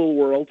very cruel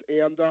world,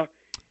 and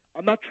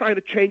I'm not trying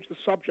to change the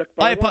subject.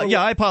 But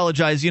I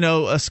apologize.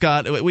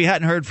 Scott, we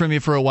hadn't heard from you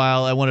for a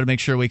while. I wanted to make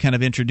sure we kind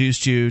of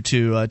introduced you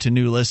to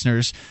new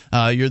listeners.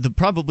 You're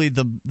probably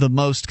the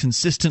most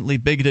consistently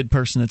bigoted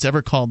person that's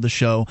ever called the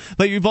show,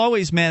 but you've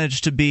always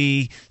managed to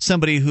be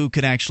somebody who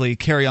could actually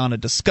carry on a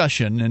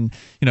discussion, and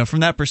from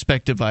that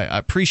perspective, I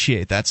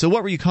appreciate that. So,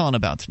 what were you calling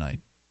about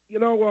tonight? You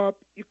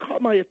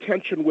caught my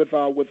attention with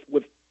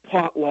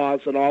pot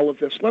laws and all of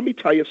this. Let me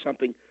tell you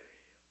something.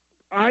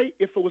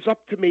 If it was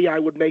up to me, I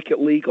would make it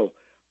legal,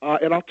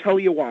 and I'll tell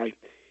you why.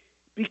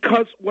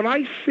 Because when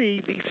I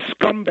see these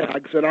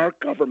scumbags in our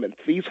government,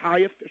 these high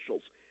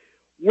officials,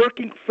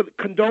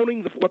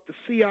 condoning what the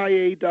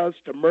CIA does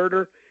to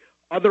murder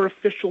other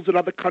officials in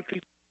other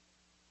countries,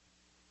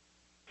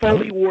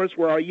 phony wars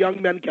where our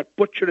young men get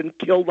butchered and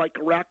killed like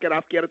Iraq and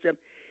Afghanistan,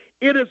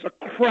 it is a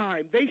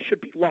crime. They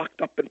should be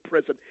locked up in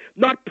prison,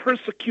 not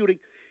persecuting.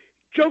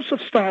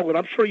 Joseph Stalin,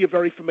 I'm sure you're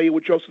very familiar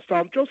with Joseph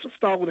Stalin. Joseph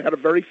Stalin had a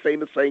very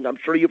famous saying. I'm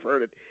sure you've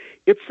heard it.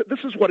 This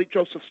is what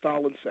Joseph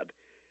Stalin said.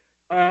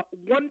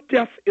 One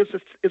death is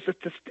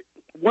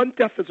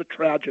a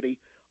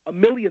tragedy. 1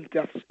 million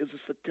deaths is a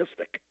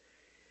statistic.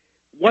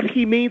 What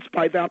he means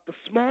by that, the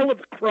smaller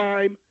the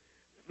crime,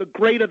 the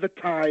greater the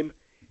time,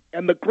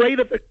 and the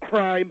greater the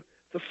crime,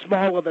 the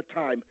smaller the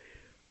time.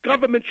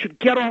 Government should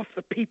get off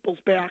the people's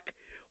back.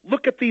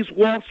 Look at these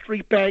Wall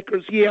Street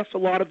bankers. Yes, a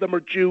lot of them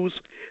are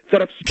Jews that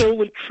have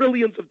stolen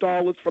trillions of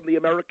dollars from the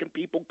American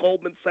people,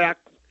 Goldman Sachs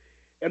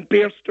and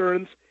Bear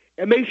Stearns,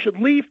 and they should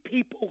leave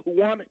people who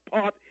want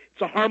pot.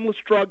 It's a harmless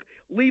drug.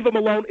 Leave them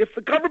alone. If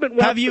the government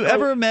wants Have you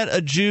ever met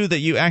a Jew that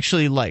you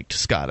actually liked,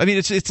 Scott? I mean,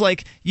 it's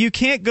like you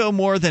can't go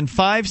more than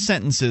 5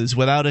 sentences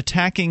without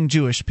attacking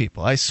Jewish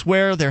people. I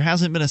swear there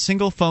hasn't been a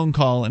single phone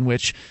call in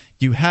which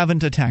you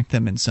haven't attacked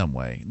them in some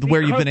way,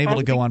 where you've been able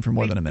to go on for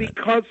more than a minute.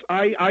 Because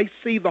I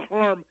see the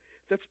harm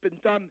that's been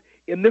done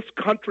in this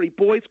country,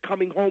 boys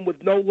coming home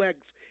with no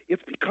legs.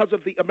 It's because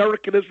of the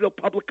American Israel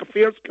Public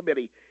Affairs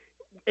Committee,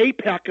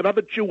 AIPAC, and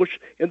other Jewish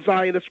and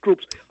Zionist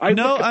groups.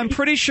 I'm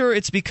pretty sure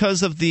it's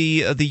because of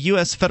the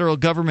U.S. federal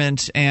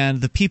government and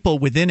the people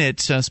within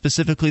it,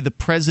 specifically the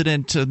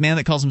president, the man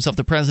that calls himself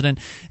the president,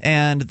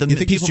 and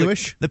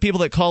the people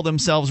that call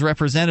themselves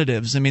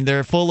representatives. I mean,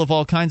 they're full of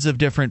all kinds of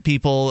different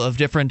people of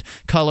different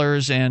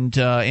colors and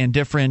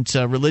different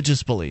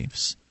religious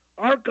beliefs.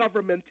 Our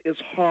government is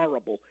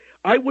horrible.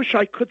 I wish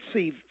I could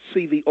see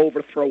the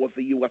overthrow of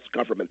the U.S.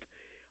 government.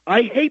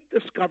 I hate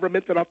this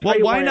government, and I'll tell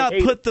you why. Why not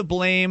put the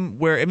blame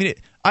where? I mean,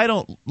 I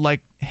don't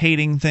like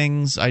hating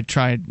things. I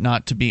try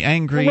not to be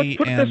angry. Well, let's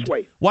put it this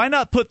way. Why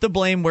not put the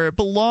blame where it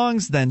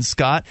belongs then,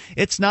 Scott?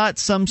 It's not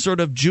some sort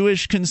of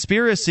Jewish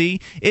conspiracy.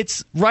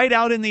 It's right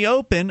out in the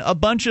open, a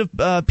bunch of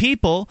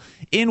people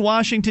in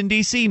Washington,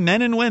 D.C.,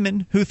 men and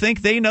women who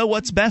think they know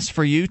what's best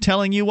for you,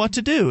 telling you what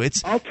to do.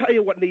 I'll tell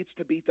you what needs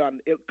to be done,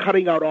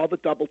 cutting out all the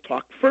double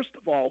talk. First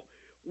of all,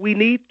 we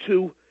need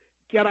to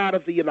get out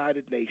of the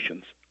United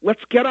Nations.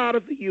 Let's get out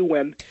of the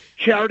UN.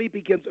 Charity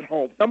begins at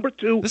home. Number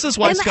 2. This is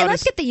why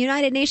let's get the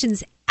United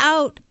Nations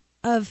out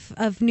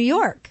of New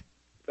York.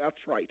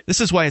 That's right.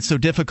 This is why it's so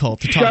difficult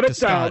to talk to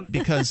Scott,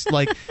 because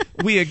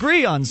we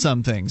agree on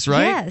some see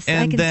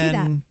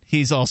that.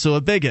 He's also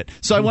a bigot.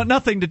 So I want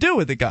nothing to do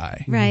with the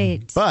guy.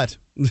 Right. But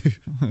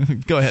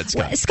go ahead,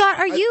 Scott. Well, Scott,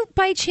 are you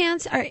by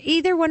chance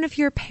either one of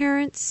your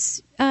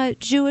parents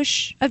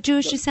Jewish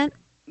descent?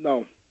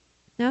 No.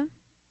 No?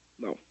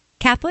 No.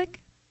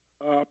 Catholic?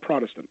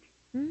 Protestant.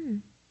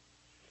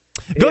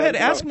 Go ahead,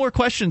 ask more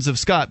questions of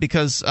Scott,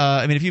 because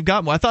if you've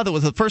got one, I thought that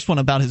was the first one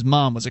about his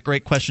mom was a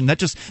great question.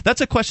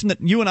 That's a question that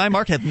you and I,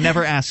 Mark, have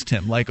never asked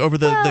him. Like over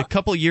the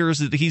couple years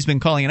that he's been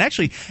calling, and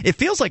actually, it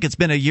feels like it's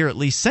been a year at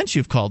least since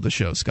you've called the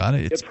show, Scott.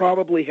 It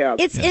probably has.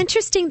 It's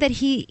interesting that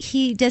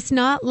he does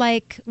not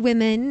like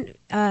women,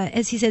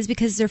 as he says,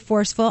 because they're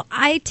forceful.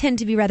 I tend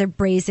to be rather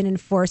brazen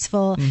and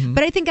forceful,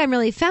 but I think I'm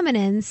really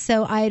feminine,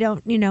 so I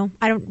don't really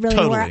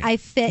know where I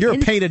fit. You're a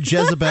painted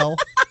Jezebel.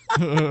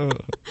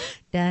 Scott,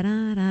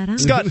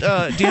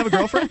 do you have a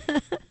girlfriend?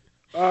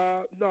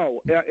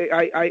 No.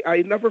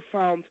 I never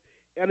found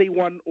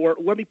anyone, or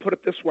let me put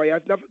it this way,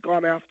 I've never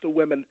gone after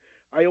women.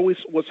 I always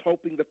was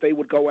hoping that they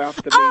would go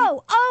after me.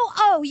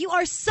 Oh, you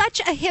are such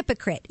a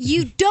hypocrite.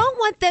 You don't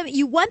want them,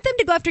 you want them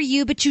to go after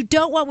you, but you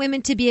don't want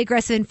women to be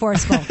aggressive and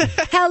forceful.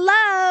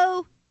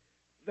 Hello?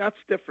 That's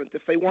different.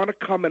 If they want to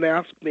come and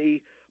ask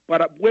me,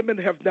 but women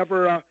have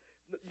never...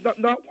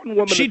 Not one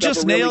woman. She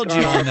just nailed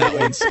you on that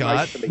one,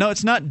 Scott. No,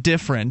 it's not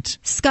different.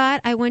 Scott,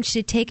 I want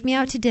you to take me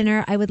out to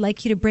dinner. I would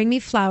like you to bring me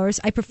flowers.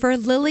 I prefer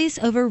lilies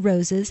over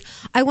roses.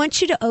 I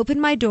want you to open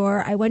my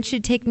door. I want you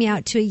to take me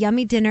out to a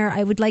yummy dinner.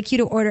 I would like you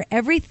to order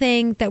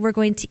everything that we're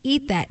going to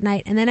eat that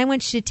night, and then I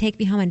want you to take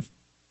me home and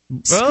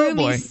screw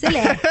me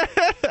silly.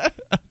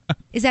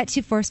 Is that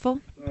too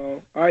forceful?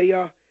 No,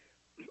 I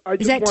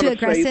Is that too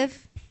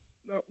aggressive?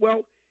 No,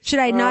 well, should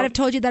I not have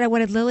told you that I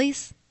wanted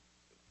lilies?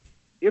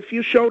 If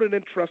you showed an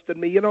interest in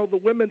me, the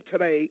women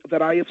today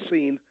that I have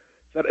seen,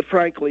 that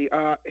frankly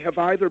have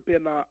either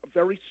been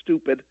very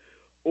stupid,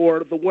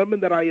 or the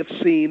women that I have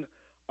seen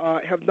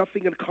have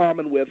nothing in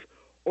common with,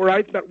 or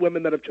I've met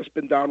women that have just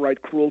been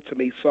downright cruel to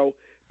me. So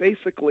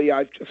basically,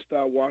 I've just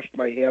washed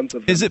my hands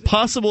of them. Is it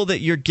possible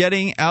that you're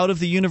getting out of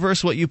the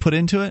universe what you put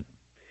into it?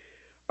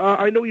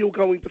 I know you were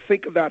going to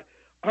think of that.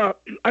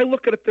 I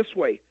look at it this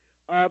way.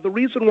 The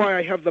reason why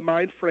I have the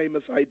mind frame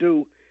as I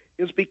do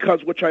is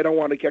because, which I don't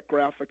want to get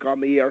graphic on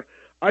the air,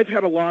 I've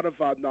had a lot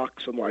of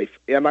knocks in life,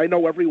 and I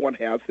know everyone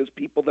has. There's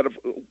people that have,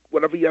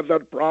 whenever you have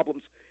had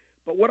problems.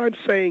 But what I'm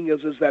saying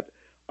is that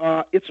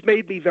it's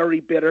made me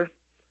very bitter.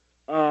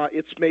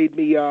 It's made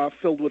me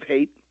filled with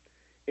hate.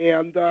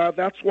 And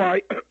that's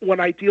why when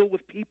I deal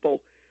with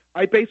people,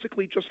 I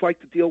basically just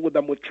like to deal with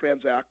them with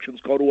transactions,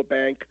 go to a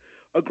bank,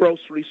 a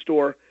grocery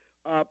store,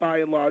 by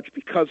and large,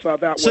 because that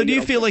way... So do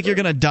you feel like you're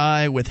going to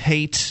die with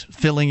hate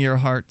filling your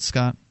heart,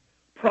 Scott?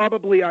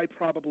 I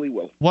probably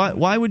will.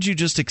 Why would you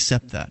just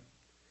accept that?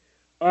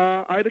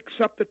 I'd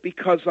accept it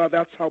because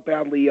that's how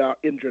badly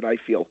injured I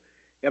feel,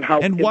 and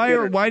how. And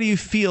why do you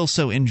feel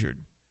so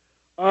injured?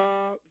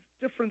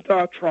 Different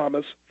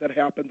traumas that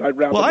happened.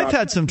 I've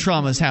had some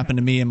traumas happen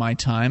to me in my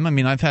time. I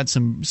mean, I've had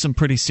some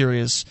pretty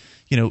serious,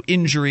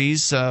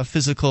 injuries,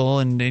 physical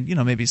and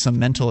maybe some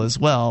mental as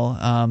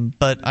well.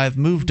 But I've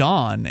moved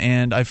on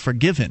and I've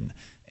forgiven.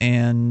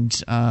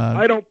 And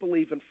I don't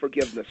believe in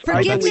forgiveness.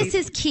 Forgiveness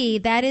is key.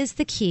 That is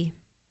the key.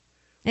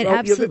 It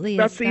absolutely is.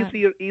 That's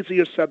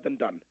easier said than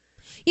done.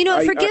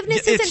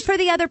 Forgiveness isn't for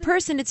the other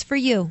person. It's for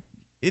you.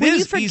 When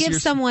you forgive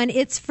someone,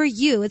 it's for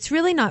you. It's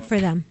really not for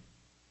them.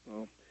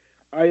 Well,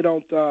 I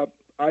don't.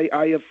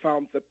 I have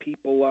found that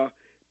people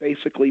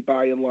basically,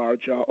 by and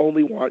large,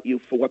 only want you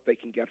for what they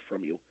can get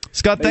from you.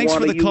 Scott, thanks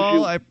for the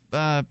call. I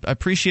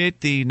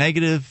appreciate the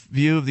negative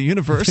view of the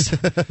universe,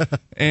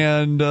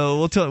 and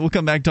we'll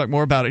come back and talk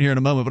more about it here in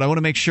a moment. But I want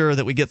to make sure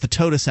that we get the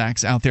Totus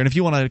Acts out there. And if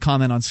you want to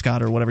comment on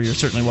Scott or whatever, you're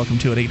certainly welcome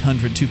to at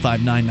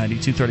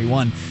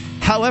 800-259-9231.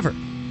 However,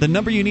 the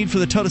number you need for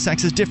the Totus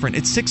Acts is different.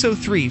 It's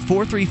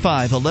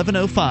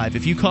 603-435-1105.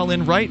 If you call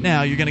in right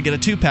now, you're going to get a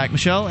 2-pack.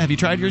 Michelle, have you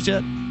tried yours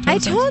yet? I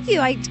told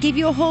you. I gave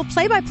you a whole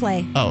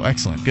play-by-play. Oh,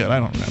 excellent. Good. I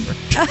don't remember.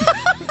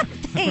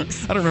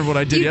 Thanks. I don't remember what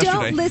I did yesterday.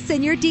 You don't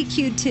listen. You're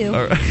DQ'd, too.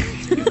 All right.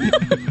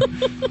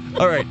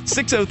 All right.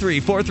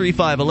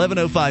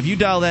 603-435-1105. You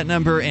dial that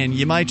number, and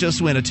you might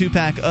just win a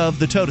 2-pack of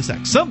the Totus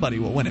Acts. Somebody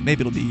will win it.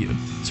 Maybe it'll be you.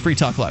 It's Free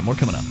Talk Live. More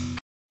coming up.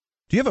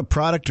 Do you have a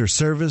product or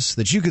service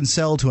that you can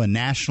sell to a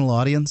national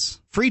audience?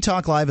 Free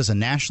Talk Live is a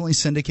nationally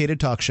syndicated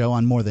talk show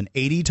on more than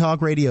 80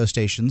 talk radio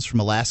stations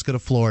from Alaska to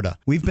Florida.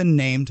 We've been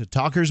named to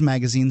Talkers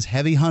Magazine's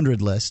Heavy 100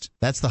 list.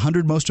 That's the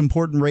 100 most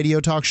important radio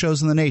talk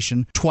shows in the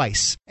nation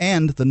twice.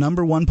 And the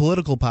 #1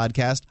 political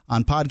podcast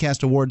on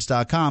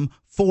podcastawards.com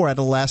 4 out of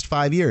the last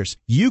 5 years.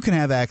 You can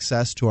have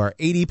access to our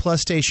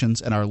 80-plus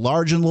stations and our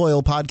large and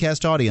loyal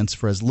podcast audience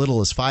for as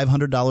little as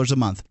 $500 a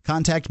month.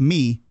 Contact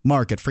me,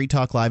 Mark, at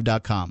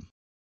freetalklive.com.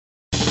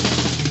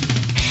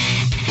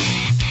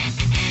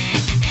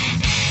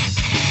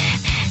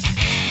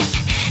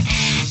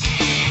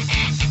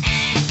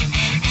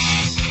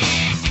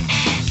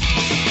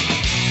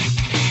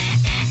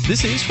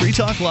 This is Free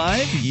Talk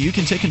Live. You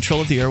can take control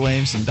of the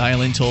airwaves and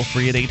dial in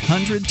toll-free at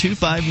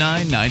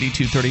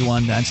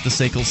 800-259-9231. That's the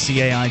SACL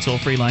CAI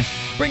toll-free line.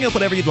 Bring up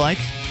whatever you'd like.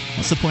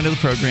 That's the point of the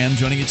program.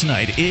 Joining you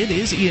tonight, it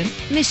is Ian,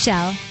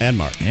 Michelle, and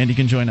Mark. And you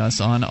can join us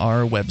on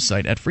our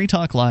website at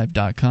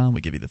freetalklive.com.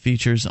 We give you the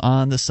features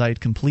on the site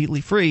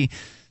completely free.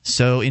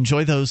 So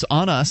enjoy those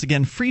on us.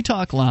 Again,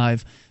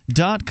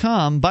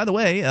 freetalklive.com. By the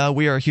way,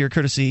 we are here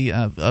courtesy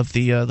of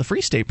the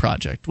Free State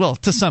Project. Well,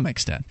 to some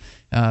extent.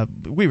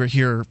 We were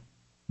here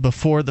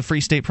before the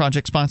Free State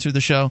Project sponsored the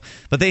show,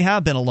 but they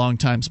have been a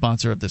long-time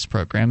sponsor of this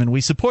program, and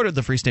we supported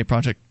the Free State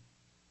Project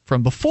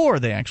from before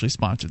they actually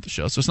sponsored the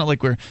show. So it's not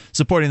like we're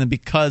supporting them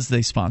because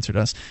they sponsored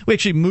us. We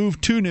actually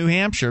moved to New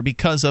Hampshire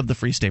because of the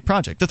Free State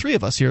Project. The three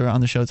of us here on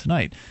the show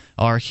tonight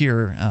are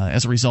here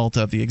as a result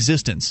of the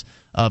existence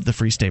of the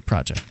Free State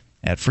Project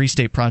at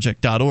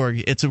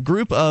freestateproject.org. It's a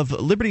group of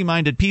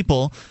liberty-minded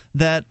people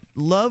that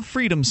love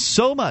freedom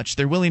so much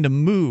they're willing to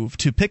move,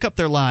 to pick up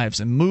their lives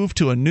and move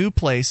to a new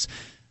place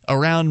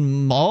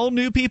around all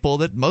new people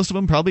that most of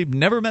them probably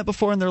never met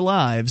before in their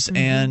lives,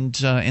 and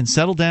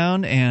settle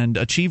down and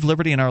achieve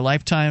liberty in our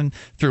lifetime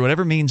through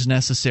whatever means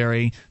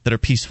necessary that are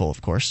peaceful,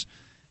 of course.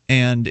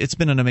 And it's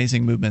been an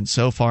amazing movement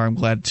so far. I'm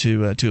glad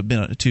to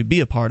be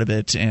a part of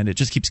it, and it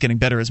just keeps getting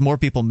better as more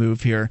people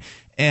move here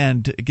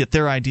and get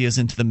their ideas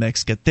into the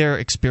mix, get their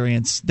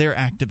experience, their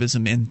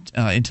activism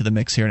into the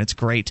mix here, and it's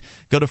great.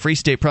 Go to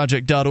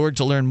freestateproject.org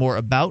to learn more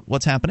about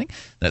what's happening.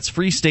 That's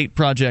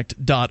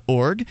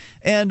freestateproject.org.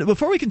 And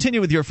before we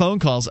continue with your phone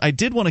calls, I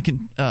did want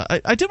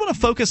to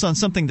focus on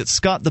something that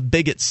Scott the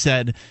Bigot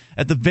said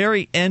at the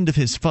very end of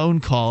his phone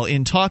call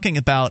in talking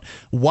about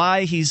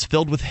why he's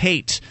filled with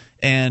hate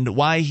and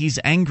why he's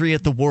angry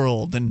at the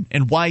world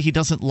and why he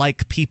doesn't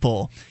like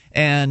people.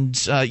 And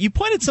you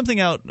pointed something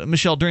out,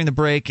 Michelle, during the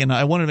break, and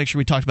I wanted to make sure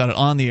we talked about it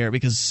on the air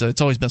because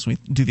it's always best when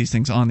we do these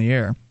things on the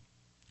air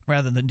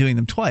rather than doing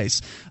them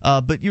twice.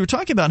 But you were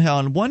talking about how,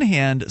 on one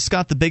hand,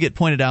 Scott the Bigot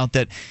pointed out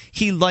that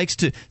he likes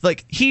to,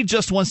 he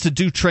just wants to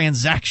do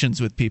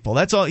transactions with people.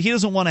 That's all. He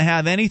doesn't want to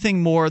have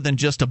anything more than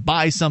just to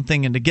buy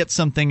something and to get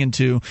something and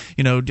to,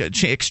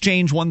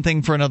 exchange one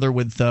thing for another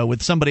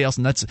with somebody else.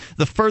 And that's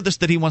the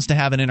furthest that he wants to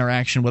have an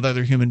interaction with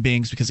other human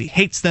beings because he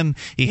hates them.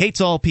 He hates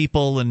all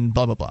people and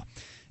blah, blah, blah.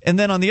 And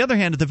then on the other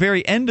hand, at the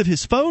very end of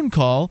his phone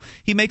call,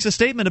 he makes a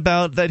statement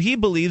about that he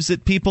believes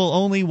that people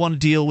only want to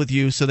deal with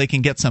you so they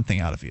can get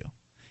something out of you.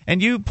 And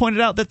you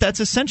pointed out that that's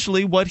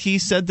essentially what he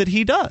said that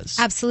he does.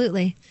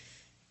 Absolutely.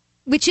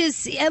 Which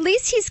is, at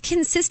least he's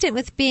consistent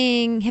with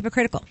being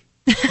hypocritical.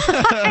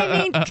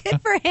 I mean,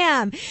 good for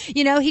him.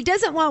 He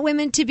doesn't want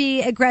women to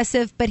be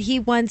aggressive, but he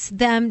wants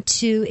them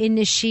to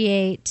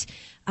initiate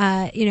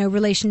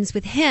relations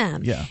with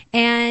him. Yeah.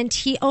 And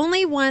he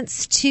only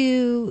wants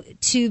to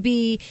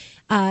be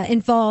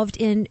involved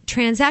in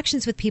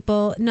transactions with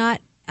people, not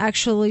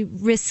actually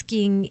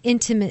risking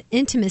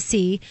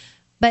intimacy,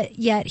 but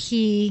yet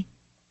he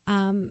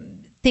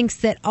thinks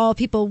that all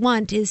people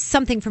want is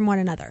something from one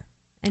another.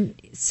 And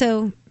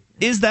so...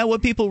 Is that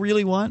what people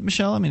really want,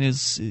 Michelle? I mean,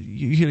 is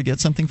you here to get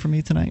something from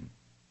me tonight?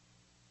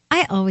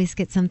 I always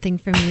get something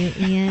from you,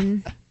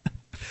 Ian.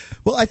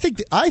 Well, I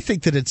think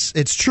that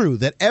it's true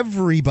that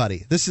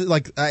everybody.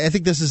 I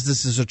think this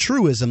is a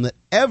truism that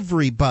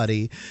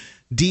everybody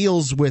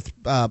deals with.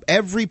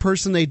 Every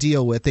person they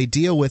deal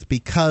with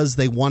because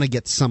they want to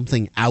get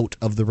something out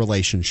of the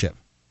relationship.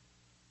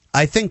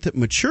 I think that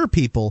mature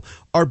people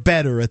are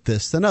better at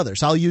this than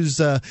others. I'll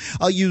use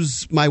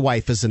my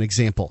wife as an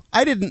example.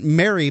 I didn't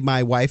marry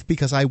my wife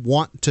because I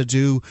want to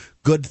do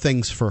good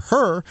things for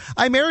her.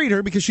 I married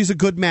her because she's a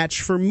good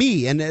match for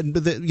me, and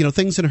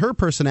things in her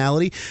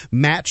personality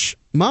match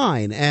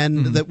mine,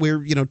 and that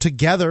we're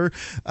together.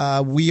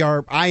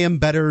 I am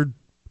better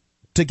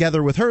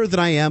together with her than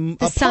I am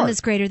apart. The sum is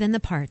greater than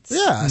the parts.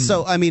 Yeah.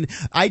 So I mean,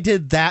 I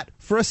did that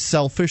for a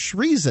selfish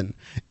reason.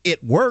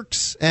 It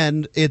works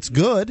and it's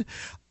good.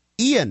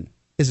 Ian,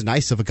 as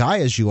nice of a guy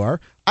as you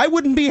are, I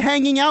wouldn't be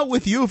hanging out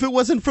with you if it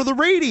wasn't for the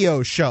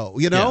radio show.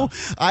 Yeah.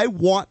 I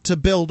want to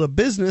build a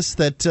business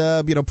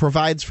that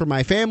provides for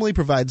my family,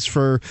 provides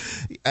for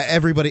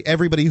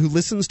everybody who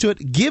listens to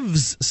it,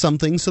 gives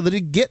something so that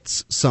it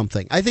gets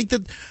something. I think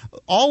that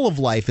all of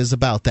life is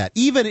about that.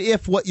 Even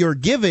if what you're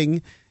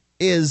giving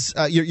is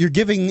you're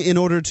giving in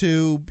order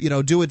to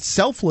do it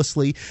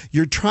selflessly,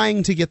 you're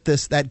trying to get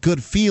that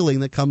good feeling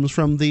that comes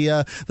from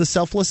the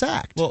selfless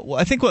act. Well,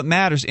 I think what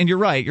matters, and you're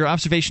right, your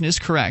observation is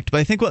correct, but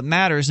I think what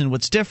matters and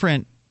what's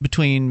different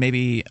between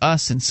maybe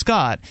us and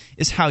Scott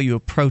is how you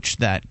approach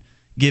that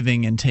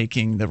giving and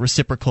taking, the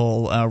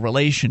reciprocal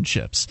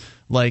relationships.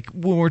 Like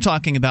when we're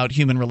talking about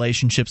human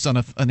relationships on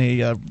a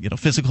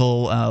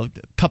physical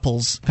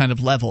couples kind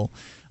of level.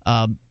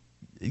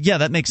 Yeah,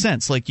 that makes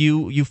sense. Like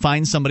you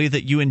find somebody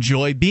that you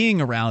enjoy being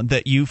around,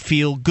 that you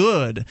feel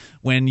good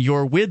when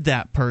you're with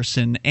that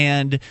person,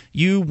 and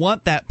you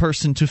want that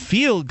person to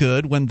feel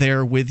good when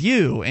they're with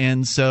you.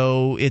 And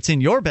so it's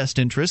in your best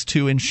interest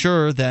to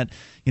ensure that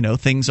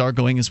things are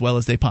going as well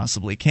as they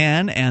possibly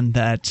can, and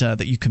that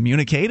you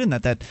communicate, and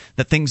that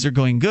things are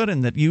going good,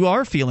 and that you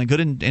are feeling good,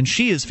 and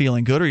she is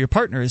feeling good, or your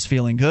partner is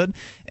feeling good,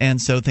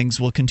 and so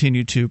things will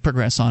continue to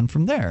progress on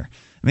from there.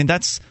 I mean,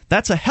 that's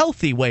a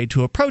healthy way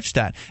to approach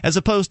that, as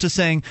opposed to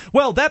saying,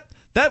 well,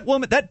 that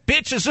woman, that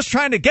bitch is just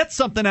trying to get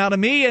something out of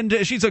me, and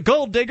she's a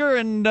gold digger,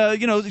 and,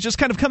 just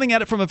kind of coming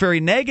at it from a very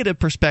negative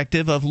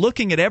perspective of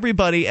looking at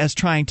everybody as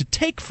trying to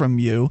take from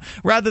you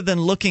rather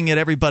than looking at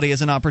everybody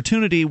as an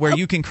opportunity where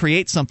you can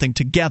create something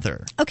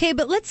together. Okay,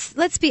 but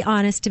let's be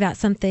honest about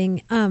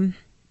something.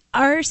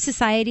 Our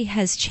society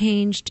has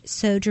changed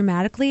so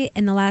dramatically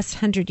in the last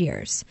 100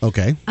 years.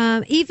 Okay.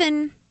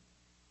 Even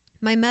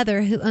my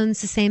mother, who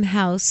owns the same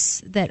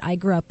house that I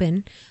grew up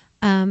in,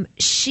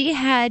 she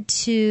had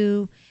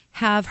to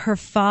have her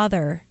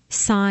father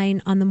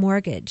sign on the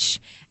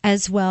mortgage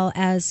as well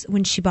as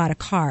when she bought a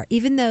car.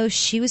 Even though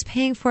she was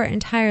paying for it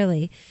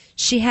entirely,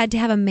 she had to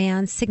have a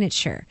man's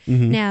signature.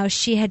 Mm-hmm. Now,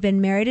 she had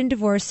been married and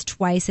divorced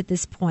twice at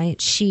this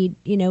point. She,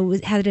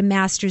 had a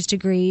master's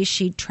degree.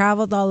 She'd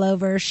traveled all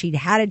over. She'd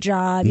had a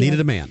job. Needed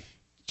a man.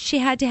 She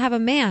had to have a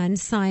man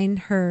sign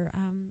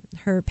her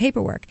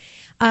paperwork.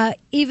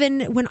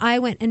 Even when I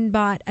went and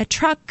bought a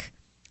truck,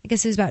 I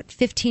guess it was about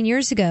 15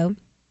 years ago,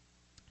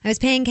 I was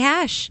paying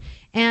cash,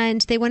 and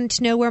they wanted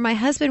to know where my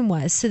husband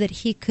was so that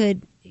he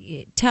could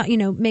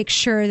make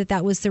sure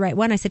that was the right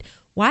one. I said,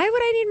 why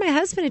would I need my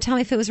husband to tell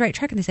me if it was the right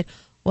truck? And they said,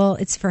 well,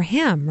 it's for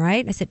him,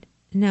 right? I said,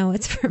 no,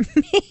 it's for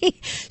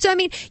me. So, I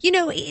mean,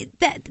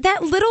 that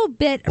little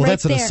bit well, right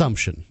that's an there,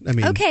 assumption. I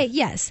mean, okay,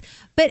 yes.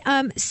 But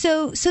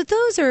so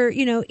those are,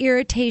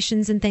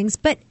 irritations and things.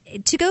 But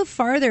to go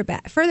further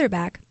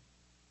back,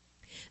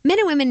 men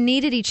and women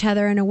needed each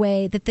other in a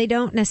way that they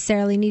don't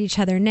necessarily need each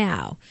other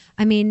now.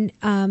 I mean,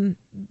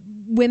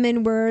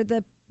 women were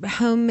the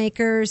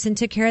homemakers and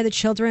took care of the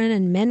children,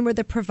 and men were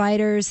the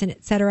providers, and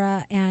et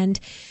cetera. And,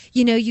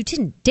 you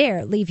didn't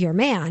dare leave your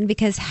man,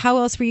 because how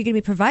else were you going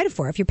to be provided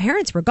for? If your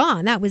parents were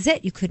gone, that was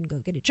it. You couldn't go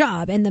get a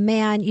job. And the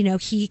man,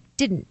 he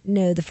didn't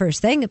know the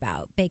first thing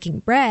about baking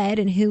bread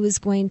and who was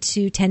going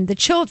to tend the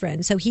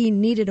children. So he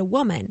needed a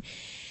woman.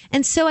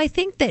 And so I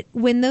think that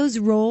when those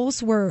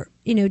roles were,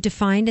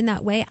 defined in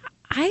that way,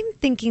 I'm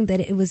thinking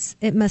that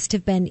it must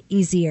have been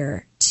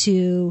easier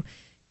to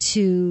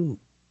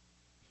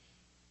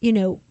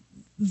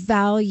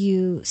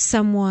value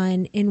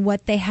someone in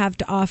what they have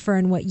to offer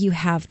and what you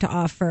have to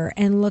offer,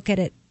 and look at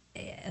it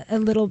a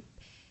little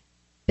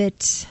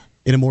bit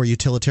in a more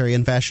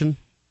utilitarian fashion.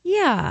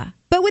 Yeah,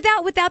 but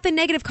without the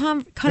negative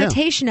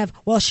connotation of,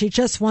 well, she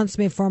just wants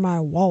me for my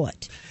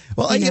wallet.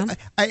 Well, I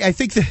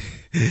think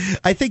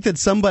that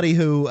somebody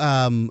who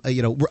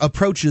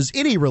approaches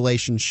any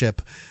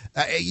relationship,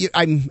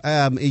 I'm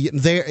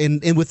there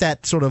and with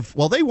that sort of,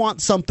 well, they want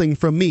something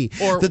from me,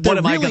 or that what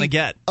am I going to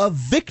get? A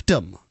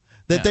victim.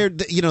 That they're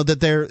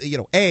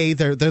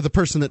the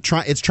person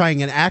that is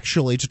trying and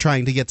actually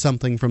trying to get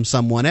something from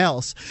someone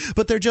else,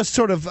 but they're just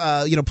sort of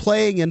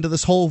playing into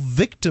this whole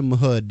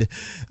victimhood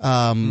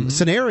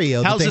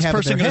scenario. How's that they this have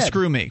person going to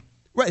screw me?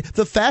 Right.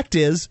 The fact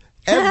is,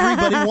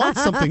 everybody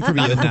wants something from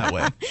you. Not in that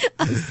way.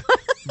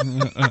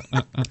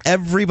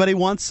 Everybody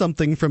wants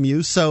something from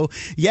you. So,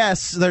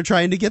 yes, they're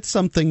trying to get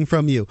something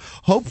from you.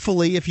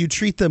 Hopefully, if you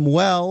treat them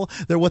well,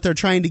 what they're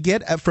trying to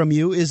get from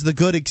you is the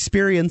good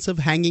experience of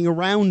hanging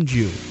around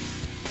you.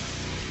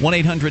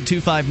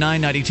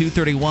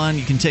 1-800-259-9231.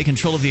 You can take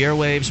control of the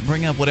airwaves,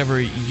 bring up whatever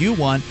you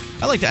want.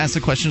 I like to ask the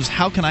question,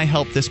 how can I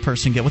help this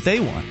person get what they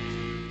want?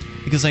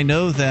 Because I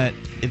know that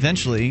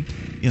eventually,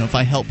 if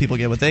I help people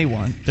get what they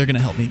want, they're going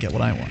to help me get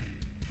what I want.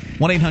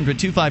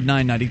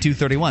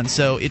 1-800-259-9231.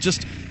 So it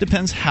just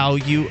depends how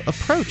you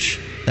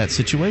approach that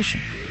situation.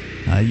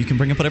 You can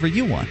bring up whatever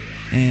you want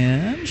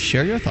and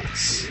share your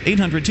thoughts.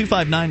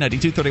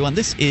 800-259-9231.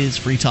 This is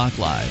Free Talk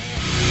Live.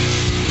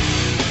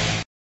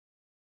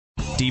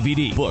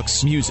 DVD,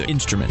 books, music,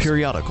 instruments,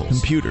 periodicals,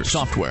 computers,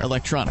 software,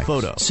 electronic,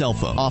 photo, cell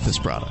phone, office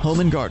product, home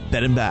and garden,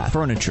 bed and bath,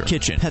 furniture,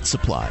 kitchen, pet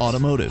supply,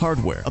 automotive,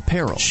 hardware,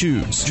 apparel,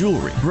 shoes,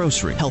 jewelry,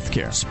 grocery,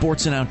 healthcare,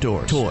 sports and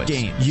outdoors, toys,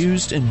 games,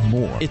 used, and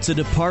more. It's a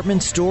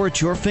department store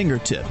at your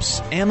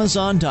fingertips.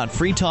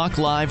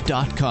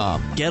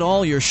 Amazon.freetalklive.com. Get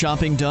all your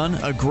shopping done,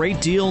 a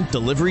great deal,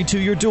 delivery to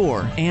your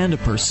door, and a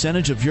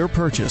percentage of your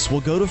purchase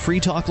will go to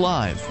Free Talk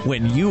Live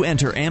when you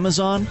enter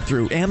Amazon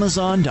through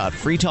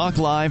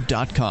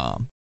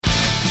Amazon.freetalklive.com.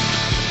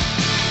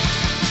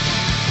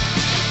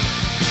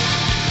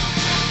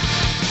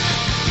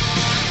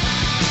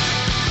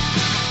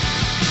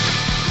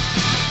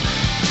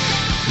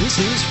 This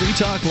is Free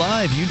Talk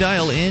Live. You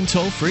dial in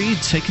toll-free,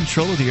 take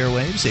control of the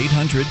airwaves,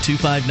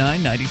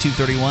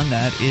 800-259-9231.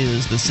 That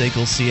is the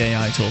SACL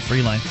CAI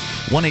toll-free line,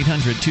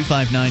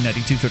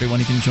 1-800-259-9231.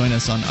 You can join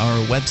us on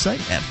our website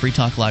at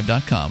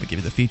freetalklive.com. We give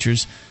you the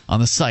features on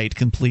the site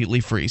completely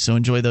free, so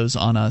enjoy those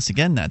on us.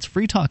 Again, that's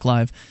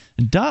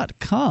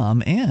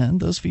freetalklive.com, and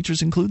those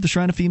features include the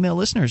Shrine of Female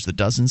Listeners, the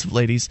dozens of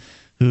ladies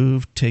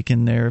who've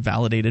taken their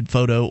validated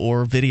photo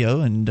or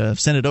video and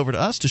sent it over to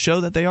us to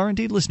show that they are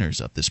indeed listeners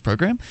of this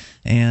program,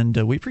 and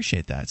we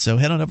appreciate that. So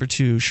head on over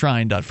to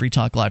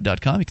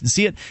shrine.freetalklive.com. You can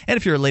see it, and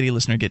if you're a lady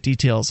listener, get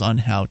details on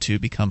how to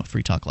become a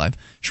Free Talk Live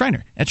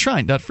Shriner at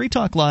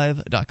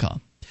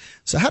shrine.freetalklive.com.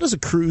 So how does a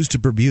cruise to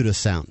Bermuda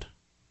sound?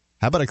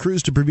 How about a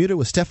cruise to Bermuda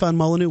with Stefan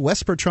Molyneux,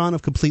 Wes Bertrand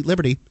of Complete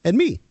Liberty, and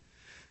me?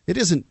 it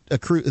isn't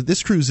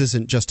this cruise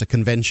isn't just a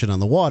convention on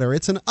the water.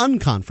 It's an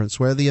unconference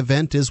where the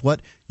event is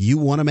what you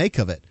want to make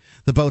of it.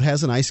 The boat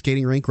has an ice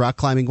skating rink, rock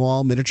climbing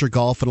wall, miniature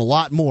golf, and a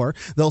lot more.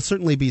 There'll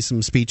certainly be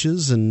some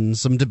speeches and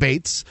some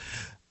debates.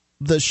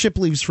 The ship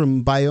leaves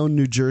from Bayonne,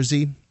 New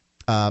Jersey,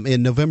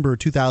 in November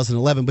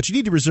 2011, but you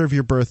need to reserve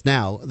your berth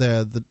now.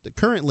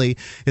 Currently,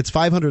 it's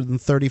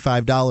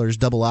 $535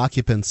 double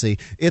occupancy.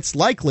 It's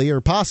likely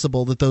or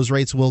possible that those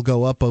rates will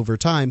go up over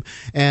time,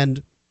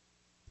 and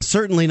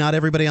certainly not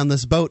everybody on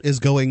this boat is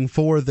going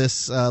for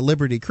this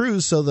Liberty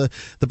cruise, so the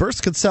berths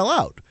could sell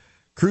out.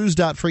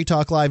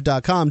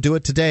 Cruise.freetalklive.com. Do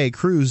it today,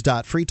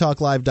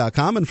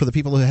 cruise.freetalklive.com. And for the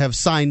people who have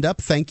signed up,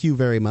 thank you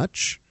very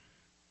much.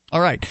 All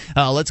right,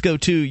 let's go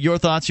to your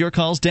thoughts, your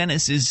calls.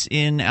 Dennis is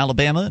in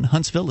Alabama, in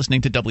Huntsville,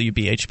 listening to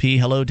WBHP.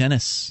 Hello,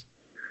 Dennis.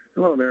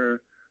 Hello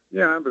there.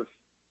 Yeah, I was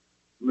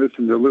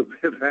listening to a little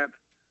bit of that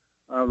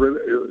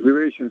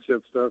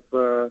relationship stuff.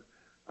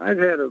 I've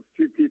had a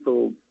few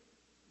people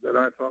that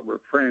I thought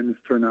were friends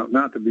turn out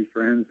not to be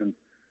friends, and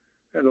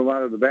had a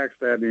lot of the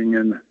backstabbing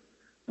in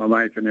my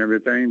life and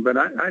everything. But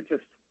I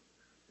just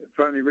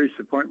finally reached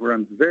the point where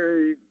I'm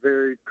very,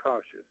 very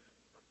cautious.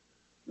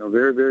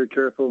 Very, very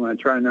careful, and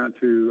I try not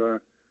to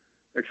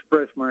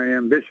express my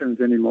ambitions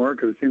anymore,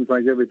 because it seems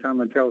like every time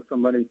I tell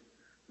somebody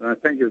that I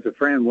think is a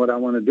friend what I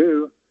want to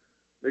do,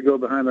 they go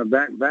behind my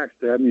back,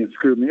 backstab me, and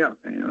screw me up.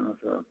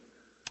 So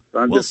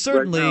I'm well, just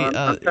certainly, right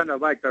now, I'm kind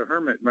of like the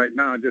hermit right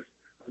now. Just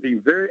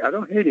being I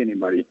don't hate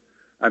anybody.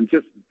 I'm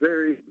just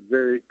very,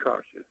 very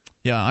cautious.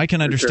 Yeah, I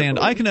can understand.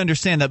 I can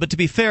understand that. But to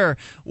be fair,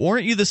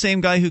 weren't you the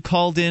same guy who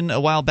called in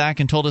a while back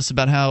and told us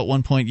about how at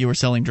one point you were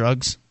selling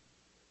drugs?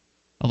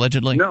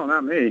 Allegedly? No,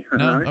 not me.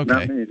 No? Okay.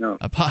 Not me, no.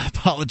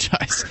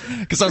 Apologize.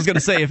 Because I was going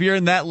to say, if you're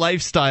in that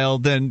lifestyle,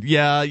 then,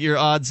 yeah, your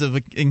odds of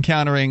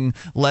encountering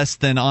less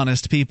than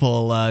honest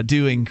people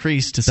do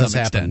increase to some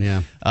extent.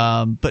 Yeah.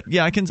 But,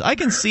 yeah, I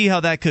can see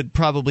how that could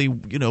probably,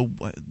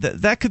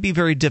 that could be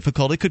very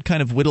difficult. It could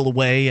kind of whittle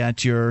away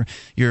at your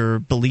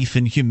belief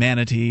in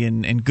humanity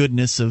and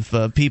goodness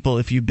of people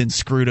if you've been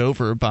screwed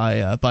over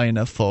by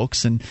enough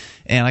folks. And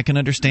I can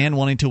understand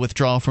wanting to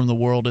withdraw from the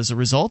world as a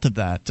result of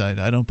that.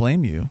 I don't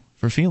blame you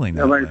for feeling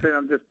that. Like I say,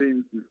 I'm just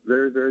being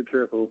very, very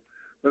careful.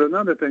 But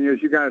another thing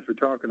is, you guys were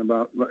talking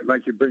about,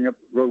 like you bring up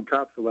road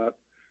cops a lot,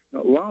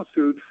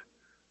 lawsuits.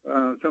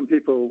 Some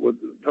people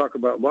would talk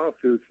about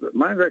lawsuits. But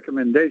my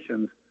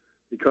recommendations,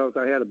 because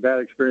I had a bad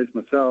experience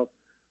myself,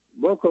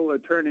 local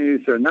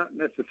attorneys are not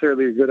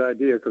necessarily a good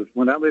idea, because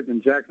when I lived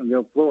in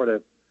Jacksonville,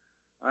 Florida,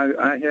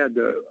 I had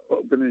to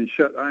open and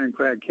shut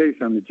ironclad case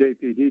on the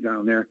JPD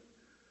down there.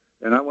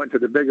 And I went to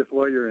the biggest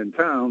lawyer in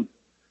town,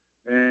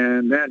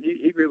 and that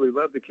he really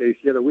loved the case.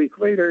 Yet a week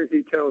later,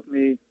 he tells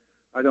me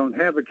I don't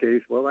have a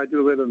case. Well, I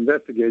do a little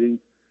investigating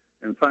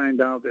and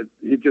find out that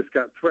he just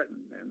got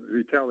threatened and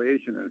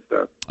retaliation and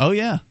stuff. Oh,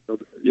 yeah. So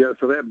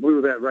that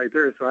blew that right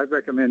there. So I'd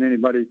recommend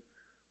anybody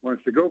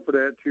wants to go for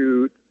that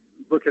to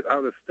look at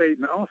out of state.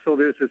 And also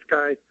there's this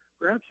guy,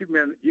 perhaps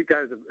you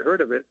guys have heard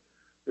of it,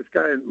 this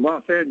guy in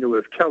Los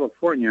Angeles,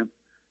 California.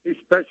 He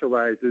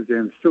specializes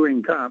in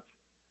suing cops.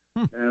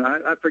 And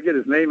I forget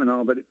his name and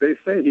all, but they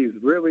say he's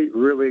really,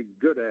 really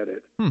good at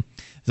it.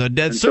 So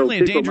that's certainly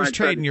a dangerous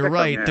trade, and you're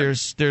right.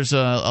 There's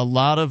a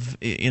lot of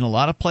in a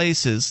lot of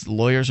places,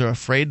 lawyers are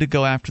afraid to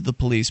go after the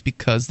police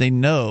because they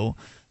know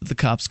the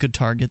cops could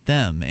target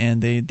them,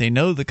 and they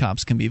know the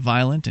cops can be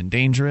violent and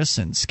dangerous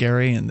and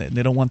scary, and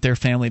they don't want their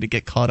family to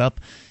get caught up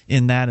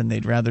in that, and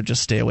they'd rather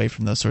just stay away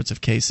from those sorts of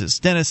cases.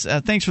 Dennis,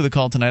 thanks for the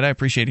call tonight. I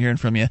appreciate hearing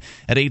from you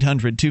at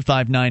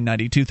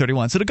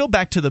 800-259-9231. So to go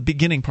back to the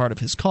beginning part of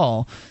his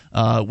call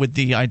with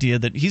the idea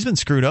that he's been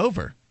screwed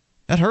over,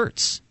 that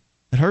hurts.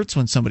 It hurts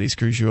when somebody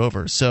screws you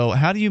over. So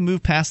how do you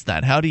move past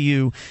that? How do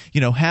you,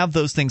 have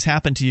those things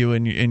happen to you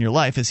in your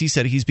life? As he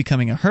said, he's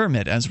becoming a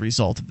hermit as a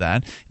result of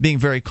that, being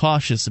very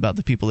cautious about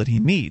the people that he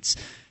meets.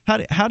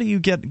 How do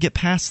you get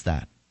past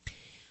that?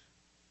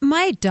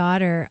 My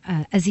daughter,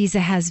 Aziza,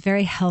 has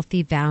very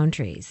healthy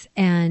boundaries,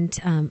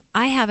 and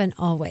I haven't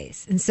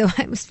always. And so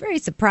I was very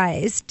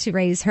surprised to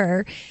raise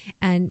her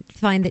and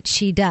find that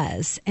she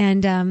does.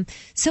 And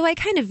so I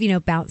kind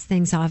of, bounce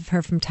things off of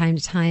her from time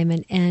to time.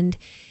 And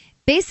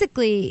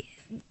basically,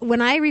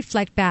 when I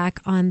reflect back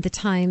on the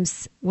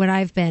times when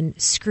I've been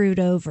screwed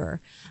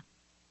over,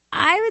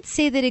 I would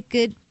say that a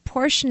good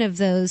portion of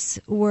those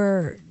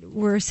were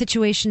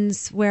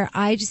situations where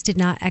I just did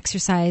not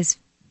exercise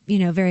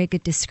very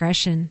good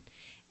discretion.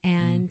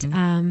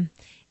 And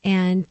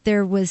and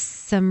there was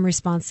some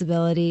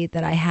responsibility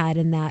that I had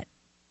in that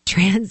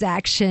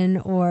transaction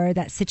or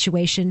that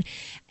situation.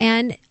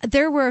 And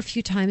there were a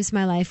few times in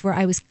my life where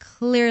I was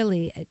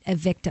clearly a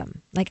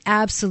victim. Like,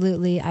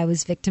 absolutely, I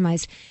was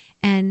victimized.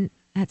 And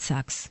that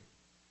sucks.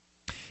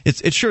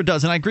 It sure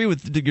does, and I agree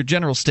with your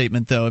general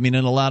statement, though. I mean,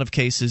 in a lot of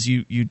cases,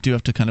 you do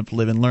have to kind of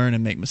live and learn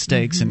and make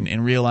mistakes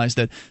and realize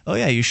that, oh,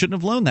 yeah, you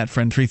shouldn't have loaned that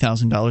friend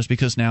 $3,000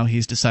 because now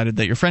he's decided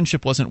that your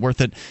friendship wasn't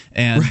worth it,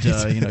 and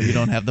you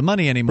don't have the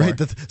money anymore.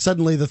 Right.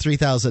 Suddenly the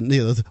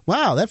 $3,000,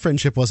 wow, that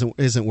friendship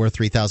isn't worth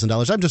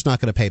 $3,000. I'm just not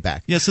going to pay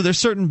back. Yeah, so there's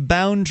certain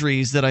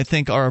boundaries that I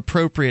think are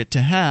appropriate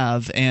to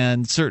have,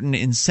 and certain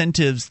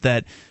incentives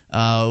that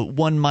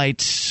one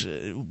might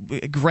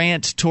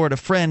grant toward a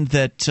friend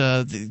that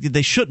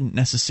they shouldn't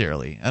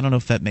necessarily. I don't know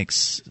if that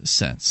makes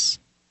sense.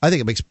 I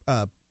think it makes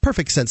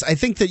perfect sense. I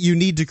think that you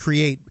need to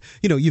create,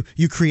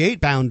 you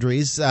create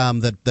boundaries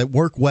that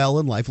work well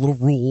in life, little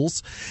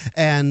rules.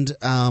 And,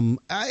 I'm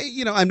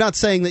not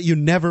saying that you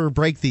never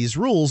break these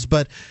rules,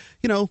 but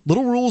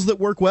little rules that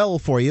work well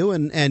for you,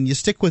 and you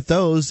stick with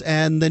those,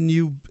 and then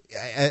you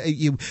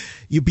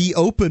be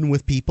open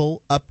with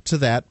people up to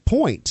that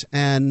point.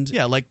 And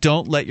yeah, like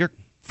don't let your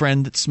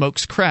friend that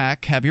smokes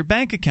crack have your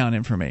bank account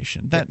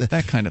information.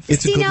 That kind of thing.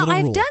 See, now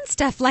I've done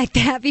stuff like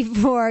that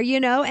before,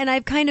 and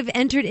I've kind of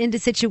entered into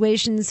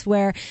situations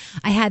where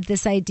I had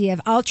this idea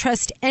of I'll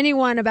trust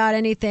anyone about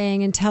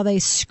anything until they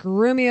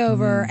screw me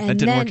over, and that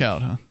didn't work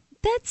out, huh?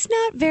 That's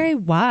not very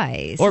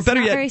wise. Or it's better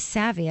not yet, very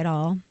savvy at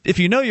all. If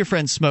you know your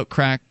friends smoke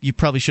crack, you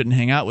probably shouldn't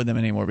hang out with them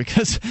anymore,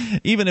 because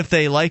even if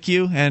they like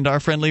you and are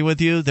friendly with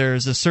you,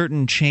 there's a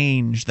certain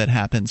change that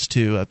happens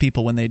to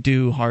people when they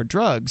do hard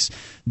drugs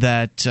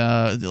that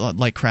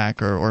like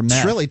crack or meth.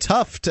 It's really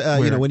tough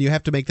to, when you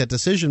have to make that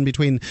decision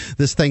between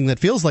this thing that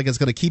feels like it's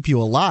going to keep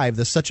you alive,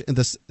 this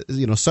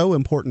so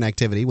important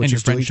activity, which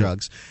is doing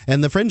drugs,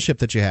 and the friendship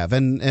that you have,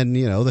 and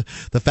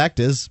the fact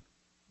is,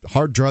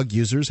 hard drug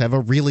users have a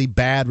really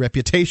bad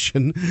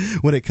reputation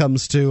when it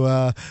comes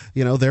to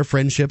their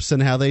friendships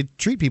and how they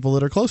treat people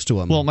that are close to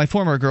them. Well, my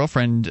former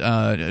girlfriend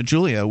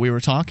Julia, we were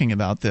talking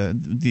about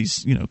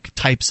these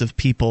types of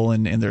people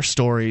and their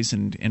stories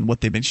and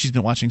what they've been. She's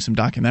been watching some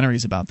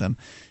documentaries about them,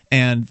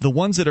 and the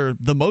ones that are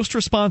the most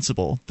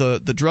responsible, the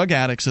drug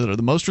addicts that are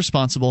the most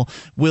responsible,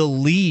 will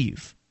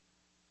leave.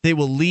 They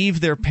will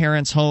leave their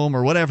parents' home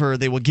or whatever.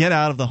 They will get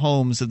out of the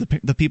homes of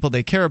the people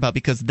they care about,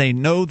 because they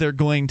know they're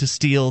going to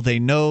steal. They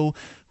know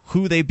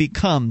who they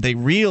become. They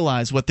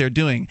realize what they're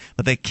doing,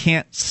 but they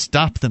can't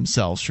stop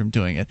themselves from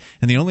doing it.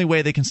 And the only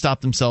way they can stop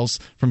themselves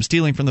from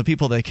stealing from the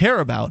people they care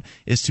about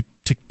is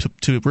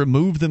to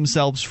remove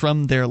themselves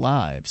from their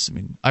lives. I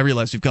mean, I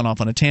realize we've gone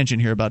off on a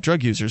tangent here about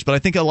drug users, but I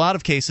think a lot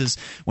of cases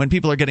when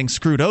people are getting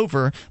screwed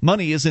over,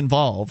 money is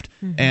involved.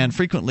 And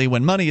frequently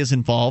when money is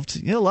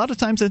involved, a lot of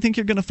times I think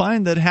you're going to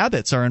find that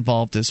habits are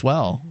involved as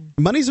well.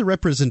 Money's a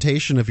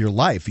representation of your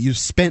life. You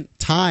spent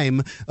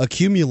time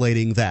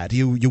accumulating that.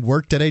 You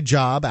worked at a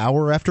job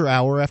hour after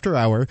hour after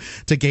hour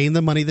to gain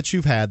the money that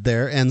you've had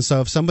there. And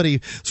so if somebody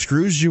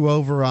screws you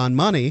over on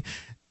money,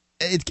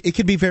 it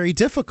can be very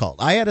difficult.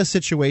 I had a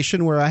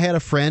situation where I had a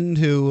friend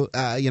who,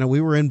 we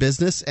were in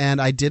business,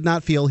 and I did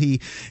not feel he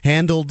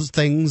handled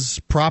things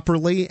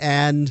properly.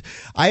 And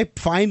I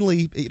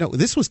finally,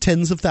 this was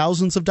tens of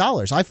thousands of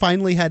dollars. I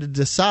finally had to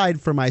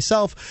decide for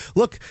myself,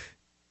 look,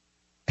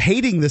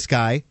 hating this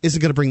guy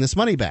isn't going to bring this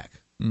money back.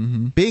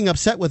 Being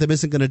upset with him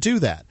isn't going to do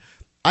that.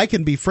 I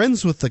can be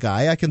friends with the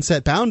guy. I can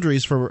set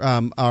boundaries for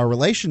our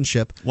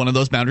relationship. One of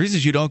those boundaries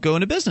is you don't go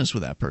into business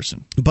with that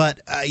person.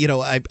 But,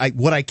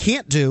 what I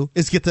can't do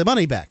is get the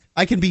money back.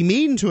 I can be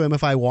mean to him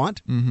if I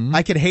want.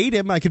 I could hate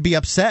him. I could be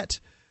upset.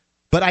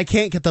 But I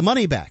can't get the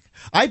money back.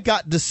 I've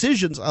got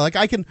decisions. Like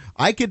I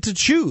get to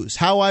choose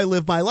how I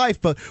live my life.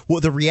 But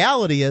the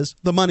reality is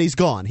the money's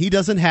gone. He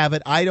doesn't have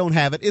it. I don't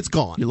have it. It's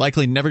gone. You're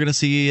likely never going to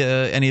see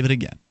any of it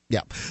again.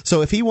 Yeah.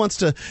 So if he wants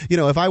to,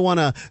 if I want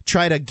to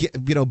try to get,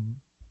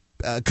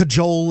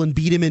 cajole and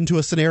beat him into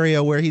a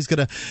scenario where he's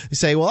going to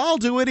say, well, I'll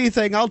do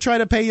anything. I'll try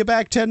to pay you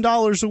back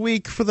 $10 a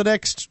week for the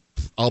next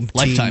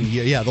lifetime.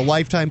 Yeah, the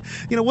lifetime.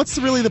 What's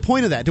really the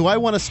point of that? Do I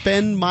want to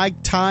spend my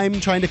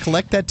time trying to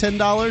collect that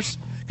 $10?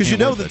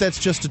 Because that's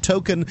just a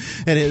token,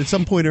 and at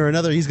some point or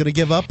another he's going to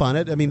give up on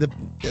it. I mean,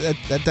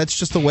 that's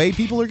just the way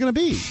people are going to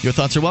be. Your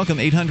thoughts are welcome.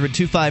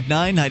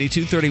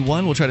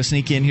 800-259-9231. We'll try to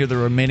sneak in here the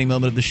remaining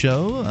moment of the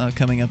show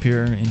coming up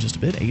here in just a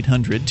bit.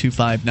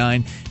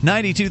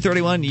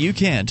 800-259-9231. You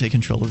can take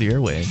control of the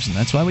airwaves, and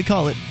that's why we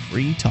call it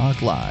Free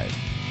Talk Live.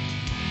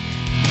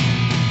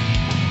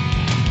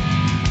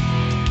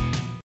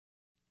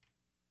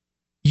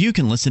 You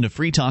can listen to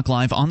Free Talk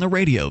Live on the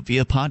radio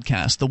via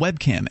podcast, the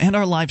webcam, and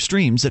our live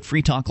streams at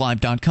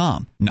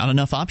freetalklive.com. Not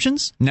enough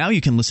options? Now you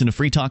can listen to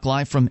Free Talk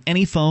Live from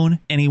any phone,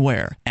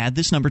 anywhere. Add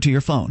this number to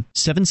your phone,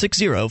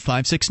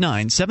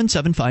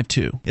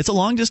 760-569-7752. It's a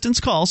long-distance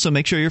call, so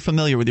make sure you're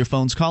familiar with your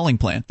phone's calling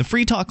plan. The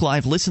Free Talk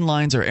Live listen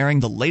lines are airing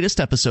the latest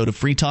episode of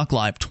Free Talk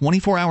Live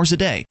 24 hours a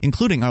day,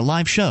 including our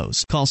live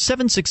shows. Call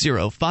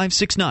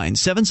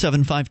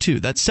 760-569-7752.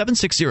 That's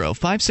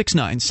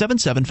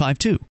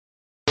 760-569-7752.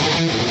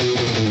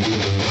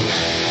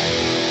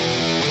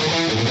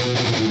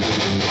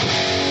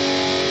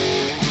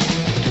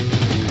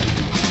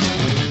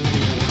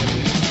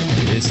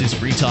 This is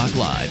Free Talk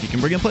Live. You can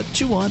bring up what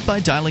you want by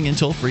dialing in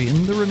toll-free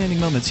in the remaining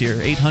moments here.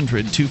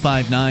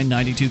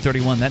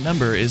 800-259-9231. That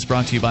number is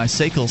brought to you by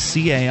SACL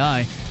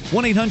CAI.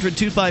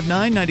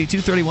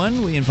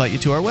 1-800-259-9231. We invite you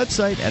to our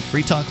website at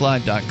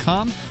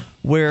freetalklive.com,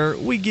 where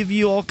we give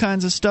you all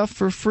kinds of stuff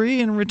for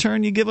free. In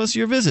return, you give us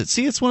your visit.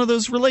 See, it's one of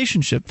those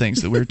relationship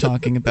things that we were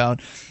talking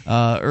about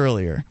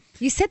earlier.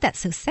 You said that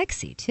so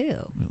sexy,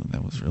 too. Really,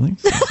 that was really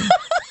sexy.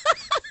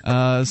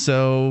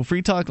 So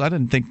Free Talk, I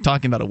didn't think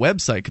talking about a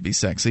website could be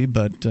sexy,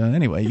 but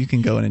anyway, you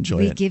can go and enjoy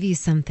it. We give you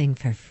something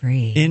for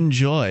free.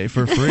 Enjoy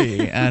for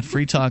free at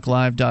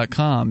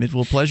freetalklive.com. It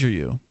will pleasure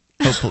you,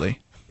 hopefully.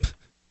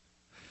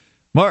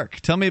 Mark,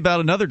 tell me about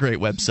another great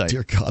website.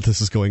 Dear God,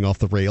 this is going off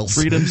the rails.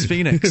 Freedom's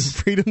Phoenix.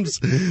 Freedom's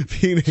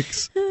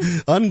Phoenix.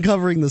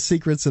 Uncovering the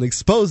secrets and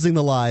exposing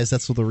the lies.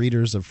 That's what the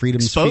readers of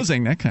Freedom's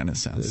Exposing, that kind of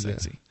sounds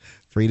sexy.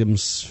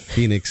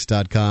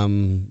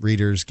 freedomsphoenix.com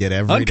readers get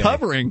every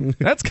Uncovering.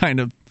 That's kind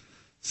of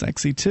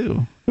sexy,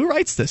 too. Who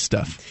writes this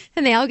stuff?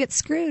 And they all get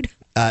screwed.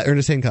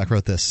 Ernest Hancock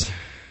wrote this.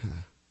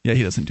 Yeah,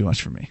 he doesn't do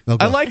much for me. Oh,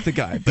 I like the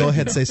guy. Go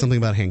ahead, say something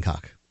about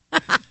Hancock.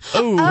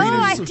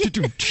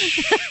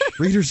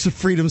 Readers of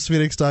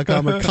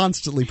freedomsphoenix.com are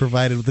constantly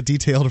provided with the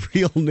detailed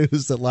real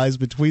news that lies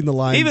between the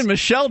lines. Even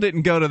Michelle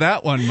didn't go to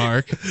that one,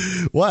 Mark.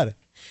 What?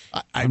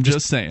 I'm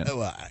just saying.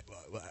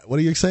 What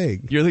are you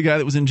saying? You're the guy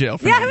that was in jail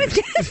for I was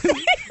going to say.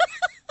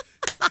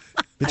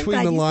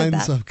 Between the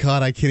lines, oh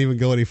God, I can't even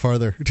go any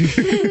farther.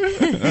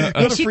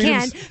 Yes, you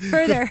can.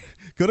 Further.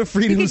 Go to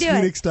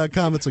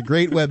freedomsphoenix.com. It's a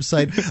great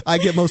website. I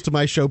get most of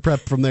my show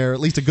prep from there,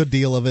 at least a good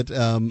deal of it.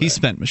 He's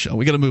spent, Michelle.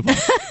 We got to move on.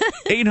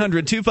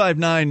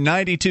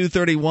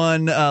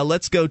 800-259-9231.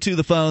 Let's go to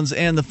the phones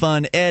and the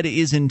fun. Ed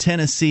is in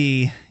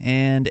Tennessee.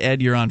 And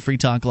Ed, you're on Free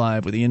Talk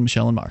Live with Ian,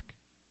 Michelle, and Mark.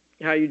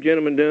 How you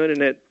gentlemen doing? And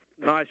that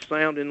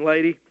nice-sounding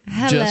lady?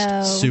 Hello.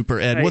 Just super,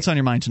 Ed. Hey, what's on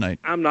your mind tonight?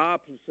 I'm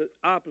the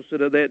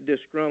opposite of that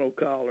disgruntled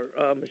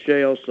caller,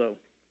 Michelle, so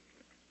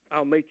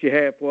I'll meet you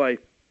halfway.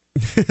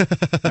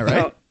 All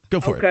right. Go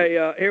for it.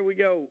 Okay, here we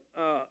go.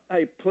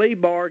 Hey, plea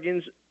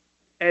bargains,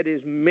 that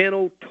is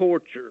mental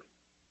torture.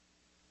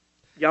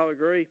 Y'all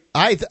agree?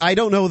 I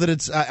don't know that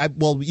it's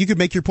well. You could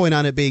make your point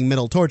on it being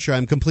mental torture.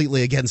 I'm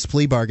completely against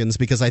plea bargains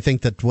because I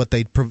think that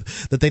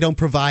that they don't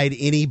provide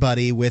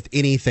anybody with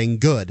anything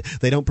good.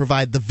 They don't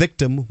provide the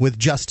victim with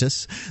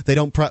justice. They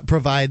don't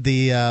provide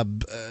the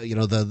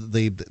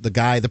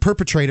the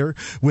perpetrator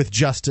with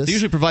justice. They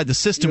usually provide the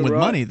system with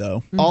money,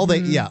 though. All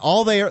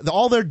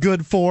they're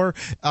good for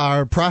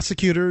are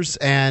prosecutors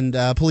and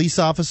police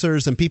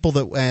officers and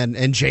people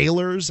and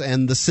jailers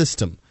and the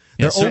system.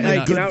 They're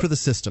only good for the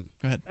system.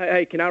 Go ahead.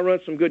 Hey, can I run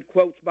some good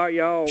quotes by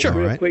y'all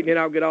real quick, and then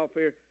I'll get off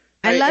here?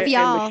 I love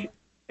y'all.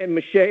 And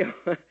Michelle,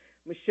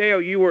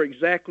 you were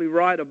exactly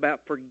right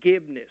about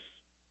forgiveness,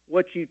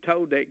 what you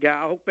told that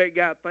guy. I hope that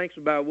guy thinks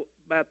about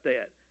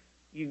that.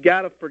 You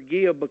got to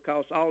forgive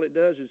because all it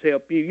does is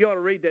help you. You ought to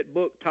read that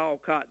book, Tall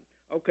Cotton.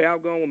 Okay, I'll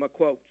go on with my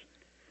quotes.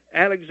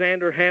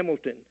 Alexander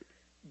Hamilton,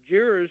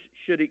 jurors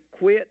should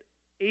acquit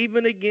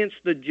even against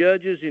the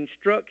judge's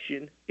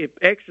instruction if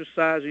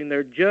exercising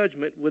their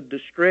judgment with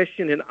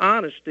discretion and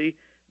honesty,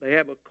 they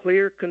have a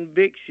clear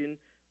conviction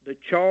the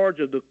charge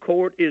of the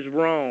court is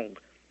wrong.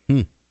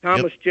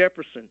 Thomas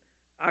Jefferson,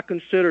 I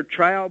consider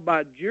trial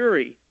by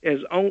jury as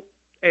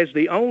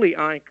the only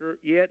anchor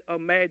yet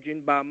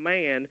imagined by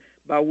man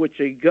by which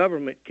a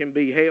government can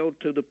be held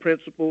to the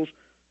principles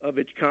of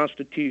its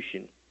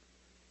constitution.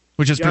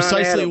 Which is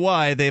precisely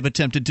why they've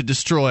attempted to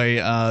destroy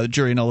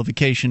jury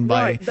nullification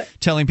by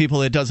telling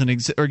people it doesn't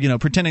exist, or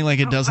pretending like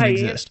it doesn't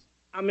exist.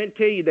 I meant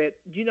to tell you that.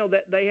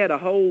 That they had a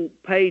whole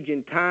page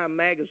in Time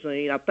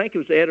magazine. I think it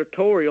was the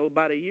editorial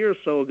about a year or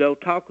so ago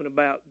talking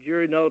about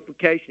jury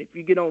nullification. If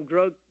you get on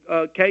drug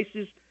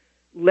cases,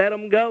 let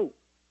them go.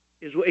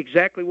 Is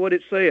exactly what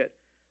it said.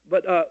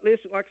 But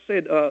listen, like I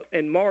said,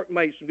 and Mark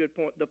made some good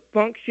point. The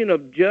function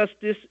of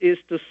justice is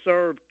to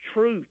serve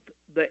truth.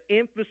 The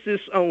emphasis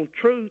on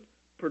truth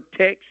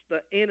protects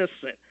the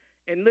innocent.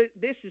 And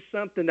this is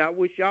something I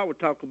wish y'all would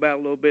talk about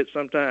a little bit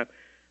sometime.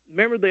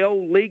 Remember the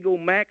old legal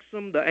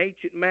maxim, the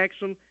ancient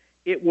maxim?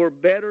 It were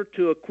better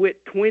to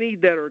acquit 20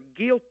 that are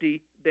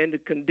guilty than to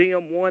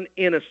condemn one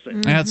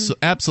innocent. That's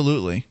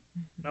absolutely.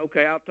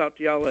 Okay, I'll talk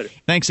to y'all later.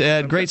 Thanks,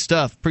 Ed. Great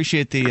stuff.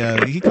 Appreciate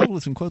the. He called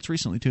with some quotes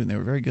recently too, and they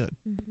were very good.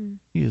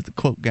 He is the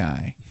quote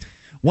guy.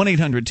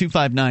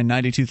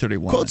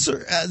 1-800-259-9231. Quotes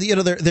are,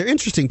 they're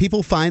interesting.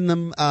 People find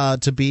them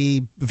to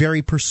be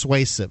very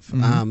persuasive.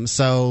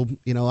 So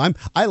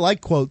I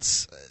like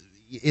quotes.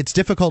 It's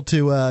difficult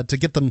to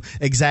get them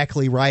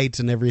exactly right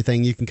and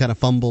everything. You can kind of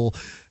fumble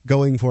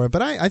going for it,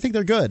 but I think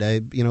they're good. I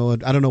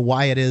don't know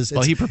why it is.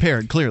 Well, he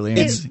prepared clearly.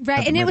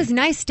 And it was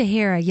nice to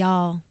hear a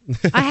y'all.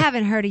 I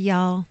haven't heard a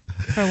y'all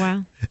for a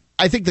while.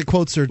 I think the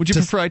quotes are. Would you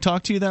prefer I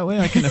talk to you that way?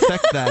 I can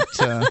affect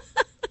that.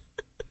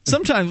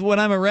 Sometimes when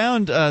I'm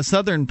around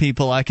Southern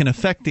people, I can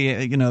affect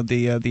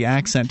the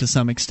accent to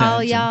some extent. Oh,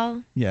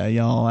 y'all. Yeah,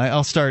 y'all.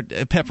 I'll start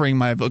peppering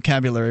my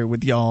vocabulary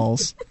with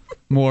y'alls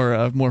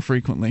more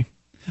frequently.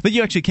 But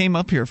you actually came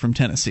up here from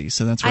Tennessee,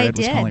 so that's where Ed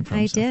was calling from.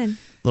 I did.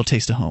 little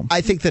taste of home.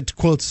 I think that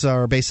quotes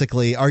are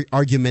basically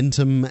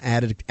argumentum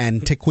ad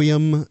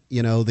antiquum.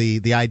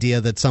 The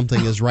idea that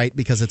something is right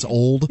because it's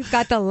old. You've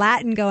got the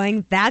Latin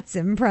going. That's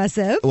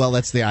impressive. Well,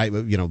 that's I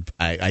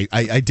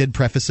did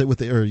preface it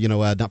with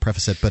not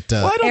preface it, but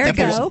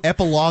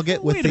epilogue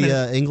it with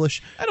the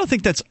English. I don't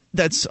think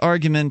that's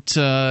argument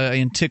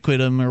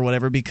antiquum or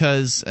whatever,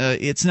 because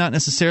it's not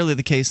necessarily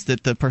the case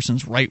that the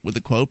person's right with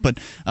the quote, but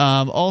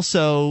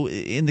also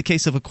in the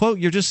case of a quote,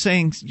 you're just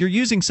saying you're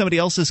using somebody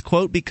else's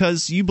quote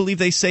because you believe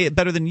they say it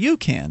better than you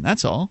can.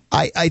 That's all.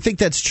 I think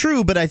that's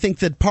true, but I think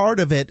that part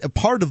of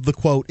the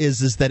quote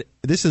is that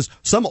this is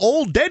some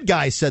old dead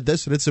guy said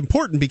this, and it's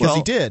important because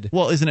he did.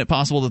 Well, isn't it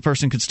possible the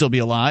person could still be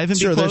alive and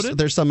be quoted?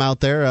 There's some out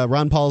there.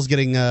 Ron Paul's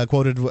getting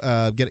quoted,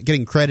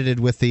 getting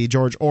credited with the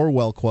George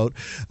Orwell quote.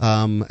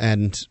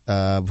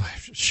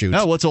 Shoot.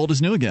 Oh, what's old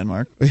is new again,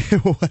 Mark.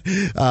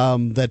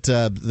 That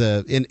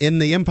in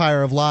the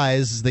empire of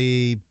lies,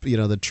 the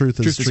truth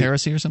is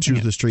heresy or something.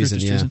 Truth is treason.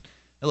 Truth is treason.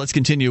 Let's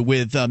continue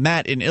with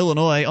Matt in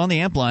Illinois on the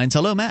amp lines.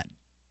 Hello, Matt.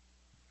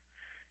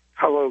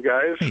 Hello,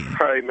 guys. Hey.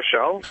 Hi,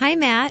 Michelle. Hi,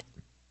 Matt.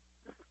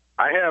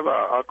 I have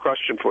a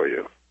question for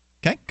you.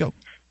 Okay, go.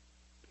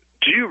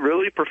 Do you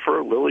really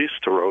prefer lilies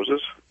to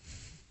roses?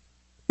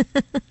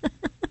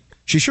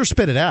 She sure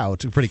spit it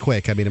out pretty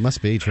quick. I mean, it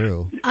must be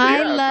true.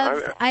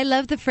 I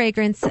love the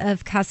fragrance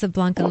of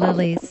Casablanca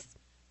lilies,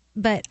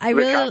 but I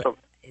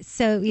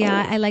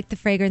like the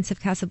fragrance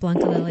of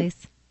Casablanca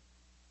lilies.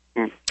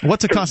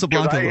 What's a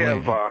Casablanca lily?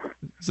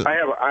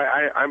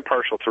 I'm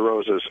partial to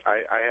roses.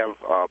 I have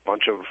a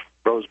bunch of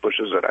rose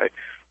bushes that I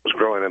was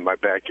growing in my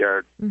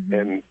backyard,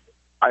 and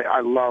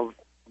I love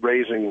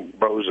raising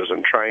roses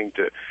and trying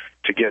to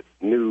get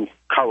new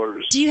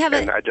colors. Do you have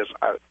any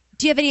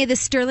of the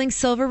sterling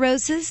silver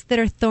roses that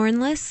are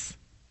thornless?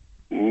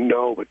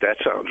 No, but that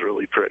sounds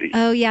really pretty.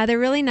 Oh, yeah, they're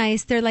really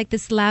nice. They're like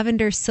this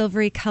lavender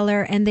silvery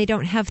color, and they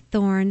don't have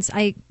thorns.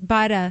 I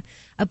bought a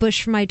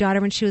bush for my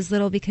daughter when she was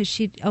little because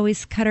she'd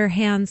always cut her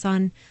hands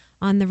on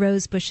the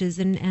rose bushes,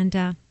 and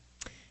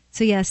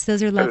so yes,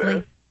 those are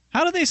lovely.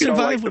 How do they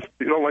survive?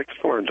 You don't like the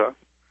thorns, huh?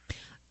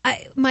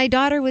 My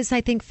daughter was,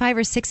 I think, 5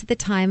 or 6 at the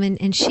time,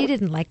 and she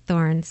didn't like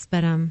thorns,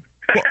 but aren't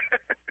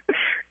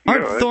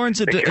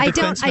thorns a defense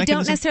mechanism? I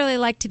don't necessarily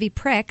like to be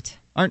pricked.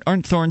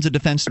 Aren't thorns a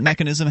defense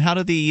mechanism? How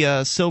do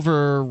the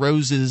silver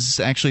roses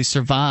actually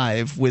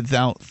survive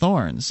without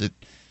thorns?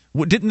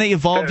 Didn't they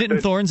evolve?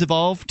 Didn't thorns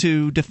evolve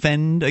to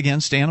defend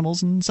against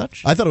animals and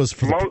such? I thought it was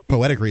for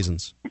poetic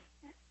reasons.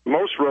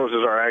 Most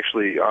roses are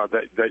actually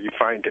that you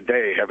find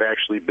today have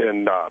actually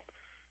been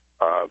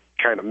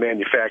kind of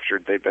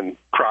manufactured. They've been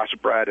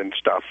crossbred and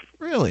stuff.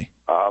 Really?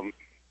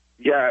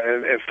 Yeah.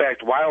 In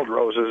fact, wild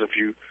roses, if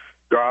you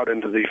go out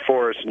into the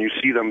forest and you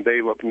see them,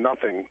 they look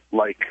nothing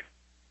like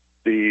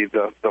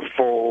the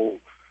full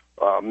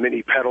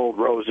mini petaled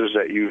roses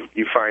that you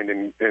find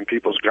in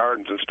people's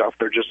gardens and stuff.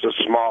 They're just a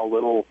small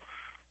little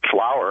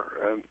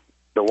flower, and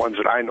the ones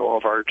that I know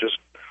of are just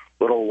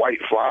little white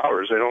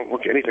flowers. They don't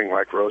look anything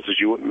like roses.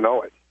 You wouldn't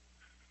know it.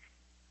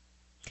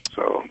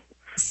 So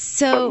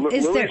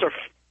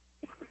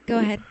go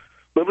ahead.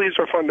 Lilies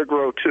are fun to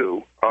grow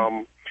too.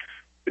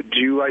 Do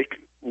you like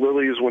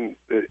lilies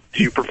do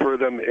you prefer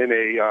them in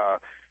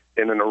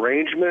an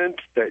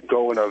arrangement that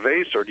go in a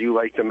vase, or do you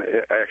like them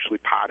actually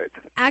potted?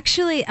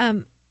 Actually,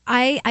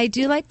 I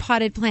do like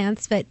potted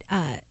plants, but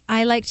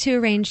I like to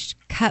arrange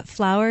cut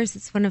flowers.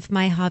 It's one of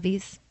my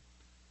hobbies.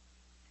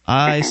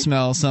 I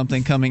smell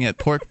something coming at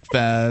Pork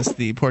Fest,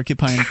 the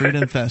Porcupine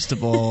Freedom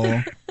Festival.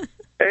 Hey,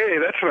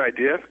 that's an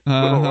idea.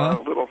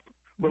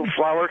 Little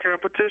flower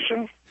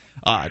competition.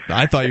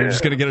 I thought you were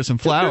just going to get her some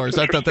flowers.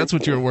 I thought that's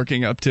what you were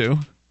working up to.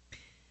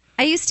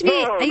 I used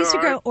to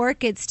grow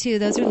orchids too.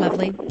 Those are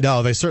lovely.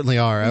 No, they certainly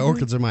are.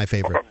 Orchids are my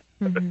favorite.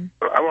 Well,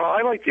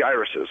 I like the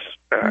irises.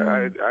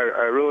 I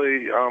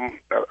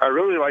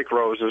really like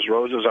roses.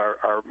 Roses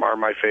are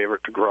my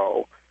favorite to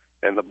grow,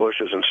 and the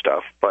bushes and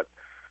stuff. But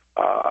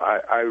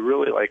I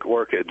really like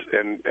orchids.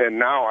 And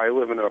now I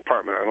live in an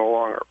apartment. I no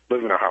longer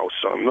live in a house,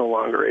 so I'm no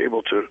longer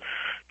able to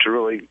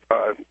really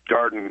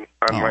garden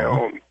on my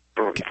own.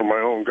 For my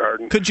own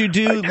garden. Could you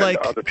do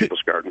other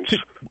people's gardens?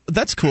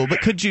 That's cool,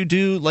 but could you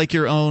do like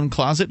your own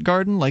closet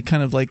garden, like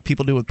kind of like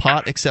people do with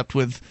pot, except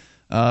with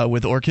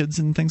orchids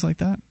and things like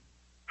that?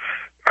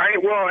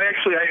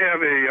 Actually, I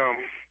have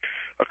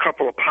a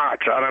couple of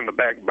pots out on the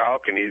back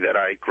balcony that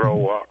I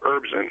grow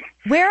herbs in.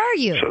 Where are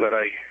you?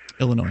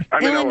 Illinois.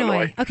 I'm in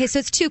Illinois. Okay, so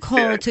it's too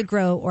cold to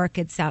grow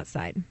orchids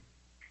outside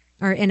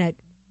or in a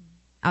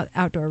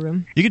outdoor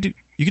room. You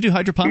could do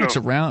hydroponics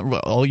around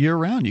all year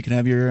round. You can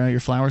have your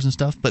flowers and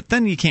stuff, but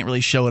then you can't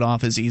really show it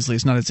off as easily.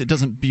 It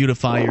doesn't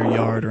beautify your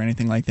yard or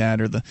anything like that,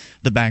 or the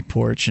back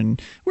porch.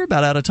 And we're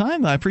about out of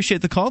time. I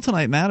appreciate the call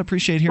tonight, Matt.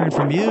 Appreciate hearing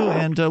from you.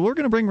 And we're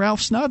going to bring Ralph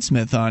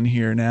Snodsmith on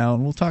here now,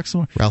 and we'll talk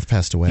some more. Ralph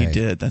passed away. He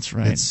did. That's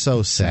right. It's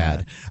so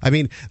sad. I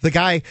mean, the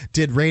guy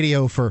did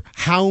radio for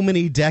how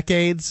many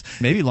decades?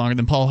 Maybe longer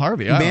than Paul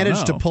Harvey.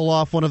 Managed to pull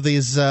off one of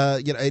these.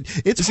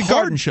 It's a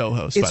garden show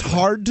host. It's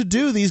hard to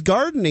do these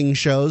gardening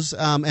shows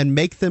and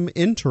make make them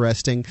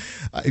interesting.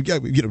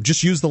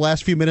 Just use the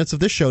last few minutes of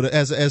this show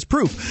as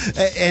proof.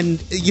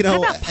 And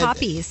how about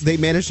poppies? They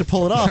managed to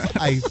pull it off.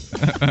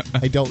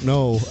 I don't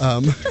know.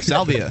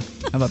 Salvia.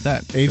 How about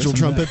that? Angel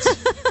trumpets.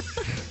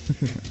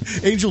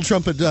 Angel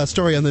trumpet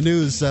story on the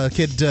news.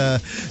 Kid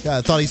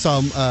thought he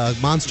saw a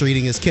monster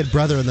eating his kid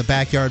brother in the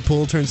backyard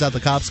pool. Turns out the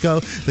cops go.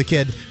 The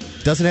kid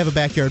doesn't have a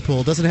backyard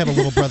pool, doesn't have a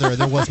little brother, and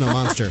there was no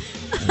monster.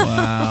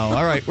 Wow.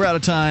 All right, we're out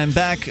of time.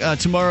 Back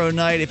tomorrow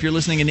night. If you're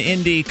listening in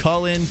Indy,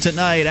 call in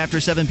tonight after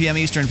 7 p.m.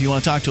 Eastern if you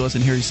want to talk to us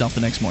and hear yourself the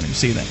next morning.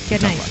 See you then.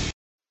 Good night.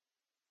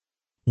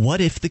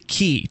 What if the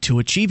key to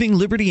achieving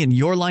liberty in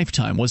your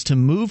lifetime was to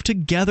move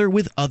together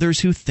with others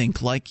who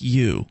think like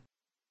you?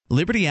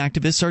 Liberty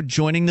activists are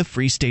joining the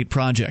Free State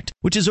Project,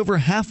 which is over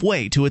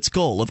halfway to its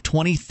goal of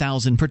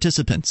 20,000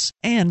 participants.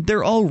 And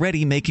they're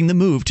already making the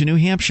move to New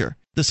Hampshire.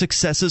 The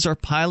successes are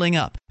piling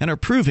up and are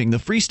proving the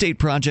Free State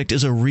Project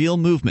is a real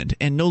movement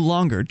and no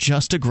longer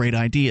just a great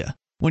idea.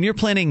 When you're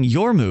planning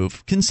your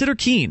move, consider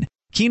Keene.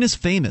 Keene is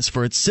famous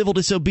for its civil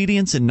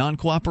disobedience and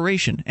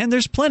non-cooperation, and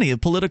there's plenty of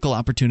political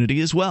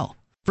opportunity as well.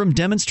 From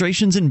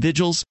demonstrations and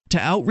vigils to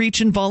outreach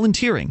and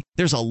volunteering,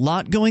 there's a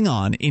lot going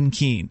on in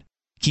Keene.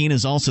 Keene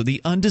is also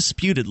the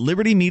undisputed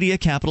liberty media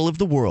capital of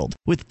the world,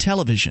 with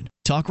television,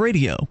 talk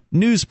radio,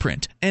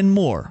 newsprint, and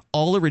more,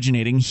 all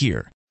originating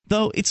here.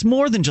 Though it's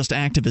more than just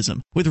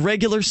activism, with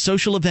regular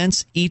social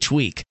events each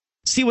week.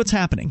 See what's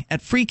happening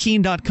at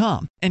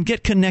freekeene.com and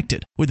get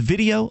connected with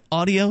video,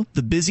 audio,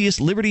 the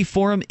busiest Liberty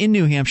Forum in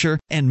New Hampshire,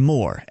 and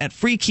more at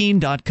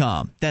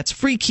freekeene.com. That's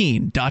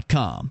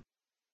freekeene.com.